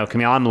 I don't know,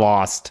 Camille, I'm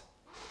lost.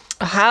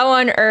 How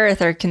on earth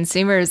are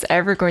consumers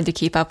ever going to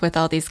keep up with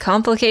all these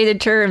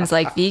complicated terms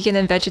like vegan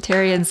and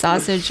vegetarian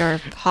sausage or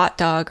hot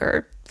dog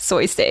or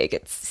soy steak?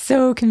 It's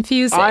so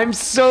confusing. I'm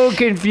so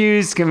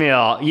confused,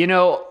 Camille. You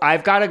know,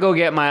 I've got to go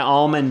get my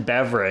almond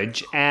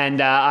beverage,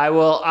 and I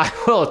will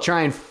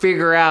try and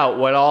figure out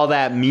what all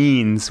that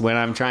means when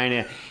I'm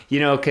trying to,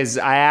 because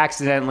I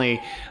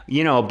accidentally,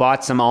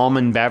 bought some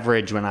almond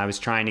beverage when I was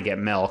trying to get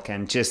milk,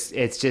 and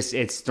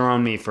it's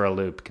thrown me for a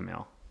loop,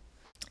 Camille.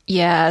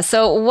 Yeah,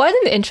 so what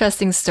an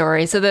interesting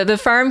story. So the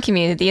farm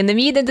community and the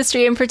meat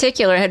industry in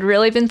particular had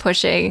really been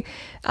pushing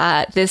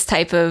this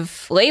type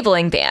of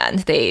labeling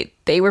ban.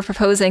 They were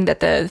proposing that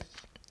the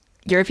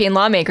European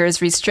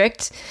lawmakers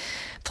restrict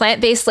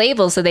plant-based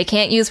labels so they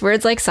can't use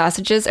words like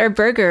sausages or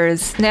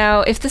burgers.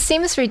 Now, if this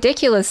seems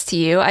ridiculous to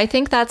you, I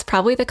think that's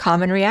probably the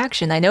common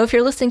reaction. I know if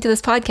you're listening to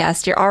this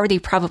podcast, you're already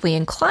probably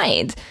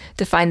inclined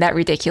to find that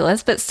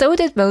ridiculous, but so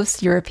did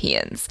most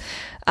Europeans.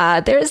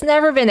 There's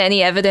never been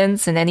any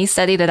evidence in any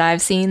study that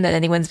I've seen that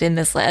anyone's been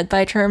misled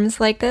by terms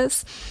like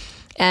this.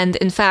 And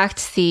in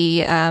fact,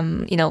 the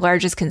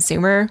largest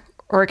consumer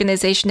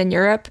organization in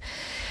Europe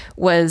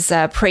was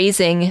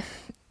praising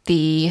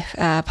the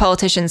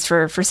politicians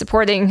for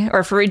supporting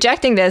or for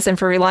rejecting this and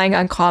for relying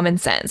on common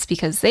sense,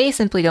 because they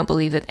simply don't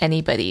believe that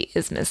anybody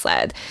is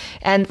misled.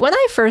 And when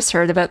I first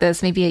heard about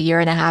this, maybe a year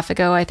and a half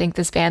ago, I think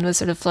this ban was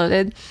sort of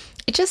floated.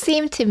 It just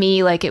seemed to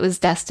me like it was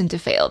destined to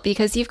fail,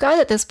 because you've got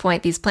at this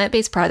point these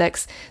plant-based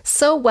products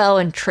so well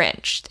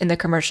entrenched in the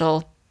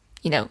commercial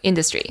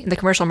industry, in the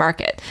commercial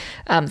market.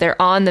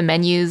 They're on the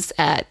menus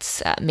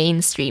at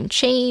mainstream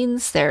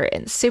chains. They're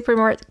in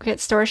supermarket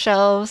store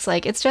shelves.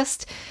 Like it's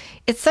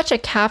such a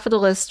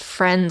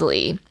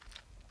capitalist-friendly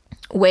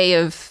way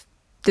of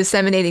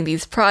disseminating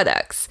these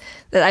products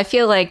that I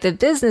feel like the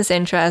business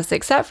interests,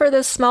 except for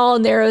this small,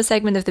 narrow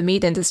segment of the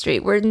meat industry,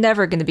 we're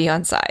never going to be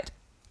on side.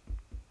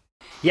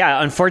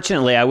 Yeah,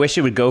 unfortunately, I wish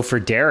it would go for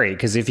dairy,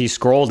 because if you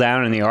scroll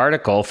down in the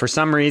article, for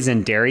some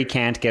reason, dairy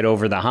can't get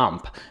over the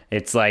hump.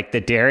 It's like the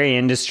dairy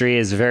industry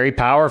is very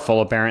powerful,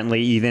 apparently,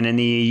 even in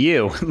the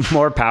EU.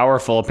 More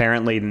powerful,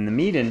 apparently, than the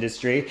meat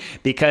industry,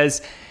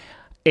 because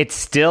it's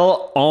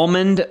still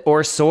almond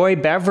or soy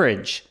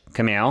beverage,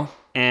 Camille,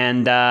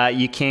 and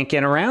you can't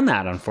get around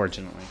that,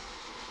 unfortunately.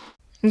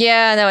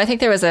 Yeah, no, I think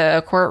there was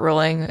a court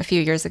ruling a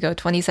few years ago,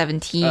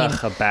 2017.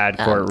 A bad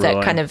court ruling.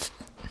 That kind of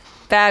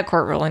bad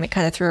court ruling that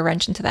kind of threw a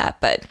wrench into that.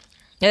 But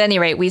at any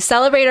rate, we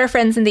celebrate our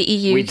friends in the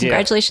EU. We do.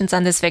 Congratulations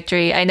on this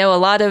victory. I know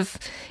a lot of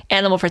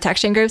animal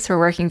protection groups who are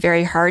working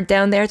very hard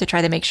down there to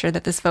try to make sure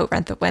that this vote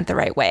went the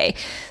right way.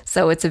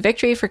 So it's a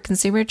victory for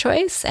consumer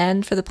choice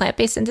and for the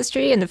plant-based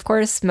industry, and of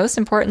course, most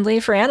importantly,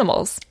 for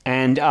animals.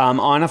 And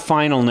on a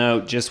final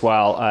note, just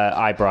while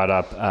I brought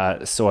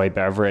up soy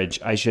beverage,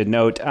 I should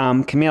note,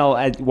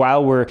 Camille,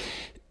 while we're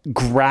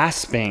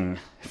grasping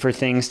for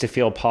things to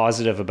feel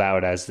positive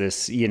about as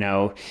this,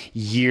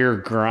 year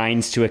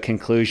grinds to a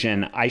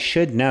conclusion, I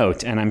should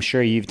note, and I'm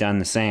sure you've done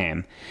the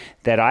same,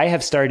 that I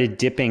have started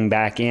dipping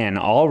back in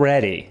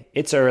already.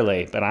 It's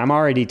early, but I'm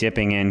already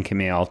dipping in,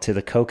 Camille, to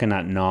the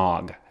coconut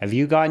nog. Have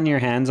you gotten your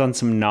hands on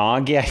some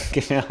nog yet,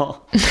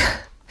 Camille?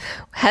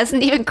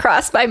 Hasn't even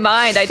crossed my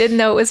mind. I didn't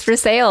know it was for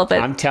sale,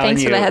 but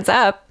thanks for the heads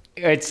up.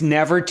 It's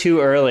never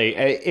too early.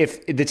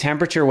 If the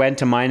temperature went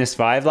to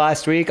 -5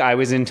 last week, I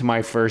was into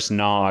my first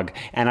nog,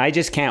 and I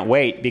just can't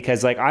wait,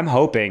 because I'm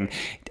hoping,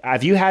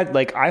 I'm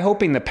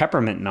hoping the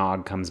peppermint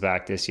nog comes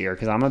back this year,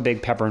 because I'm a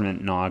big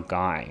peppermint nog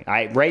guy.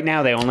 Right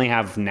now they only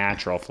have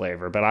natural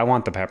flavor, but I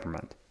want the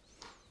peppermint.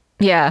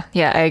 Yeah,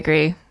 I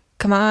agree.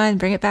 Come on,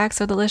 bring it back,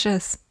 so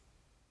delicious.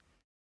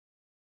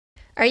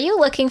 Are you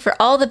looking for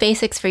all the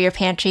basics for your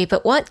pantry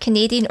but want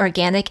Canadian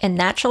organic and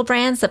natural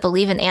brands that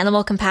believe in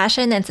animal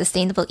compassion and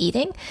sustainable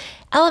eating?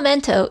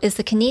 Elemento is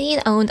the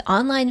Canadian-owned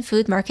online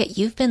food market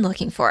you've been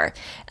looking for.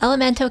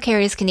 Elemento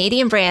carries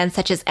Canadian brands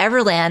such as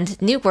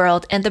Everland, New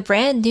World, and the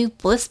brand new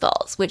Bliss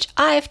Balls, which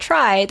I've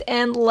tried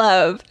and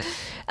love.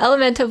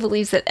 Elemento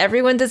believes that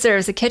everyone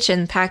deserves a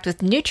kitchen packed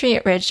with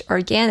nutrient-rich,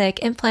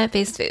 organic, and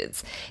plant-based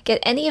foods. Get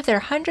any of their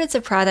hundreds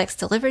of products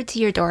delivered to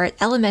your door at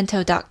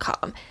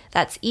elemento.com.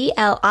 That's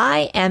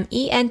ELIMENTO.com.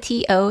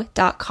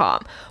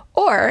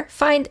 Or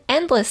find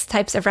endless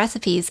types of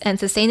recipes and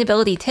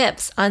sustainability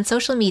tips on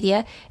social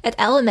media at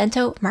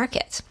Elemento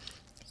Market.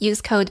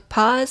 Use code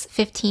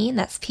PAWS15,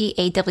 that's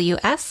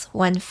PAWS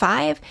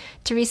 15,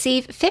 to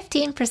receive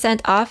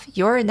 15% off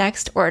your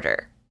next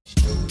order.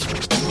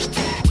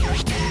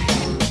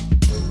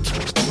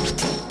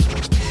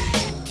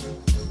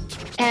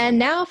 And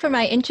now for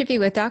my interview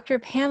with Dr.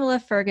 Pamela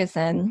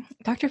Fergusson.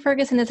 Dr.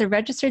 Fergusson is a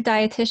registered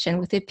dietitian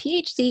with a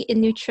PhD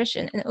in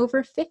nutrition and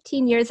over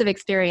 15 years of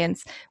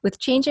experience with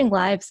changing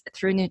lives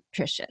through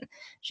nutrition.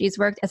 She's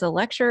worked as a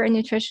lecturer in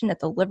nutrition at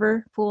the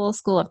Liverpool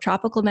School of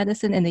Tropical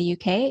Medicine in the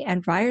UK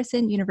and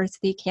Ryerson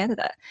University,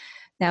 Canada.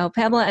 Now,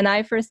 Pamela and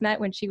I first met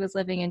when she was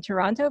living in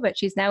Toronto, but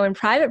she's now in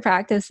private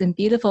practice in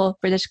beautiful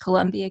British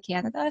Columbia,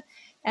 Canada.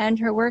 And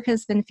her work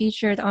has been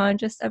featured on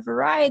just a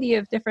variety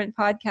of different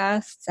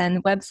podcasts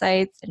and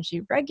websites, and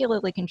she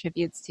regularly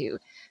contributes to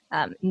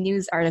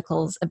news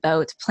articles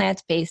about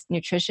plant-based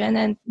nutrition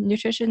and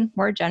nutrition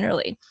more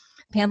generally.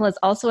 Pamela is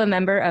also a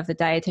member of the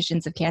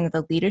Dietitians of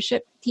Canada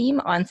leadership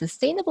team on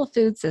sustainable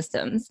food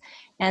systems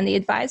and the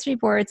advisory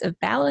boards of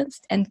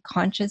Balanced and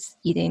Conscious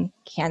Eating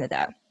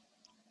Canada.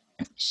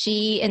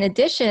 She, in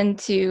addition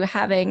to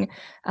having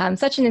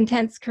such an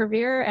intense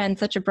career and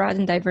such a broad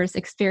and diverse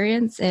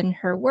experience in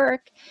her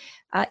work,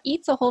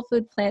 eats a whole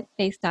food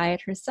plant-based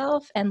diet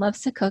herself and loves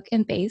to cook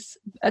and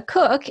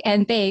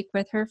bake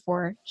with her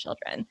 4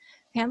 children.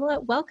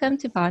 Pamela, welcome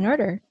to Paw in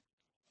Order.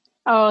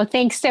 Oh,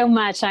 thanks so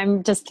much.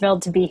 I'm just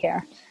thrilled to be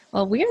here.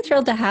 Well, we are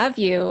thrilled to have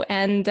you.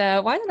 And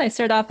why don't I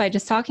start off by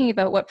just talking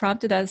about what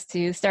prompted us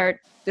to start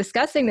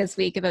discussing this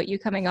week about you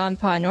coming on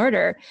Paw in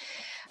Order.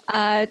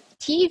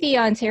 TV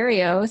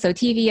Ontario, so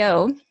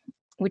TVO,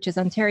 which is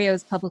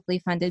Ontario's publicly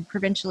funded,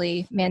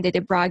 provincially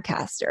mandated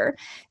broadcaster,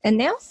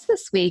 announced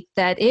this week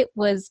that it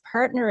was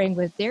partnering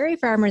with Dairy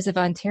Farmers of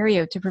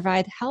Ontario to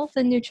provide health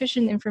and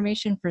nutrition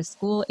information for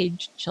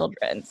school-aged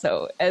children.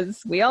 So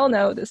as we all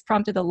know, this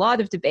prompted a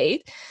lot of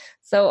debate.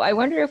 So I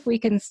wonder if we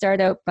can start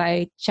out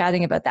by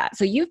chatting about that.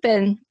 So you've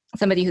been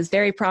somebody who's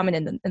very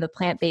prominent in the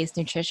plant-based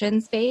nutrition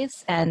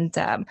space, and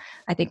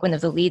I think one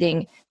of the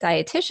leading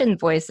dietitian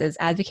voices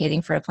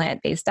advocating for a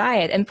plant-based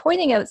diet and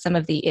pointing out some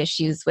of the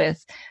issues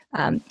with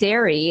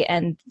dairy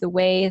and the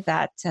way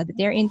that the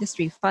dairy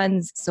industry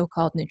funds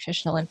so-called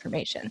nutritional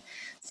information.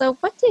 So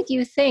what did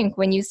you think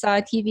when you saw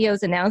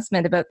TVO's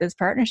announcement about this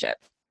partnership?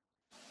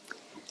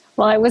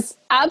 Well, I was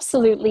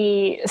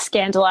absolutely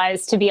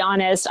scandalized, to be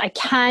honest. I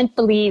can't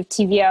believe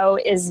TVO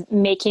is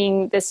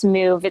making this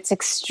move. It's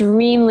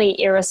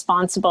extremely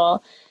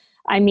irresponsible.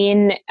 I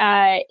mean,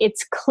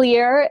 it's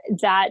clear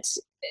that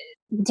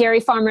Dairy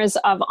Farmers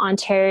of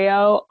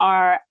Ontario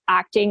are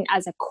acting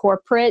as a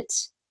corporate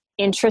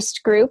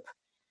interest group.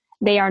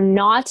 They are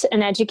not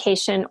an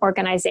education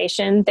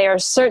organization. They are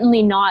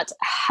certainly not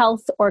a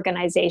health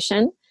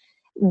organization.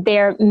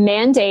 Their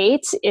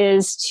mandate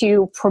is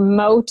to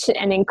promote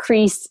and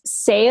increase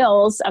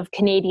sales of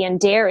Canadian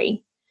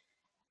dairy.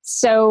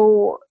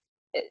 So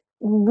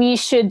we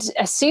should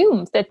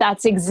assume that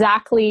that's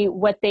exactly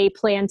what they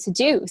plan to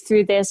do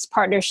through this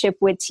partnership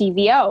with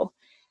TVO.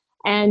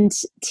 And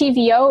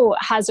TVO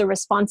has a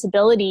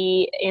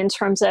responsibility in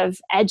terms of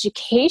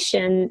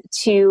education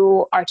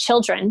to our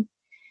children.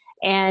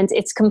 And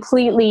it's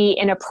completely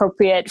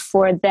inappropriate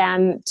for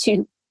them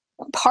to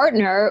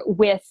partner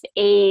with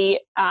a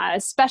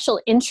special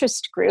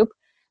interest group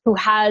who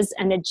has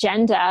an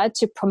agenda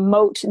to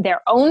promote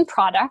their own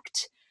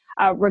product,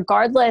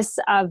 regardless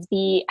of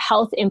the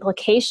health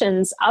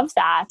implications of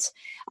that.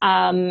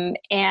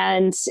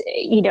 And,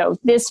 you know,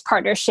 this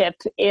partnership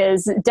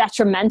is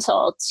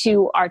detrimental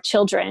to our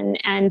children,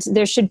 and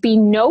there should be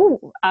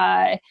no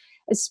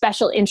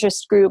special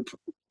interest group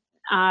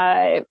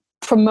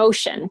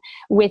promotion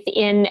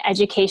within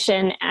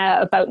education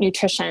about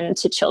nutrition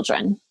to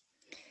children.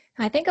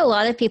 I think a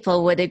lot of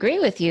people would agree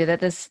with you that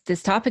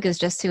this topic is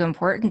just too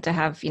important to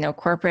have,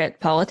 corporate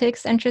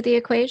politics enter the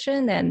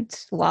equation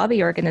and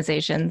lobby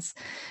organizations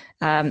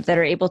that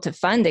are able to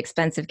fund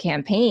expensive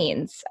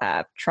campaigns,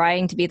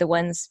 trying to be the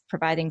ones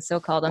providing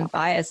so-called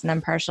unbiased and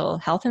impartial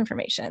health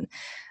information.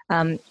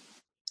 I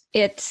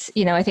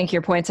think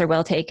your points are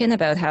well taken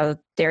about how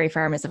Dairy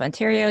Farmers of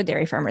Ontario,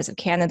 Dairy Farmers of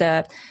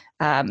Canada,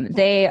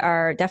 they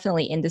are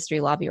definitely industry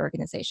lobby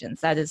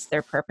organizations. That is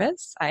their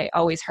purpose. I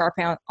always harp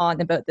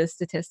on about this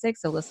statistic,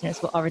 so listeners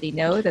will already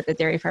know that the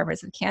Dairy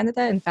Farmers of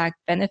Canada, in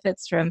fact,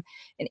 benefits from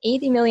an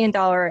 $80 million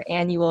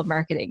annual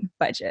marketing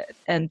budget.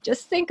 And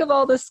just think of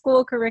all the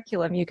school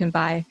curriculum you can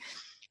buy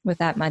with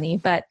that money.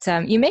 But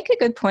you make a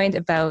good point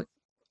about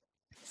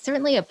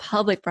certainly a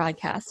public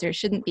broadcaster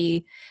shouldn't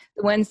be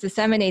the ones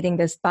disseminating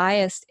this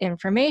biased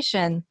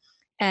information.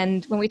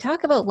 And when we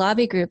talk about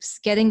lobby groups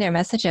getting their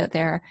message out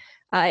there,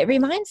 it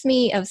reminds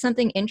me of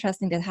something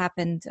interesting that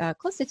happened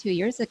close to 2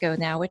 years ago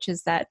now, which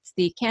is that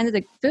the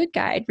Canada Food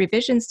Guide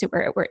revisions to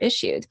it were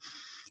issued.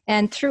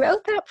 And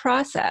throughout that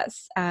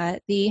process,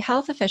 the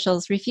health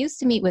officials refused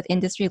to meet with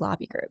industry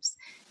lobby groups.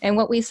 And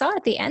what we saw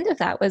at the end of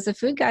that was a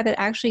food guide that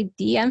actually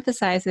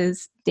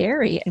de-emphasizes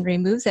dairy and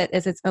removes it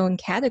as its own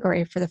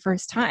category for the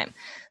first time.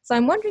 So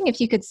I'm wondering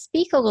if you could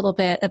speak a little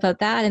bit about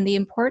that and the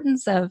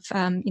importance of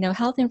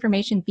health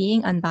information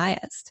being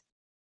unbiased.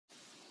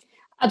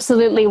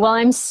 Absolutely. Well,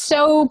 I'm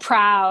so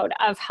proud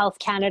of Health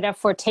Canada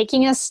for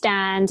taking a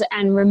stand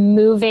and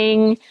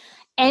removing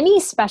any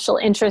special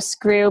interest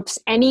groups,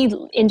 any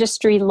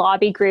industry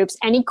lobby groups,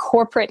 any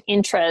corporate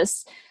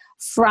interests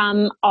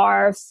from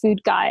our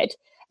food guide.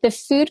 The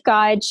food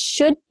guide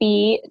should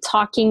be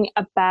talking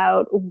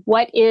about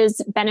what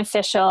is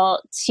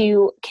beneficial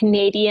to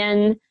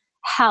Canadian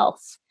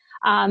health,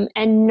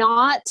 and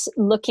not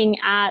looking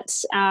at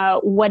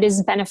what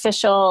is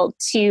beneficial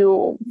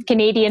to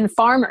Canadian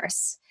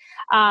farmers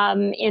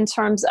in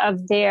terms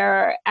of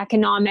their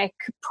economic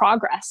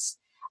progress.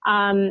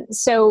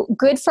 So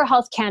good for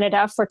Health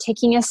Canada for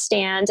taking a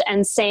stand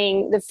and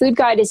saying the food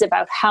guide is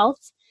about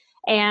health,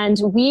 and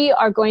we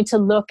are going to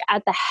look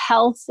at the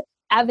health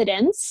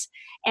evidence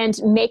and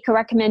make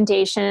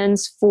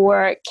recommendations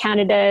for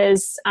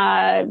Canada's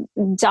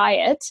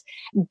diet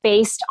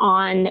based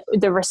on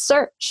the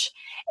research.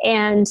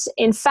 And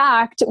in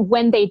fact,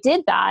 when they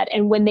did that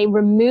and when they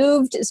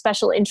removed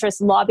special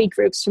interest lobby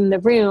groups from the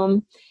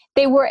room,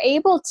 they were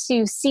able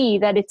to see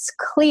that it's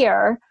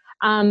clear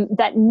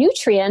that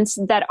nutrients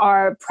that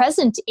are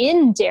present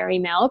in dairy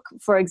milk,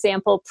 for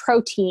example,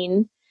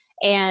 protein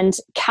and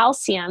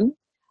calcium,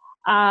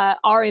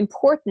 are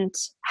important.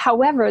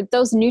 However,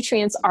 those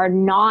nutrients are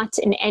not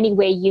in any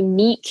way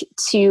unique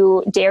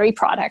to dairy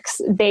products.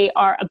 They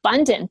are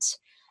abundant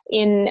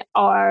in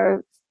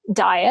our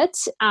diet,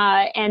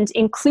 and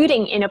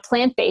including in a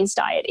plant-based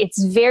diet.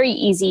 It's very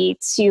easy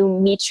to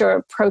meet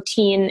your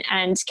protein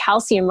and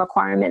calcium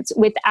requirements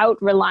without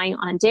relying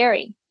on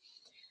dairy.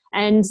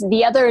 And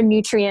the other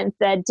nutrient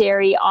that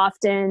dairy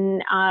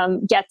often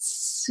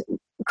gets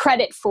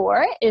credit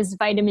for is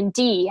vitamin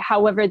D.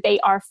 However, they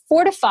are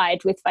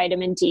fortified with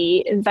vitamin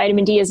D, and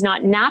vitamin D is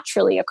not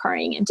naturally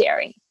occurring in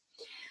dairy.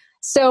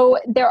 So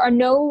there are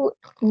no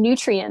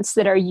nutrients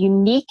that are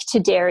unique to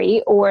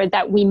dairy or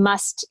that we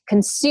must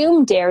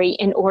consume dairy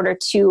in order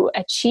to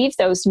achieve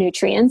those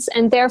nutrients,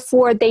 and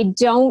therefore they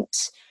don't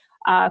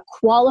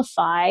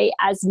qualify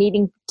as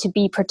needing to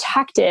be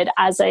protected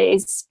as a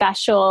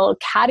special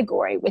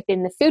category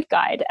within the food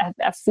guide,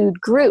 a food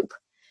group.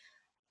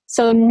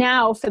 So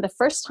now, for the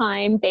first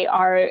time, they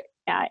are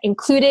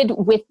included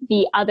with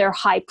the other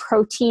high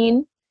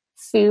protein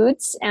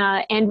foods,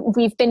 and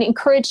we've been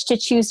encouraged to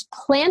choose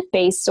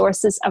plant-based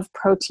sources of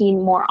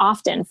protein more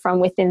often from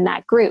within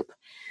that group.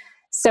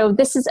 So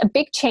this is a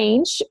big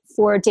change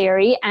for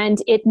dairy, and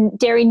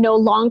dairy no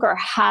longer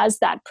has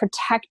that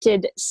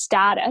protected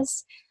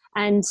status.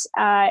 And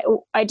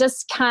I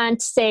just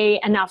can't say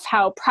enough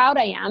how proud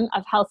I am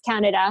of Health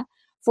Canada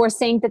for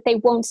saying that they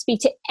won't speak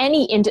to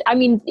any,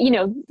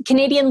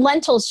 Canadian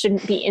lentils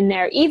shouldn't be in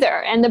there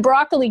either, and the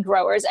broccoli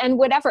growers and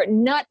whatever,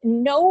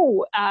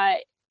 no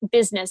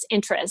business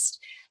interest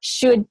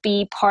should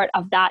be part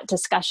of that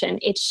discussion.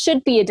 It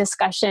should be a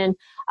discussion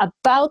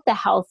about the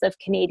health of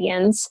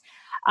Canadians,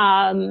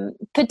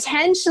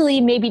 potentially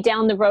maybe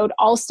down the road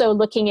also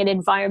looking at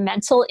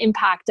environmental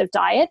impact of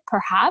diet,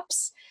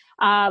 perhaps,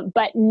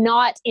 but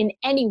not in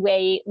any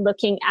way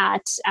looking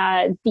at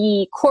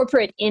the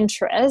corporate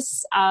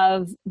interests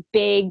of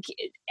big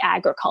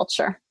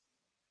agriculture.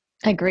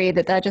 I agree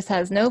that just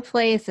has no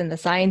place in the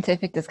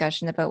scientific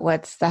discussion about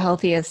what's the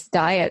healthiest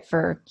diet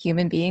for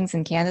human beings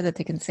in Canada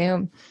to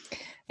consume.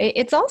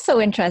 It's also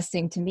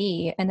interesting to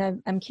me,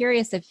 and I'm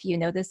curious if you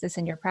notice this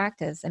in your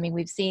practice. I mean,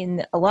 we've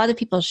seen a lot of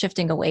people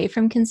shifting away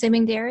from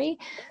consuming dairy.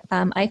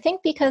 I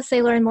think because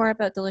they learn more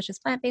about delicious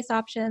plant-based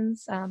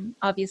options.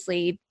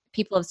 Obviously,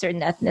 people of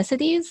certain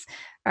ethnicities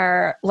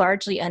are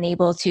largely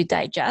unable to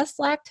digest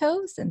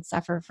lactose and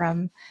suffer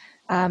from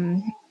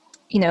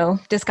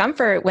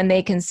discomfort when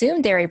they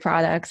consume dairy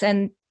products.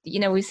 And,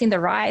 we've seen the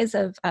rise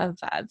of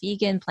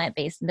vegan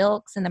plant-based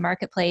milks in the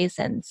marketplace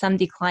and some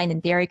decline in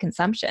dairy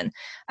consumption.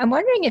 I'm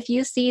wondering if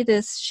you see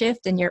this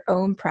shift in your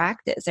own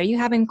practice. Are you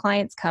having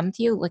clients come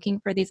to you looking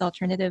for these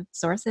alternative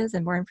sources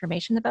and more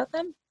information about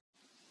them?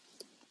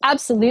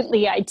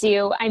 Absolutely, I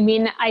do. I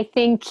mean, I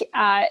think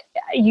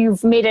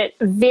you've made a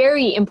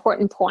very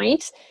important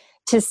point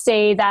to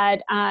say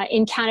that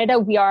in Canada,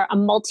 we are a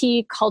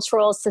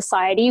multicultural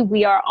society.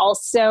 We are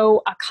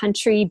also a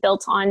country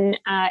built on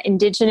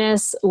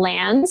Indigenous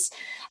lands.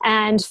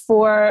 And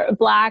for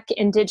Black,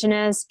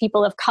 Indigenous,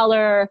 people of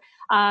color,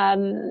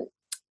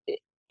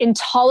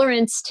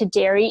 intolerance to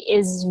dairy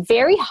is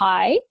very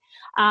high.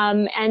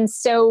 And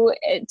so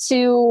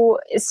to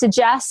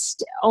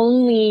suggest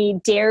only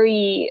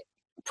dairy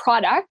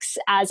products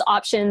as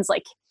options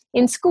like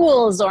in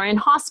schools or in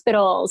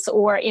hospitals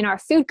or in our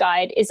food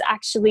guide is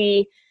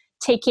actually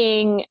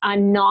taking a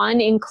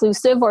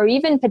non-inclusive or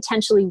even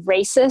potentially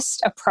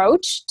racist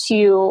approach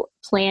to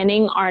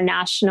planning our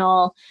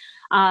national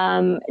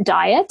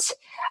diet.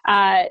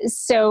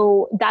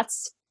 So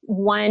that's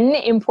one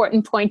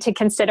important point to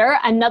consider.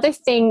 Another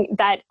thing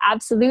that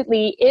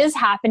absolutely is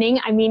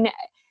happening, I mean,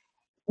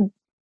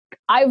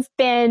 I've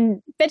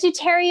been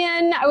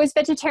vegetarian. I was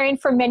vegetarian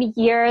for many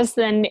years,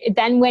 then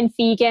went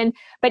vegan.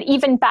 But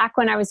even back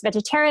when I was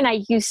vegetarian,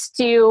 I used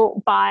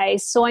to buy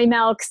soy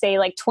milk, say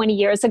like 20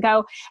 years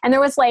ago. And there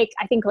was I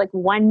think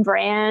one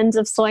brand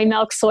of soy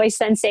milk, Soy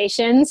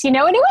Sensations, and it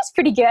was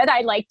pretty good.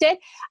 I liked it.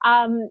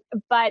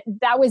 But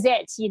that was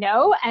it,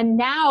 and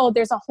now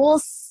there's a whole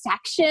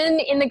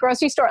section in the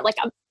grocery store, like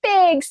a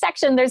big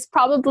section. There's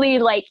probably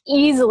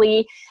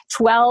easily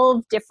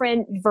 12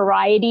 different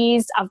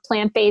varieties of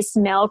plant-based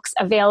milks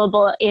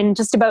available in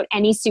just about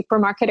any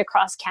supermarket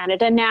across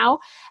Canada now.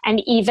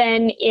 And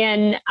even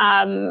in,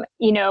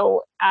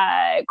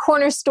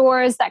 corner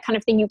stores, that kind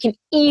of thing, you can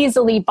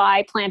easily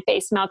buy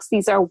plant-based milks.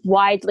 These are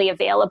widely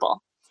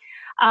available.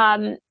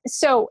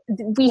 So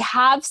we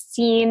have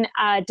seen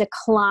a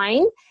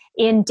decline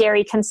in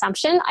dairy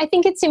consumption. I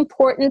think it's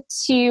important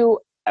to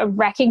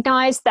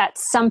recognize that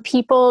some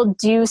people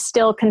do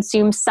still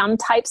consume some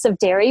types of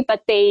dairy,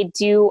 but they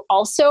do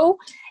also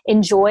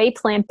enjoy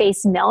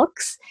plant-based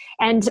milks.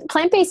 And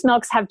plant-based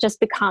milks have just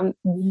become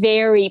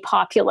very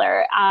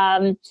popular,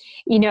 and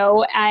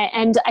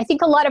I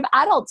think a lot of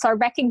adults are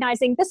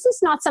recognizing this is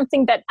not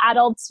something that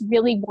adults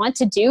really want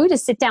to do, to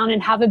sit down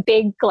and have a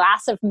big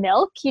glass of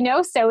milk,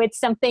 so it's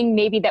something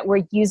maybe that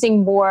we're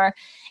using more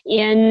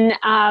in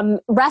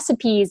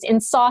recipes, in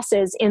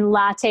sauces, in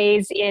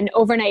lattes, in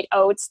overnight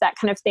oats, that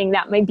kind of thing.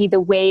 That might be the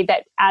way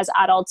that as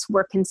adults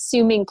we're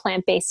consuming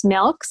plant-based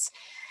milks.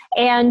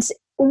 And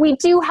we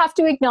do have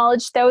to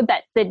acknowledge, though,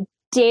 that the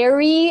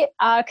dairy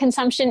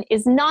consumption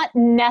is not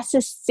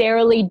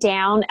necessarily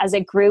down as a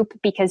group,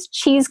 because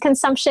cheese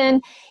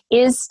consumption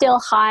is still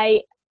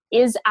high,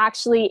 is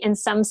actually in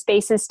some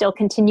spaces still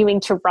continuing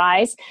to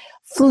rise.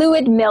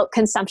 Fluid milk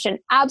consumption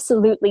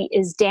absolutely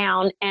is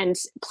down, and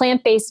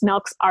plant-based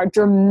milks are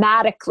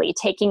dramatically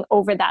taking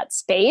over that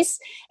space,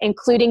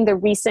 including the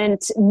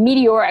recent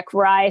meteoric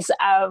rise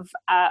of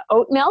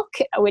oat milk,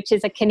 which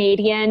is a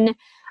Canadian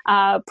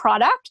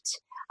product.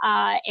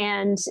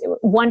 And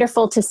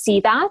wonderful to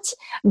see that.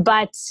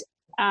 But,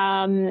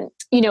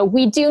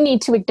 we do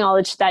need to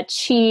acknowledge that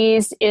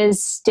cheese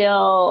is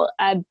still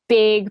a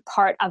big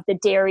part of the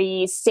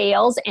dairy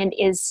sales and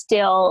is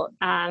still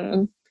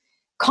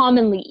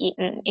commonly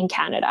eaten in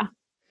Canada.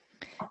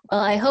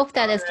 Well, I hope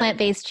that as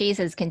plant-based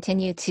cheeses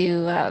continue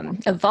to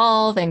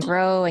evolve and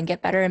grow and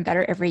get better and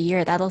better every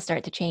year, that'll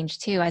start to change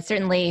too. I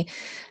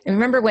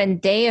remember when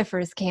Daya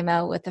first came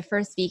out with the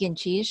first vegan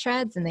cheese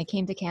shreds, and they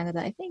came to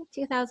Canada, I think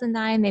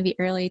 2009, maybe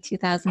early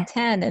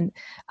 2010. And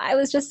I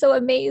was just so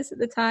amazed at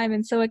the time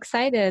and so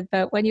excited.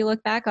 But when you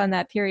look back on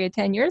that period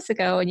 10 years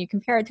ago and you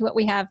compare it to what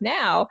we have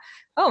now,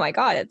 oh my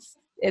God, it's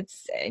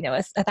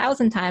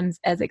 1,000 times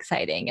as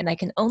exciting. And I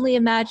can only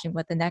imagine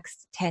what the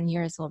next 10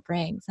 years will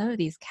bring. Some of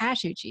these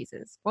cashew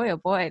cheeses, boy, oh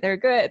boy, they're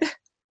good.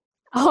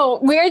 Oh,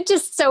 we're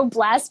just so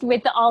blessed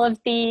with all of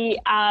the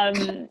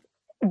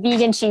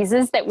vegan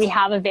cheeses that we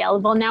have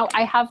available now.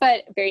 I have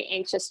a very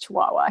anxious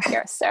chihuahua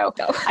here, so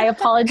I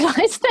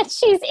apologize that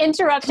she's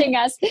interrupting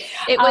us.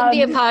 It wouldn't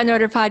be a Paw and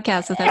Order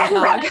podcast without a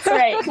dog. That's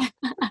right.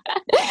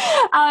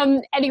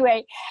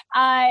 Anyway,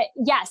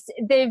 yes,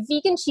 the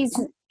vegan cheese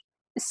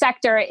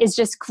sector is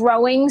just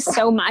growing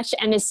so much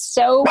and is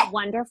so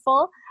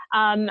wonderful.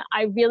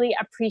 I really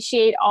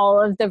appreciate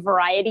all of the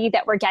variety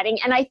that we're getting,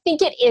 and I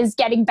think it is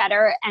getting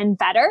better and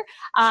better.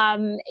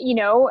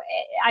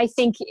 I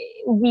think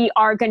we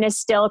are going to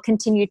still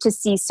continue to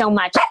see so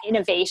much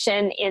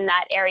innovation in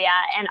that area,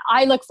 and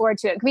I look forward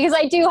to it, because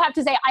I do have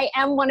to say I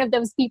am one of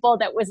those people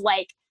that was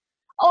like,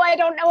 oh, I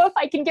don't know if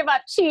I can give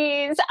up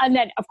cheese. And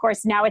then, of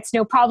course, now it's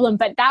no problem.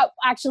 But that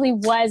actually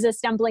was a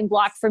stumbling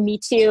block for me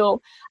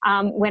too,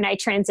 when I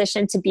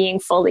transitioned to being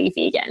fully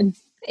vegan.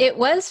 It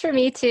was for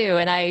me too.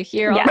 And I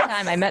hear all the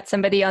time, I met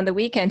somebody on the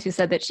weekend who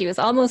said that she was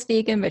almost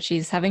vegan, but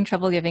she's having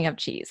trouble giving up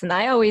cheese. And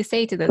I always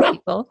say to those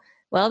people,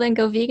 well, then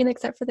go vegan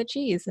except for the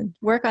cheese and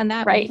work on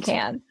that when you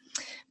can.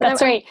 But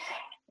that's right.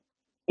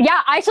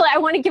 Yeah, actually, I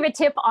want to give a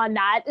tip on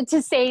that,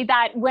 to say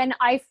that when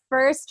I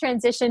first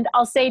transitioned,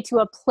 I'll say, to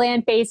a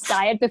plant-based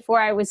diet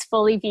before I was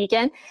fully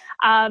vegan,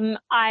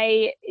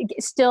 I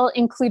still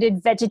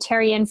included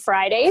vegetarian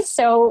Fridays.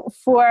 So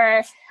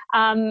for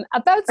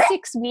about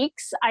 6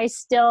 weeks, I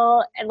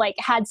still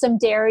had some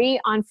dairy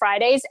on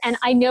Fridays. And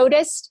I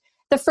noticed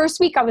the first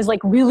week I was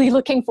really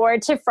looking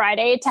forward to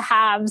Friday to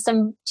have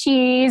some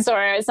cheese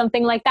or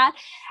something like that.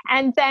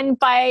 And then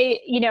by,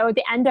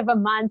 the end of a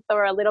month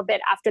or a little bit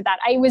after that,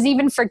 I was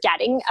even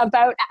forgetting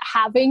about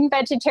having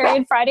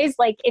vegetarian Fridays.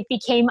 It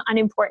became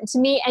unimportant to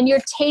me, and your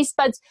taste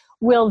buds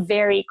will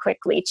very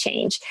quickly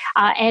change.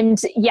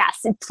 And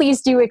yes,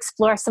 please do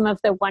explore some of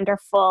the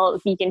wonderful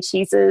vegan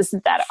cheeses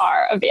that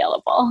are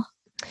available.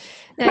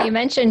 Now, you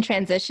mentioned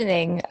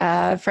transitioning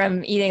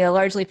from eating a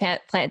largely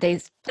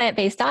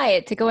plant-based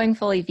diet to going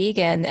fully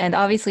vegan. And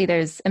obviously,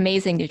 there's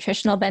amazing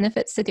nutritional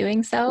benefits to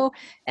doing so,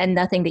 and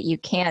nothing that you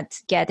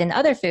can't get in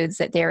other foods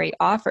that dairy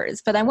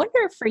offers. But I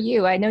wonder for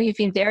you, I know you've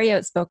been very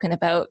outspoken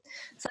about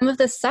some of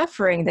the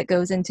suffering that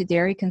goes into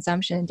dairy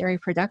consumption and dairy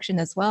production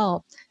as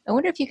well. I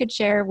wonder if you could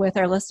share with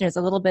our listeners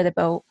a little bit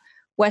about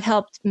what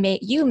helped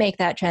you make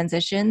that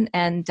transition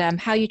and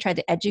how you tried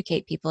to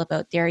educate people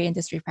about dairy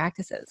industry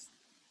practices.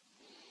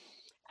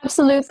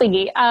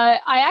 Absolutely. I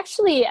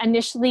actually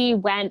initially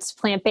went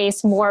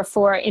plant-based more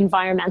for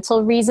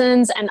environmental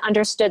reasons and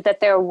understood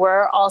that there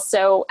were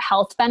also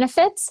health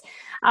benefits.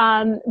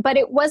 But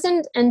it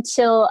wasn't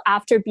until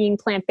after being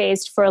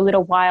plant-based for a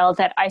little while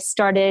that I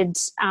started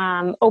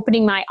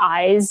opening my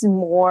eyes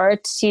more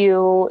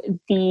to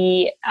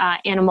the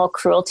animal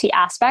cruelty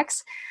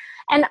aspects.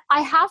 And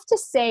I have to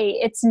say,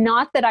 it's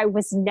not that I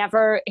was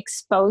never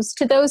exposed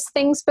to those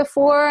things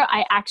before.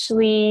 I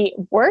actually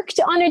worked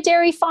on a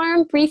dairy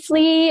farm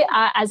briefly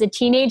as a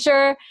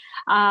teenager.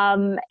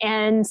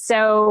 And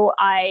so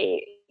I,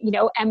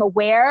 am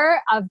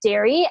aware of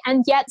dairy.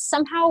 And yet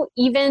somehow,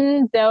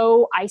 even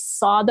though I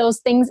saw those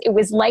things, it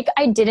was like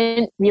I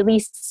didn't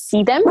really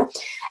see them.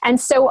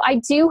 And so I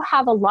do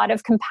have a lot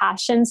of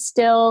compassion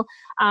still,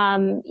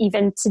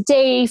 even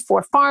today,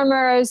 for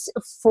farmers,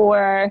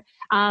 for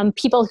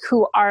people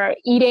who are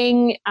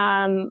eating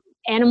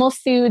animal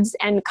foods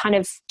and kind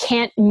of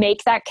can't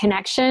make that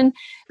connection,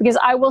 because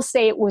I will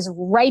say it was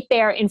right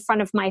there in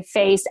front of my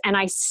face and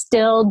I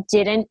still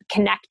didn't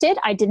connect it.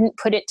 I didn't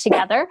put it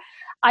together.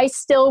 I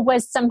still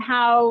was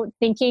somehow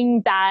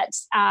thinking that,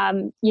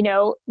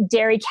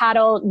 dairy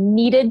cattle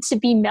needed to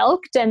be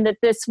milked and that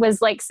this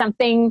was like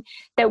something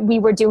that we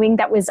were doing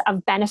that was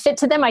of benefit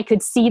to them. I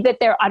could see that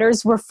their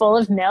udders were full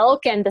of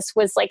milk and this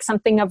was like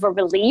something of a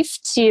relief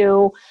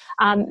to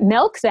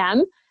milk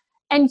them.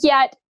 And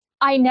yet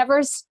I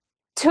never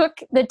took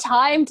the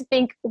time to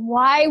think,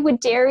 why would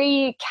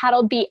dairy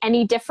cattle be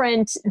any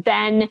different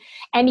than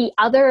any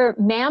other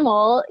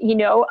mammal?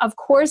 Of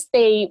course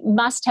they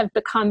must have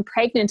become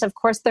pregnant. Of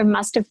course there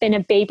must have been a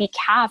baby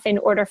calf in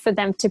order for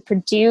them to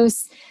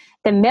produce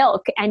the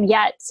milk. And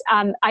yet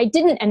I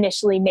didn't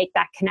initially make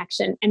that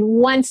connection. And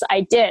once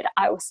I did,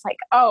 I was like,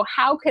 oh,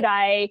 how could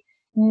I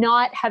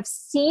not have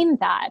seen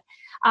that?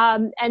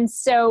 And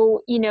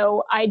so,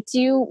 I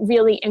do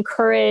really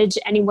encourage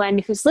anyone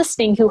who's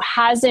listening who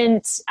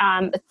hasn't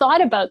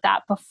thought about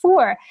that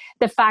before,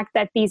 the fact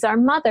that these are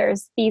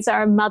mothers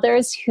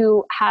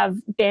who have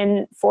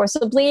been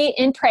forcibly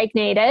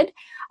impregnated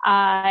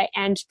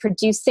and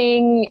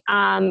producing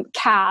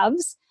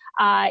calves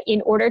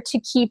in order to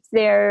keep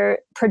their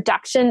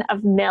production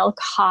of milk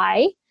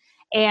high.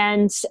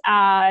 And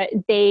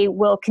they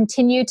will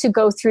continue to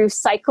go through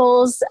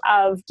cycles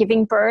of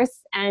giving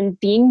birth and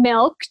being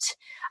milked.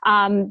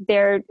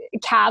 Their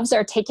calves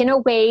are taken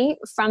away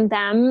from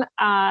them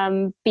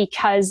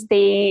because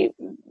they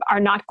are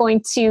not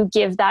going to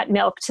give that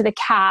milk to the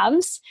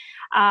calves.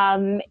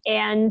 And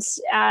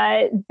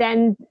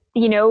then,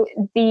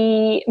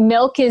 the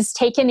milk is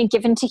taken and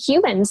given to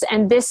humans.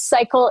 And this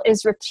cycle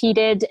is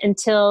repeated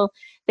until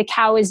the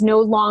cow is no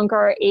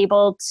longer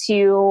able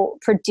to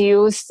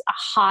produce a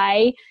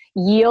high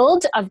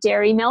yield of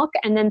dairy milk,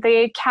 and then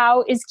the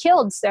cow is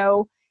killed.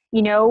 So,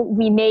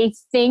 we may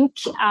think,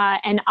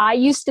 and I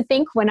used to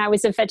think when I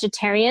was a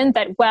vegetarian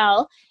that,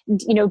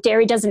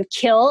 dairy doesn't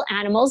kill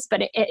animals,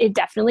 but it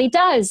definitely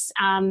does.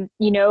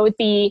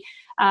 The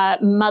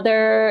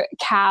mother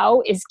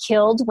cow is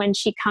killed when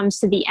she comes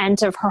to the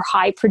end of her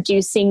high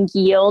producing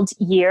yield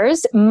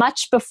years,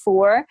 much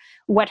before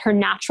what her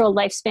natural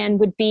lifespan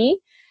would be.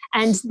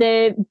 And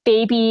the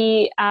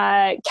baby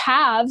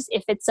calves,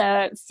 if it's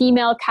a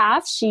female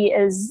calf, she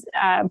is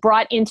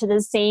brought into the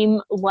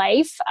same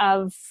life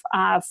of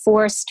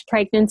forced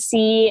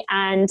pregnancy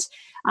and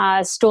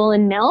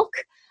stolen milk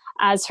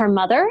as her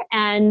mother.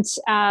 And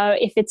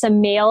if it's a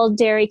male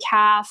dairy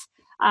calf,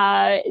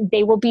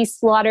 they will be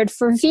slaughtered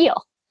for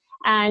veal.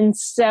 And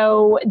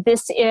so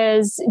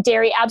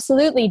dairy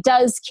absolutely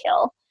does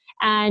kill.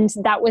 And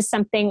that was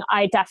something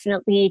I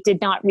definitely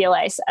did not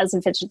realize as a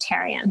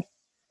vegetarian.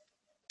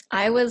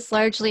 I was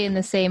largely in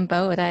the same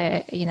boat.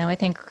 I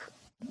think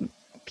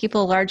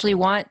people largely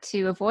want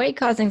to avoid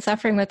causing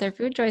suffering with their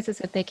food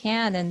choices if they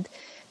can. And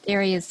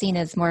dairy is seen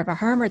as more of a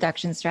harm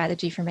reduction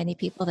strategy for many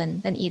people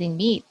than eating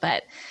meat.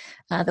 But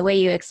the way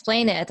you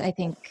explain it, I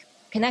think,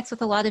 connects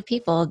with a lot of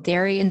people.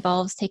 Dairy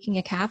involves taking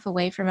a calf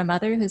away from a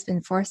mother who's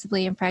been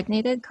forcibly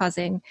impregnated,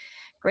 causing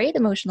great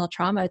emotional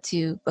trauma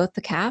to both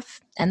the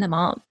calf and the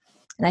mom.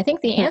 And I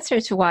think the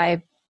answer to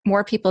why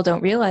more people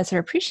don't realize or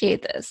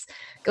appreciate this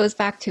goes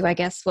back to, I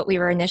guess, what we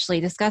were initially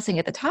discussing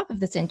at the top of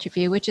this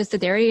interview, which is the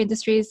dairy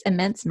industry's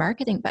immense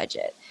marketing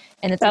budget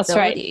and its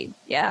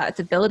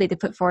ability to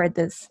put forward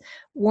this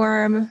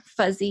warm,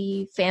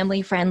 fuzzy,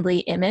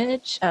 family-friendly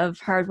image of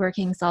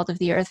hardworking,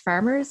 salt-of-the-earth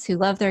farmers who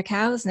love their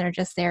cows and are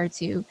just there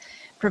to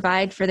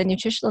provide for the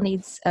nutritional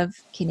needs of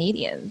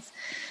Canadians.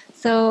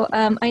 So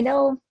I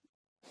know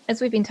As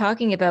we've been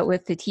talking about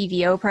with the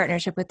TVO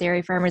partnership with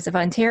Dairy Farmers of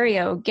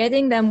Ontario,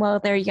 getting them while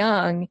they're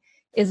young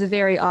is a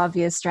very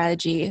obvious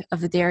strategy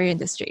of the dairy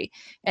industry.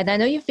 And I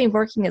know you've been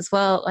working as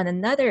well on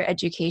another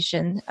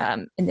education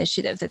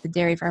initiative that the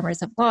dairy farmers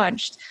have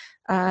launched.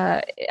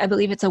 I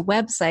believe it's a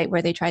website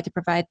where they try to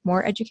provide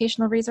more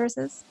educational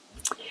resources.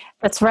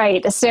 That's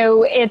right.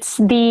 So it's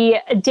the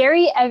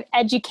dairy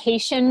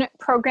education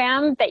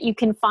program that you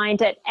can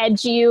find at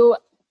edu.milk.org.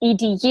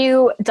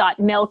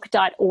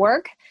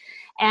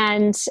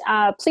 And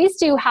please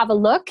do have a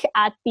look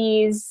at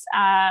these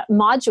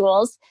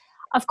modules.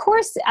 Of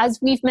course, as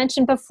we've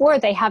mentioned before,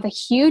 they have a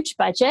huge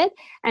budget.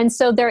 And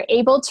so they're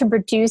able to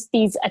produce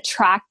these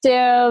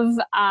attractive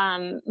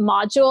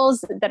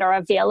modules that are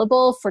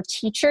available for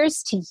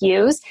teachers to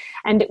use.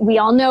 And we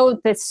all know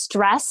the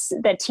stress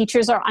that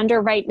teachers are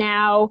under right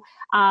now.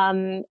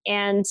 And,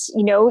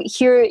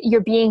 here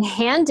you're being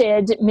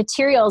handed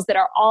materials that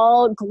are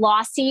all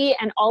glossy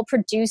and all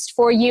produced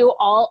for you,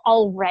 all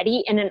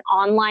already in an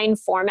online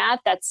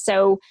format that's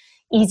so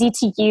easy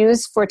to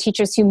use for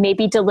teachers who may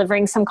be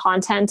delivering some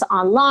content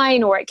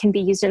online, or it can be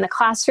used in the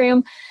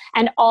classroom,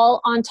 and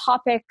all on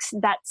topics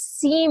that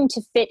seem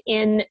to fit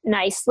in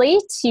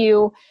nicely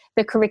to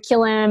the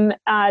curriculum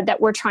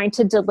that we're trying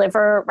to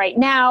deliver right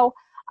now.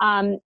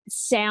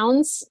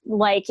 Sounds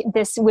like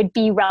this would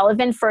be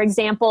relevant, for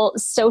example,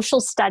 social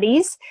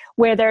studies,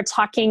 where they're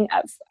talking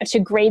to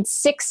grade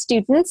 6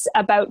 students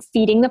about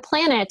feeding the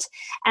planet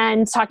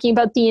and talking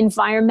about the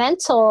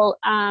environmental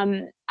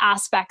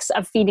aspects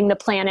of feeding the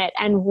planet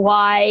and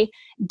why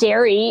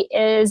dairy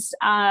is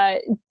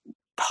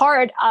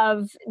part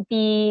of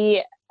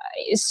the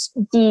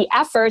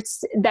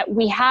efforts that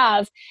we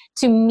have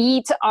to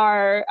meet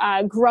our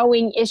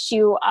growing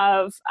issue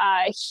of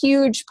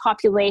huge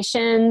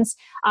populations,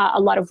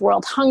 a lot of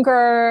world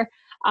hunger,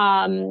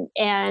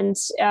 and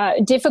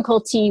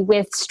difficulty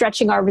with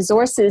stretching our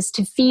resources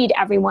to feed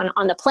everyone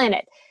on the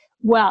planet.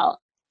 Well,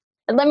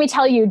 let me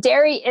tell you,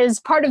 dairy is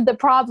part of the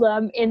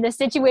problem in this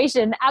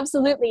situation,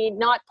 absolutely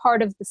not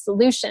part of the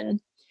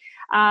solution.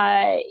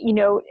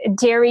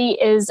 Dairy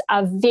is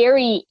a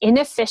very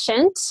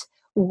inefficient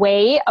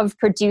way of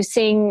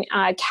producing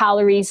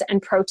calories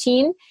and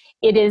protein.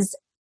 It is,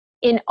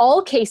 in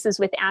all cases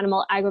with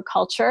animal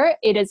agriculture,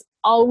 it is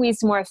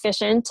always more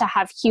efficient to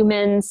have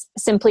humans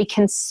simply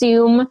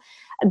consume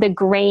the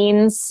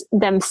grains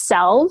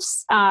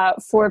themselves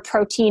for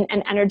protein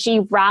and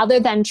energy, rather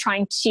than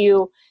trying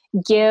to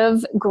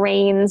give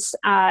grains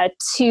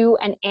to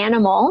an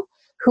animal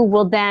who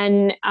will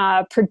then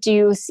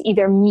produce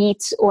either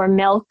meat or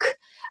milk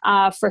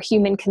for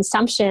human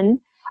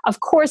consumption. Of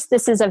course,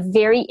 this is a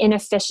very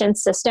inefficient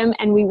system,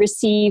 and we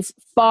receive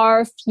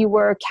far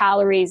fewer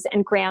calories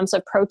and grams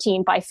of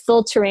protein by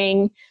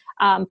filtering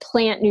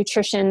plant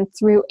nutrition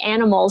through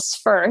animals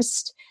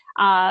first,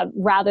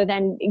 rather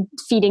than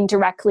feeding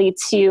directly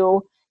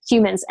to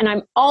humans. And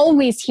I'm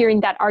always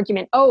hearing that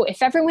argument,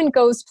 if everyone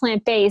goes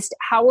plant-based,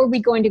 how are we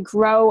going to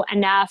grow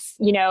enough,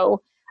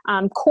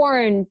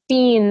 corn,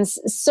 beans,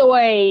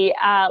 soy,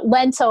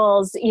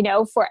 lentils,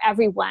 for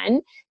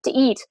everyone to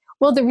eat?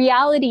 Well, the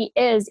reality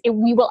is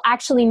we will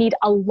actually need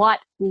a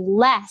lot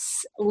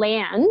less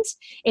land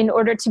in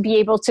order to be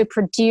able to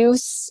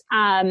produce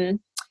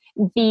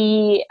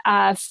the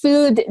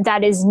food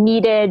that is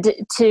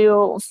needed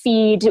to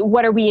feed,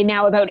 what are we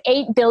now, about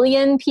 8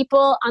 billion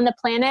people on the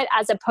planet,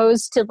 as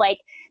opposed to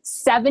like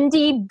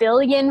 70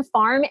 billion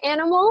farm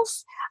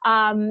animals.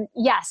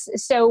 Yes,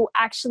 so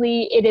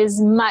actually it is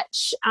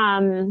much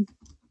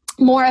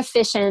more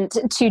efficient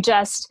to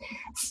just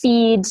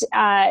feed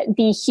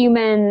the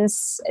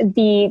humans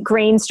the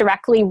grains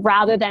directly,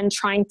 rather than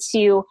trying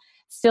to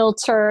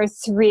filter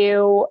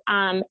through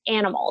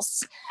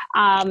animals.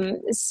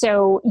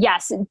 So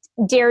yes,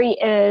 dairy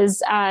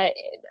is a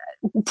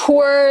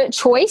poor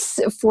choice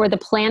for the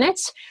planet,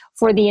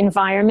 for the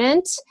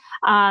environment,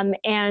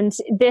 and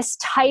this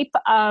type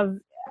of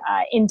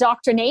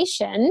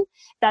indoctrination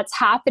that's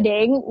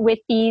happening with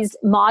these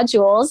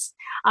modules.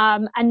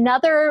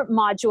 Another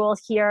module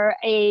here,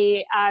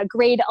 a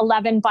grade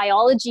 11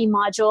 biology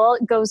module,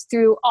 goes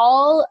through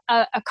all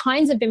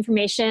kinds of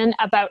information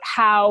about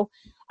how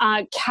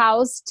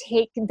cows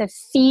take the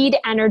feed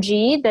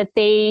energy that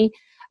they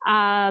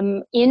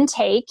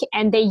intake,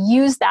 and they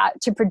use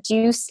that to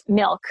produce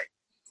milk.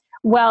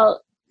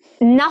 Well,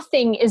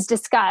 nothing is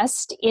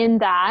discussed in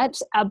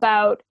that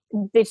about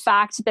the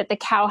fact that the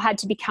cow had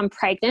to become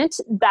pregnant,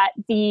 that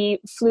the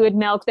fluid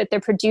milk that they're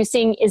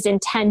producing is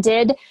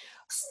intended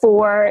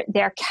for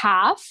their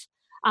calf.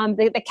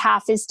 The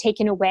calf is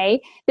taken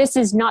away. This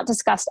is not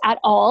discussed at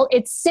all.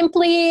 It's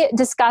simply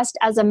discussed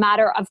as a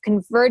matter of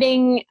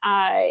converting,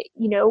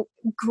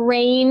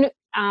 grain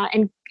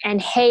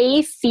and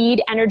hay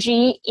feed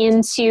energy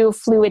into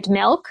fluid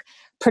milk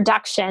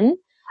production.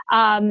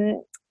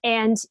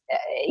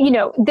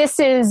 This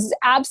is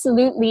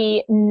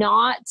absolutely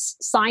not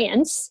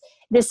science.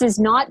 This is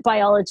not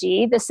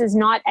biology. This is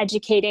not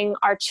educating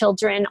our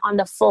children on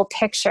the full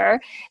picture.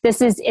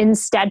 This is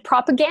instead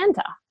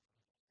propaganda.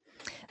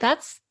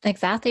 That's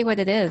exactly what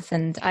it is.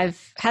 And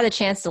I've had a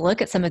chance to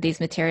look at some of these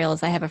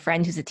materials. I have a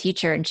friend who's a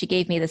teacher, and she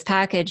gave me this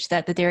package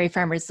that the dairy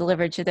farmers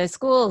delivered to their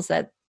schools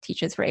that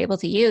teachers were able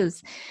to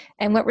use.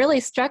 And what really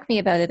struck me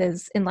about it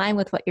is in line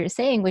with what you're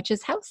saying, which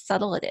is how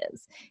subtle it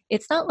is.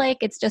 It's not like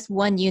it's just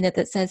one unit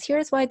that says,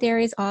 here's why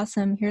dairy is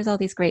awesome. Here's all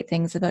these great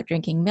things about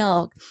drinking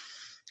milk.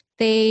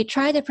 They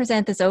try to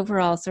present this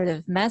overall sort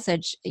of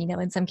message,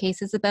 in some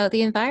cases about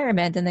the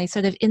environment, and they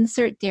sort of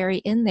insert dairy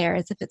in there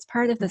as if it's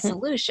part of the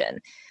solution,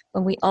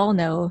 when we all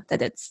know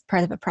that it's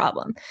part of a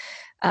problem.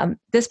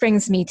 This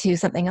brings me to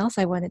something else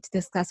I wanted to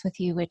discuss with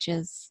you, which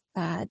is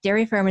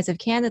Dairy Farmers of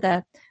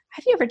Canada.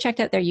 Have you ever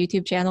checked out their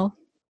YouTube channel?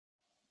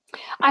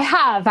 I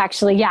have,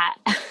 actually, yeah.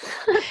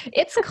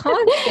 It's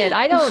constant.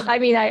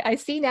 I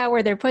see now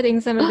where they're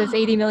putting some of this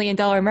 $80 million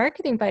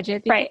marketing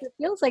budget, because it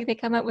feels like they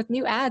come up with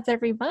new ads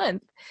every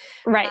month.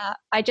 Right.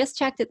 I just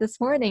checked it this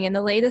morning, and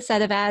the latest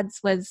set of ads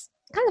was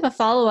kind of a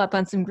follow-up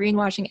on some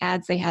greenwashing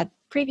ads they had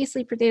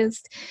previously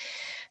produced.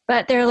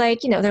 But they're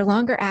they're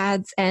longer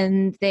ads,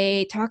 and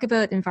they talk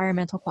about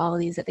environmental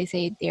qualities that they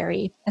say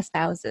dairy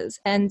espouses.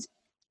 And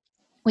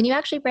when you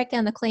actually break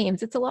down the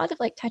claims, it's a lot of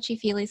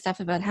touchy-feely stuff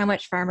about how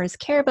much farmers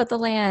care about the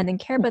land and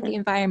care about the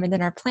environment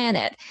and our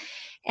planet.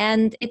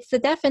 And it's the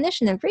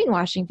definition of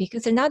greenwashing,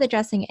 because they're not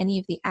addressing any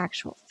of the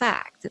actual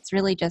facts. It's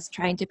really just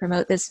trying to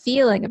promote this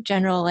feeling of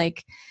general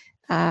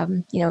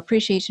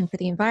appreciation for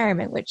the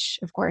environment, which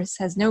of course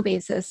has no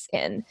basis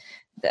in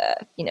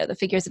the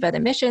figures about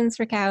emissions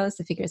for cows,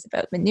 the figures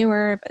about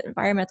manure, about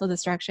environmental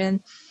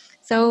destruction.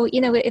 So,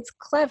 it's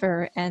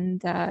clever,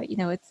 and,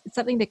 it's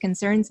something that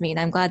concerns me. And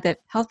I'm glad that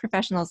health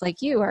professionals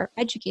like you are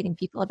educating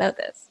people about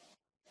this.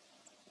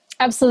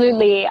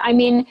 Absolutely.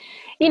 And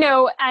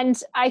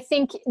I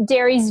think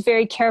dairy's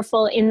very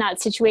careful in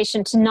that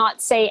situation to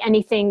not say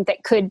anything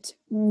that could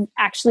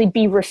actually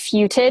be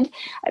refuted.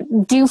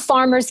 Do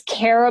farmers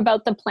care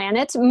about the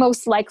planet?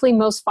 Most likely,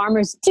 most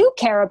farmers do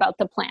care about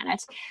the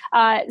planet.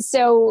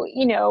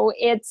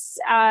 It's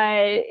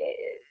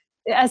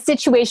a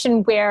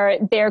situation where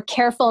they're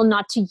careful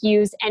not to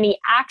use any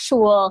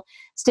actual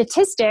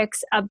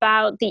statistics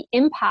about the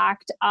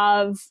impact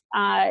of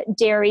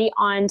dairy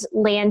on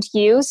land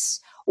use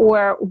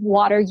or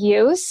water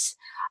use,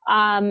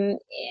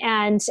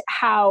 and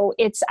how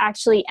it's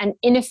actually an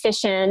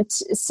inefficient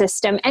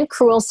system and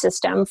cruel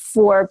system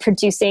for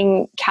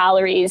producing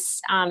calories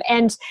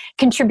and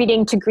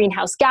contributing to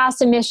greenhouse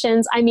gas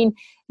emissions.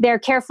 They're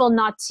careful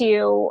not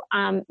to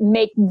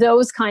make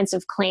those kinds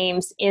of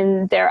claims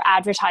in their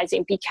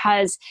advertising,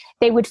 because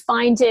they would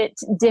find it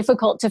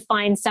difficult to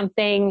find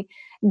something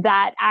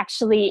that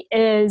actually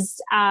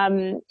is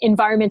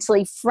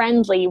environmentally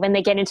friendly when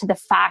they get into the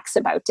facts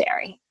about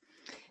dairy.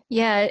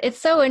 Yeah, it's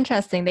so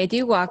interesting. They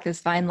do walk this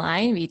fine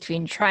line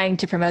between trying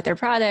to promote their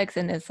products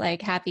in this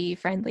happy,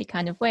 friendly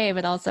kind of way,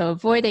 but also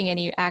avoiding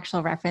any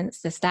actual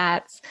reference to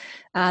stats.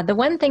 The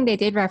one thing they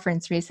did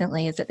reference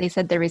recently is that they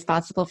said they're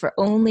responsible for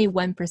only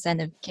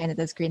 1% of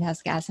Canada's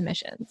greenhouse gas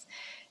emissions.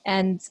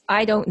 And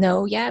I don't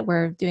know yet.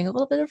 We're doing a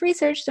little bit of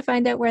research to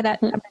find out where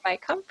that number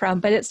might come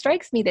from. But it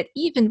strikes me that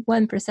even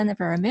 1%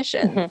 of our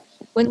emissions,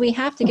 when we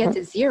have to get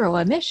to zero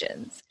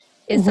emissions,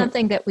 is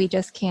something that we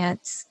just can't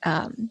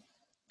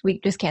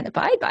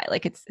abide by.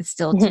 It's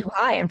still too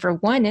high. And for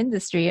one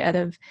industry out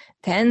of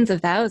tens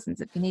of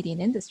thousands of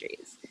Canadian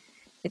industries,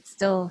 it's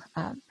still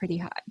pretty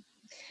high.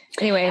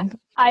 Anyway.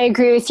 I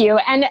agree with you.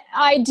 And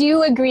I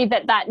do agree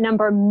that that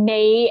number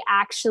may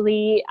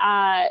actually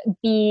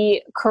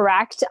be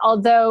correct,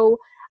 although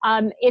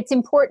it's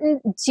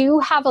important to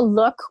have a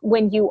look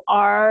when you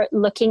are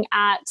looking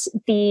at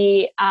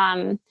the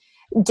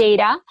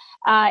data,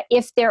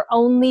 if they're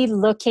only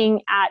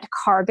looking at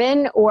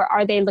carbon, or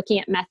are they looking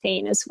at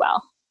methane as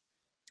well?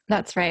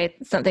 That's right.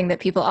 Something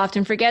that people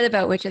often forget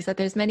about, which is that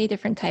there's many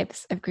different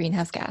types of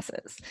greenhouse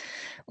gases.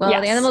 Well,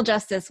 Yes. The Animal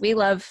Justice, we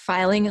love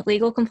filing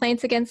legal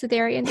complaints against the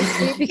dairy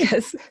industry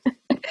because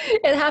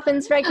it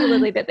happens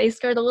regularly that they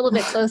skirt a little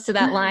bit close to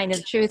that line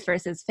of truth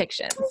versus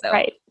fiction. So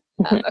Right.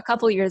 a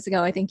couple years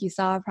ago, I think you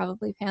saw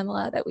probably,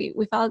 Pamela, that we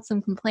filed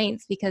some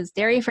complaints because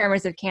Dairy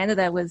Farmers of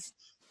Canada was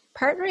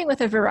partnering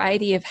with a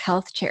variety of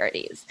health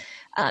charities.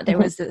 There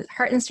was the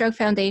Heart and Stroke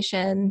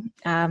Foundation.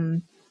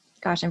 I'm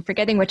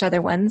forgetting which other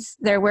ones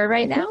there were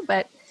right now,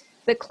 but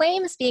the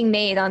claims being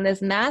made on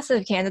this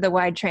massive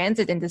Canada-wide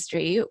transit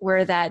industry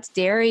were that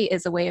dairy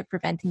is a way of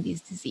preventing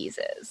these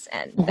diseases,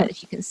 and that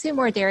if you consume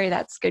more dairy,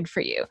 that's good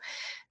for you.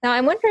 Now,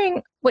 I'm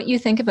wondering what you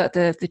think about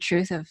the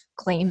truth of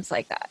claims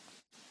like that.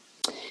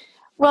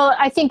 Well,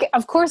 I think,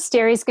 of course,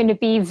 dairy is going to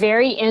be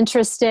very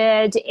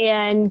interested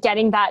in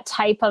getting that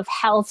type of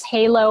health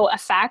halo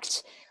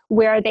effect,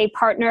 where they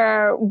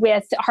partner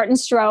with Heart and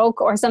Stroke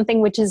or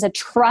something which is a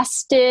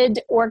trusted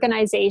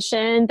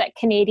organization that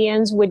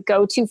Canadians would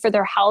go to for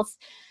their health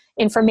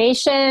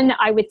information.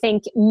 I would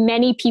think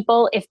many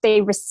people, if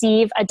they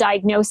receive a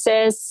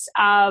diagnosis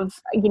of,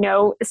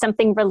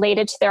 something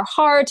related to their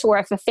heart, or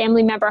if a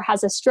family member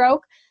has a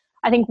stroke,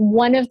 I think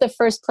one of the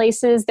first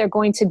places they're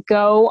going to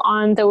go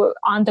on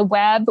the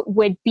web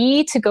would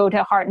be to go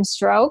to Heart and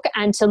Stroke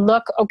and to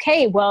look,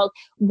 okay, well,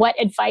 what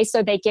advice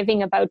are they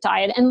giving about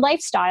diet and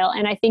lifestyle?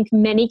 And I think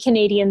many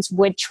Canadians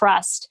would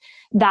trust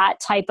that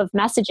type of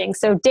messaging.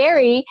 So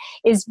dairy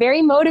is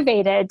very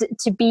motivated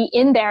to be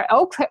in there.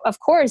 Oh, of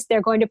course,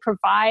 they're going to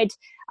provide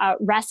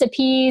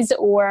recipes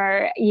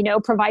or,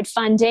 provide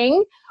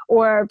funding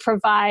or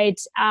provide,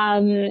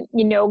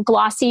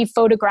 glossy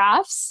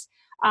photographs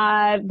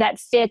that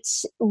fit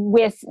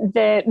with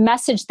the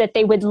message that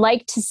they would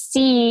like to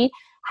see.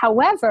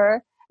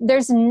 However,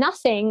 there's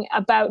nothing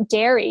about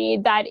dairy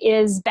that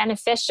is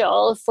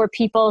beneficial for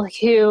people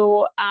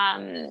who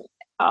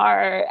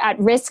are at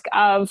risk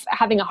of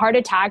having a heart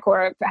attack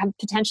or have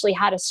potentially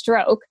had a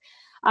stroke.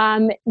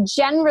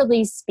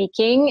 Generally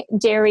speaking,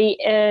 dairy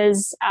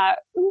is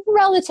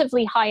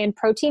relatively high in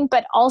protein,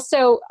 but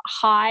also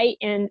high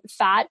in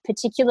fat,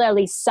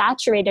 particularly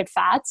saturated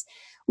fats,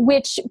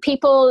 which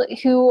people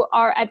who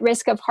are at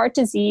risk of heart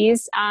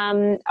disease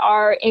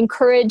are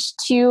encouraged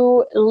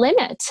to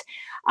limit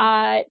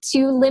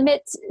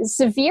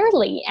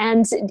severely,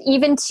 and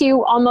even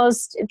to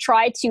almost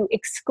try to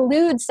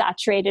exclude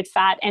saturated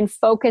fat and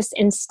focus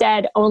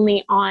instead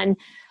only on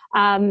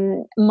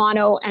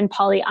mono and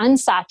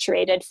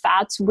polyunsaturated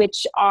fats,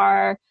 which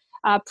are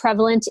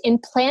prevalent in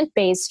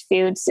plant-based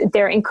foods.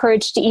 They're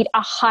encouraged to eat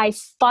a high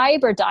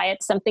fiber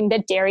diet, something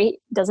that dairy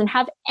doesn't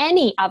have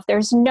any of.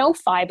 There's no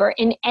fiber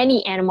in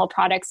any animal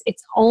products.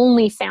 It's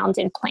only found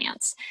in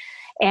plants.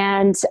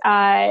 And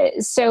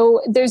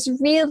so there's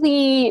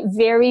really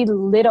very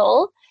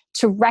little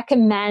to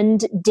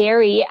recommend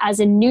dairy as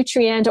a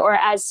nutrient or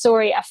a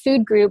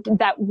food group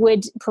that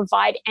would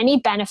provide any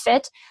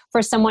benefit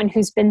for someone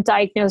who's been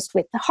diagnosed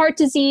with heart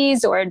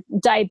disease or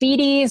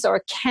diabetes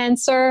or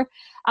cancer.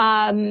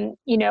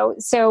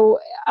 So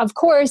of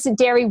course,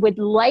 dairy would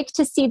like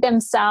to see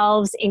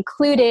themselves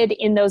included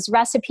in those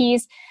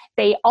recipes.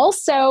 They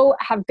also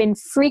have been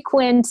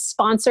frequent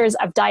sponsors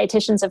of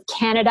Dietitians of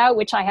Canada,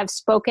 which I have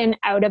spoken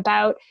out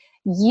about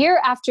year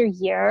after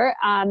year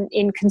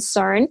in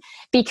concern,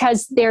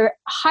 because they're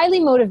highly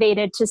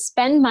motivated to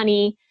spend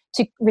money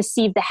to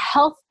receive the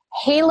health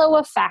halo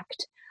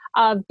effect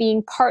of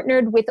being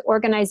partnered with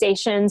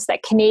organizations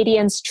that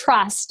Canadians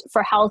trust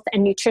for health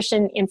and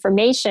nutrition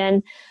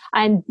information.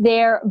 And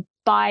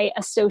by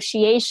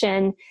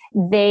association,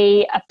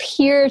 they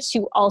appear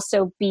to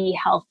also be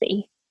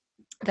healthy.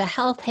 The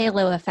health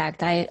halo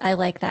effect. I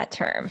like that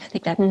term. I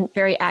think that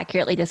very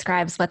accurately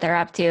describes what they're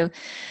up to.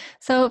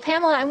 So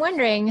Pamela, I'm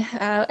wondering,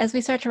 as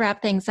we start to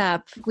wrap things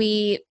up,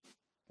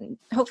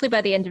 hopefully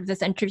by the end of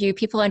this interview,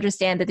 people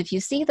understand that if you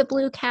see the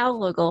blue cow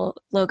logo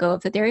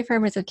of the Dairy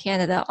Farmers of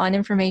Canada on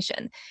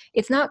information,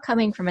 it's not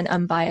coming from an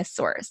unbiased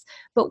source.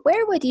 But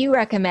where would you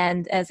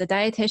recommend as a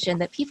dietitian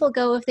that people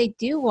go if they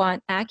do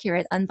want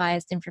accurate,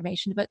 unbiased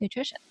information about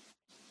nutrition?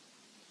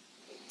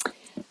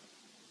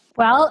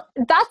 Well,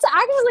 that's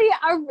actually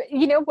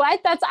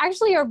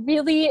a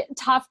really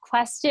tough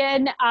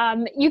question.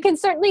 You can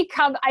certainly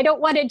come, I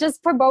don't want to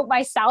just promote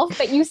myself,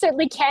 but you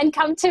certainly can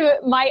come to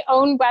my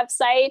own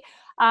website,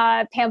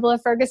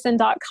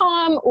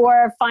 PamelaFergusson.com,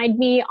 or find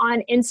me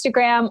on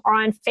Instagram or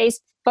on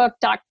Facebook,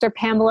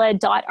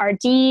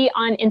 drpamela.rd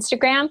on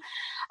Instagram.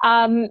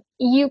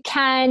 You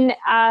can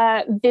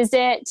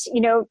visit,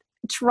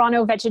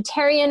 Toronto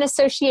Vegetarian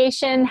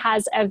Association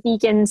has a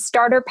vegan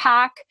starter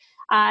pack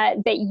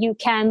that you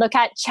can look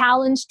at.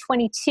 Challenge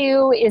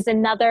 22 is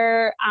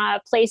another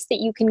place that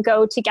you can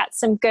go to get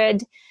some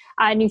good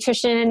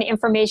nutrition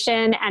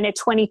information and a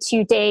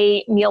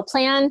 22-day meal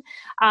plan.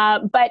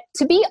 But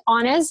to be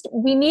honest,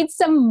 we need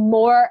some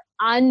more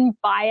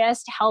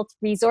unbiased health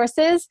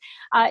resources.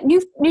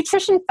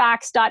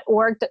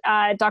 Nutritionfacts.org,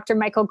 Dr.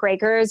 Michael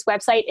Greger's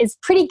website, is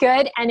pretty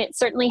good, and it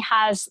certainly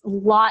has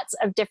lots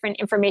of different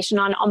information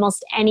on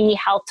almost any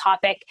health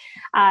topic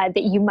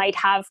that you might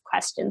have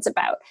questions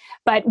about.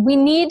 But we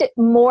need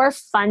more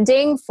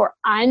funding for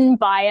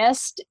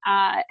unbiased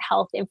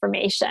health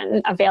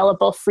information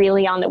available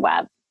freely on the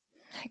web.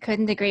 I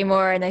couldn't agree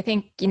more. And I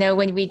think,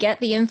 when we get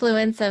the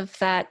influence of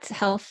that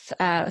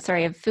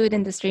of food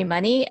industry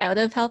money out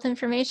of health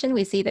information,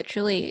 we see that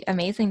truly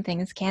amazing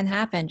things can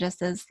happen,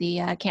 just as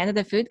the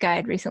Canada Food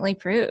Guide recently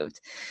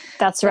proved.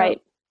 That's right.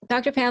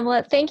 Dr.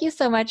 Pamela, thank you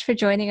so much for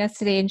joining us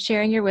today and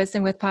sharing your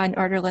wisdom with Pod and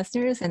Order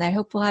listeners. And I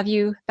hope we'll have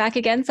you back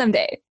again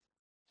someday.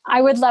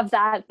 I would love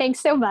that.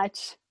 Thanks so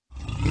much.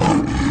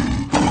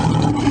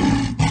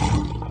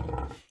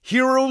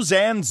 Heroes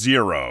and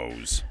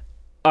Zeros.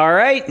 All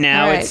right,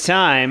 it's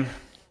time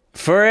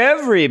for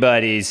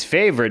everybody's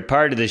favorite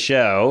part of the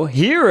show,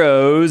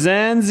 Heroes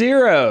and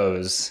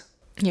Zeros.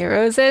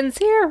 Heroes and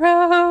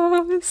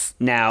Zeros.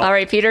 Now, all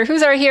right, Peter,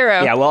 who's our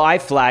hero? Yeah, well, I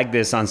flagged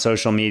this on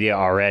social media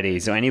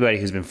already, so anybody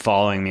who's been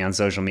following me on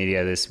social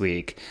media this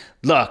week,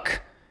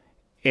 look,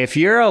 if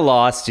you're a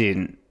law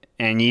student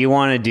and you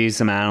want to do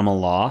some animal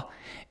law,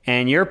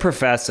 and your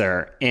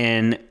professor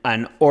in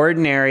an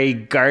ordinary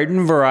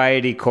garden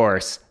variety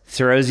course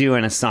throws you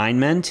an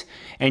assignment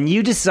and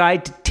you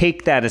decide to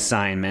take that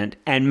assignment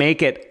and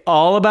make it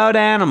all about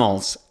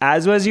animals,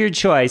 as was your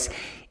choice,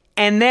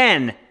 and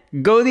then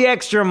go the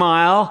extra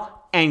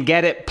mile and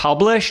get it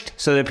published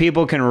so that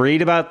people can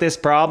read about this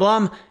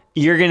problem,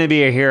 you're going to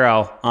be a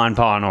hero on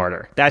Paw and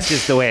Order. That's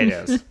just the way it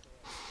is.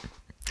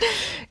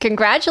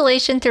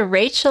 Congratulations to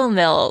Rachel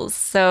Mills.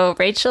 So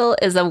Rachel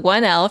is a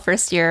 1L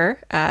first year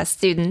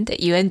student at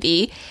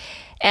UNB.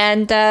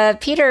 And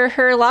Peter,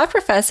 her law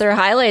professor,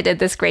 highlighted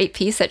this great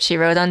piece that she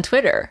wrote on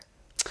Twitter.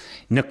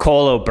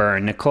 Nicole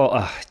O'Byrne.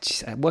 Nicole,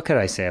 what could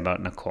I say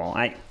about Nicole?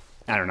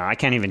 I don't know. I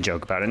can't even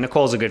joke about it.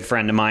 Nicole's a good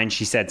friend of mine.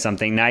 She said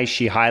something nice.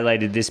 She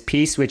highlighted this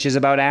piece, which is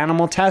about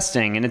animal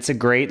testing. And it's a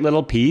great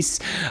little piece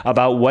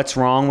about what's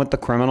wrong with the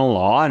criminal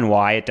law and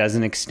why it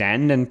doesn't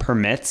extend and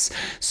permits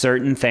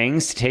certain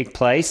things to take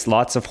place.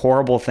 Lots of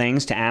horrible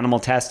things to animal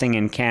testing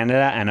in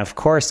Canada. And of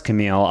course,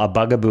 Camille, a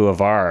bugaboo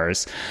of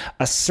ours,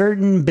 a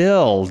certain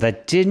bill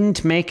that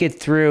didn't make it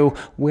through.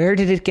 Where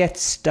did it get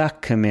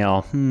stuck,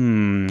 Camille?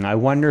 I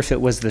wonder if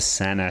it was the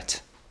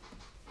Senate.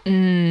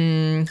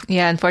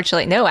 Yeah,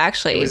 unfortunately. No,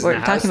 actually, we're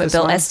talking about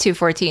Bill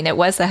S-214. It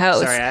was the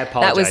House. Sorry, I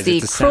apologize. That was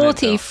the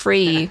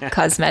Cruelty-Free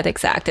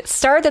Cosmetics Act. It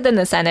started in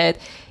the Senate.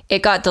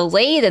 It got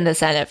delayed in the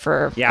Senate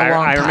for a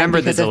long time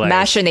because of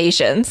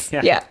machinations.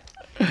 Yeah.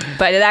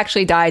 But it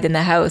actually died in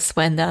the House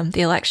when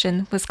the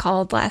election was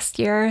called last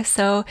year.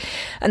 So,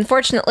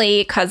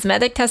 unfortunately,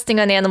 cosmetic testing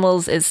on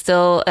animals is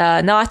still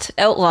not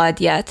outlawed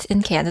yet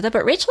in Canada.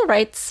 But Rachel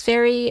writes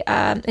very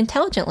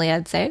intelligently,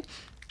 I'd say,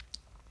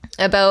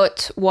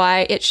 about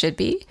why it should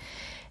be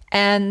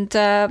and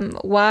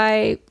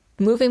why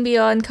moving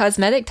beyond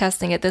cosmetic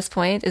testing at this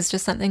point is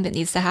just something that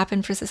needs to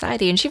happen for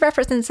society. And she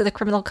references the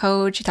criminal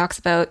code. She talks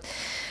about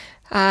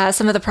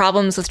some of the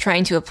problems with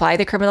trying to apply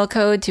the criminal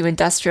code to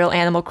industrial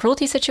animal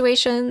cruelty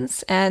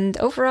situations. And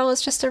overall,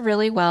 it's just a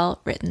really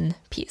well-written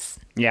piece.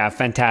 Yeah,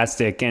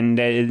 fantastic. And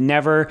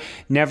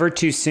never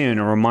too soon.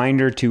 A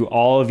reminder to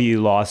all of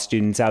you law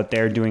students out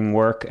there doing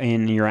work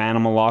in your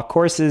animal law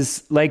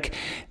courses, like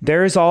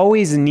there's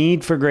always a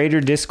need for greater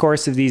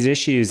discourse of these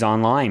issues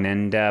online,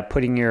 and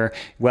putting your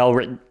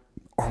well-written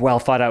or well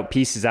thought out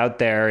pieces out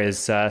there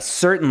is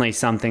certainly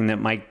something that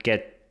might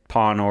get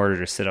Paw and Order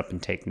to sit up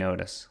and take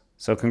notice.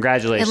 So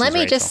congratulations,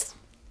 Rachel.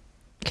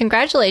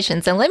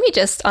 Congratulations. And let me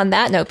just, on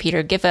that note,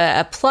 Peter, give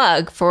a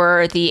plug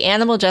for the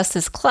animal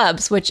justice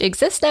clubs, which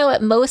exist now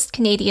at most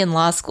Canadian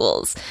law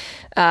schools.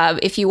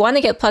 If you want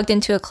to get plugged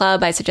into a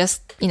club, I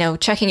suggest,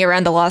 checking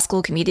around the law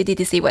school community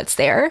to see what's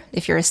there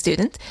if you're a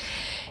student.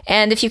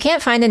 And if you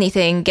can't find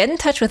anything, get in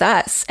touch with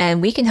us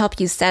and we can help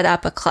you set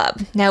up a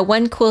club. Now,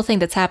 one cool thing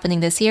that's happening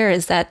this year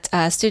is that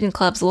Student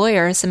Club's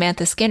lawyer,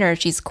 Samantha Skinner,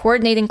 she's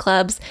coordinating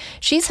clubs.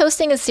 She's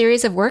hosting a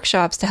series of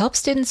workshops to help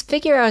students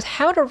figure out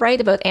how to write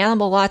about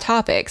animal law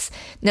topics,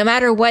 no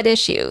matter what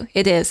issue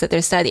it is that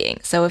they're studying.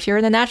 So if you're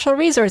in a natural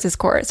resources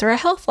course or a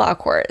health law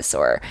course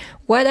or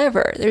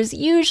whatever, there's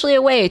usually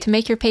a way to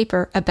make your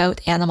paper about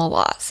animal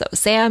law. So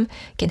Sam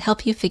can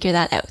help you figure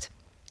that out.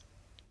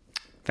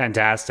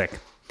 Fantastic.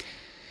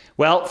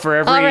 Well, for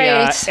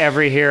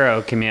every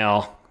hero,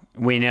 Camille,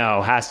 we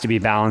know has to be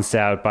balanced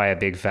out by a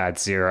big fat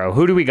zero.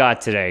 Who do we got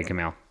today,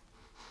 Camille?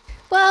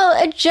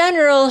 Well, a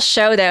general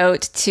shout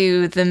out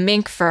to the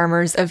mink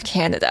farmers of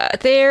Canada.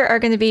 They are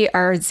going to be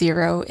our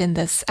zero in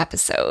this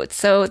episode.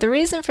 So the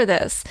reason for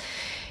this,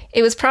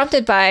 it was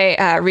prompted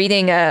by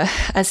reading a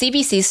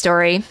CBC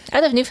story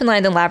out of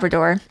Newfoundland and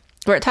Labrador,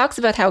 where it talks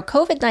about how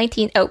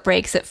COVID-19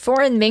 outbreaks at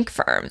foreign mink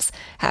farms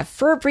have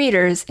fur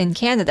breeders in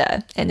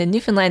Canada, and in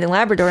Newfoundland and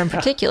Labrador in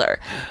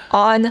particular,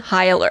 on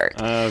high alert.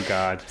 Oh,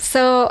 God.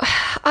 So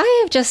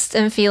I just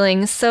am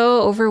feeling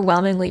so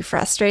overwhelmingly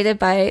frustrated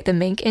by the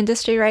mink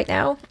industry right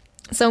now.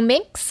 So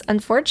minks,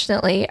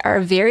 unfortunately,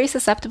 are very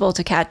susceptible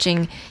to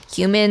catching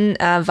human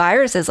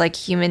viruses like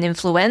human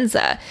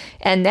influenza.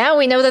 And now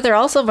we know that they're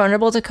also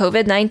vulnerable to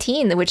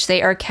COVID-19, which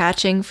they are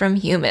catching from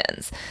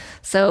humans.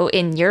 So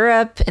in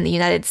Europe, in the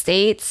United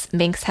States,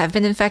 minks have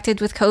been infected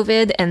with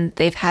COVID and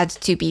they've had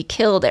to be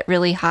killed at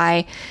really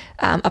high,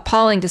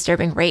 appalling,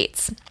 disturbing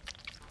rates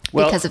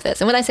because of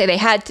this. And when I say they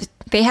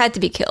had to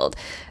be killed,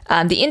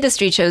 the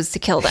industry chose to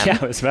kill them. Yeah,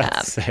 I was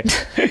about to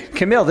say.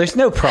 Camille, there's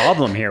no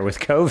problem here with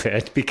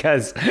COVID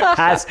because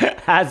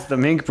as the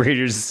Mink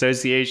Breeders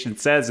Association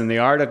says in the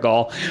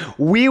article,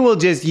 we will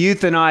just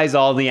euthanize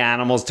all the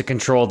animals to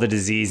control the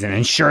disease and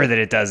ensure that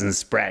it doesn't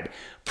spread.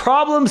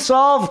 Problem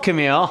solved,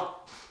 Camille.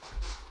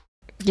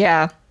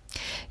 Yeah.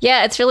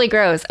 Yeah, it's really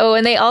gross. Oh,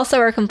 and they also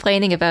are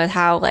complaining about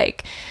how,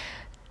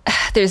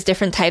 there's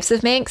different types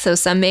of minks. So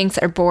some minks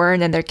are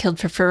born and they're killed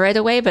for fur right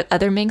away, but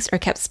other minks are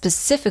kept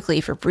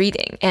specifically for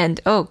breeding.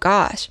 And oh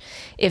gosh,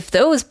 if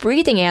those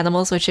breeding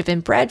animals, which have been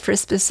bred for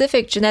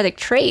specific genetic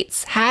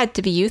traits, had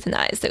to be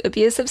euthanized, it would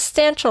be a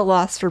substantial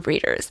loss for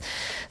breeders.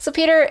 So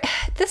Peter,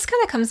 this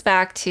kind of comes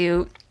back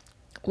to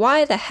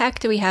why the heck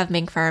do we have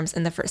mink farms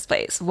in the first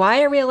place?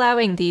 Why are we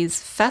allowing these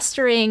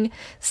festering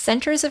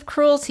centers of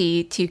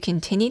cruelty to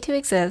continue to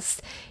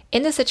exist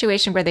in a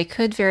situation where they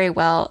could very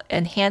well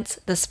enhance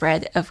the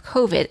spread of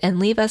COVID and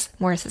leave us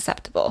more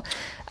susceptible.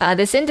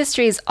 This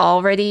industry is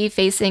already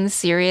facing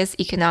serious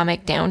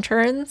economic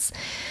downturns.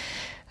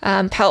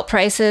 Pelt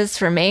prices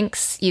for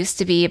minks used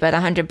to be about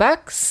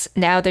 $100.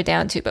 Now they're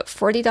down to about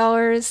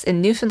 $40.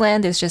 In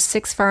Newfoundland, there's just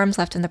 6 farms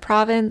left in the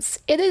province.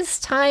 It is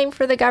time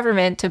for the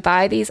government to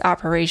buy these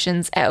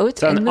operations out.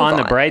 So and move on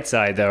the bright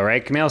side, though,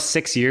 right, Camille?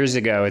 6 years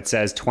ago, it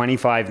says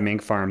 25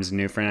 mink farms in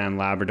Newfoundland and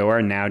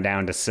Labrador, now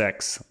down to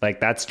 6.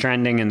 Like, that's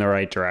trending in the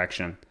right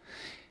direction.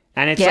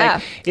 And it's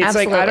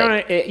absolutely. like, I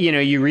don't,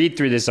 you read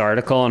through this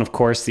article, and of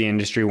course the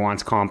industry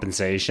wants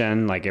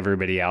compensation like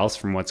everybody else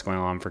from what's going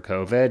on for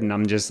COVID. And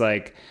I'm just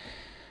like,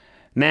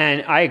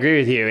 man, I agree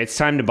with you. It's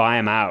time to buy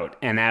them out.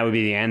 And that would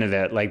be the end of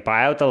it. Like,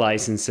 buy out the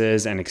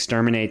licenses and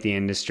exterminate the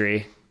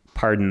industry.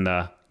 Pardon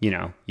the,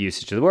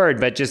 usage of the word,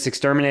 but just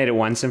exterminate it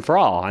once and for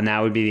all. And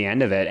that would be the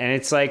end of it. And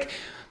it's like,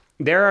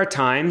 there are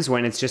times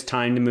when it's just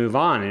time to move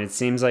on. And it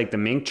seems like the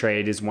mink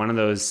trade is one of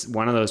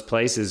those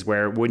places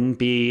where it wouldn't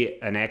be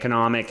an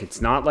economic.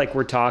 It's not like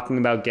we're talking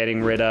about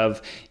getting rid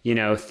of,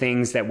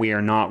 things that we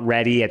are not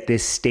ready at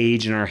this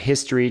stage in our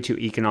history to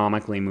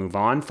economically move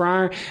on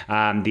from.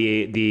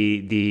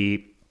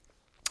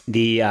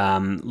 The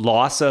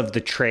loss of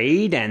the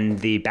trade and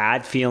the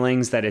bad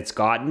feelings that it's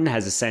gotten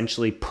has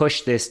essentially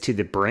pushed this to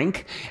the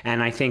brink.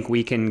 And I think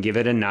we can give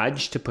it a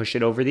nudge to push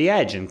it over the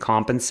edge and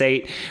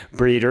compensate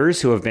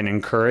breeders who have been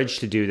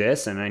encouraged to do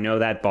this. And I know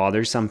that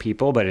bothers some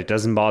people, but it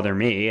doesn't bother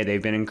me.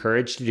 They've been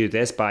encouraged to do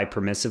this by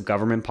permissive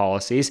government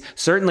policies.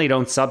 Certainly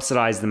don't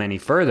subsidize them any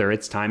further.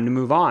 It's time to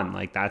move on.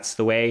 Like, that's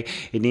the way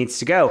it needs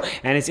to go.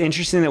 And it's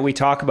interesting that we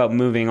talk about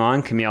moving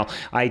on, Camille.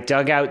 I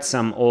dug out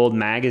some old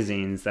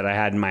magazines that I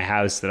had in my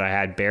house that I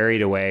had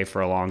buried away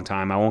for a long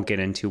time. I won't get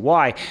into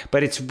why,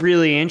 but it's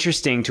really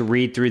interesting to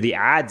read through the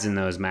ads in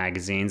those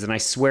magazines. And I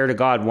swear to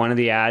God, one of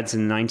the ads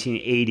in the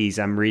 1980s,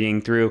 I'm reading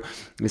through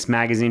this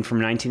magazine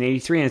from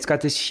 1983, and it's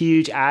got this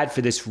huge ad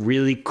for this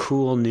really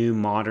cool new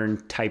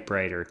modern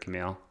typewriter,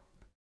 Camille.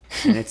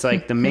 And it's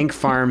like the mink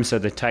farms are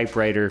the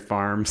typewriter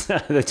farms,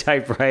 the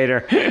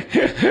typewriter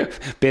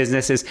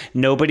businesses.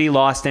 Nobody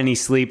lost any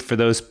sleep for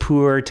those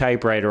poor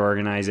typewriter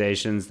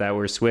organizations that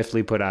were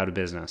swiftly put out of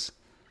business.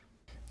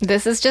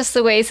 This is just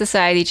the way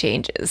society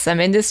changes. Some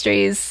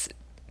industries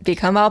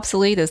become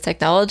obsolete as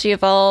technology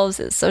evolves,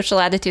 as social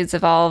attitudes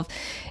evolve.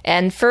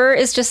 And fur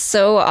is just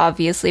so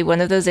obviously one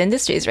of those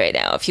industries right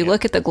now. If you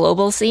look at the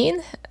global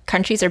scene,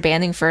 countries are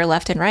banning fur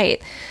left and right.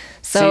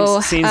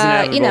 So, seems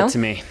inevitable to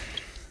me.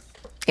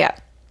 Yeah.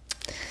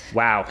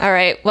 Wow. All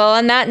right. Well,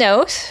 on that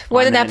note,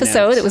 what an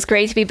episode. It was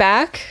great to be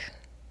back.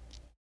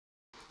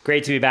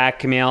 Great to be back,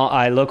 Camille.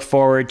 I look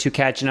forward to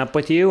catching up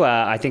with you.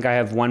 I think I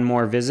have one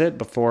more visit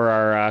before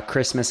our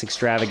Christmas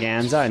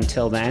extravaganza.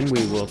 Until then,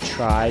 we will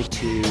try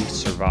to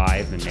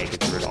survive and make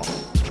it through it all.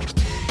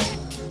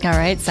 All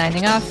right,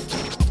 signing off.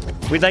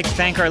 We'd like to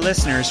thank our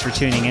listeners for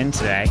tuning in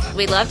today.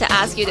 We'd love to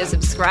ask you to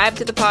subscribe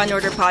to the Pod and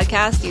Order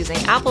podcast using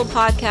Apple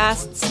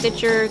Podcasts,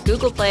 Stitcher,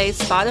 Google Play,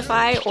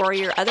 Spotify, or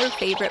your other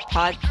favorite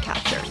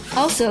podcatcher.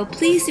 Also,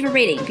 please leave a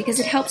rating because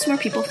it helps more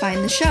people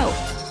find the show.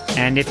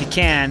 And if you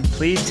can,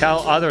 please tell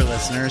other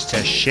listeners to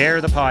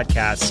share the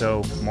podcast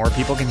so more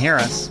people can hear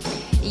us.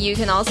 You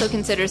can also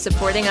consider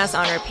supporting us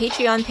on our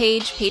Patreon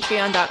page,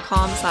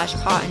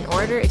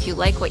 patreon.com/potandorder, if you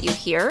like what you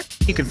hear.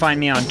 You can find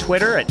me on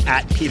Twitter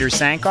at Peter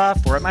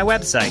Sankoff or at my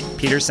website,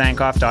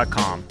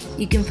 petersankoff.com.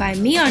 You can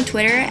find me on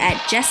Twitter at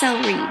Jessel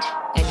Reed.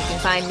 And you can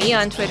find me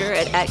on Twitter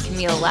at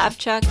Camille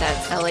Labchuk,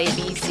 that's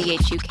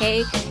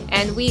LABCHUK.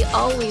 And we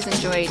always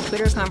enjoy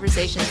Twitter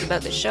conversations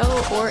about the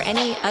show or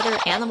any other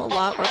animal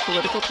law or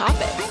political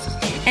topic.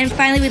 And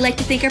finally, we'd like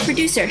to thank our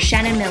producer,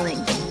 Shannon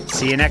Milling.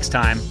 See you next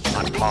time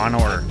on Paw and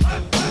Order.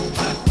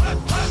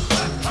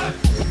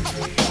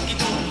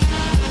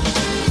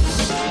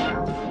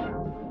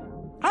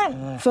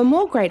 For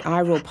more great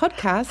iRaw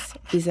podcasts,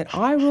 visit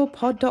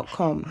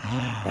irawpod.com.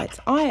 That's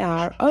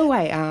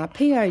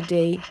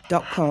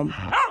IROARPOD.com.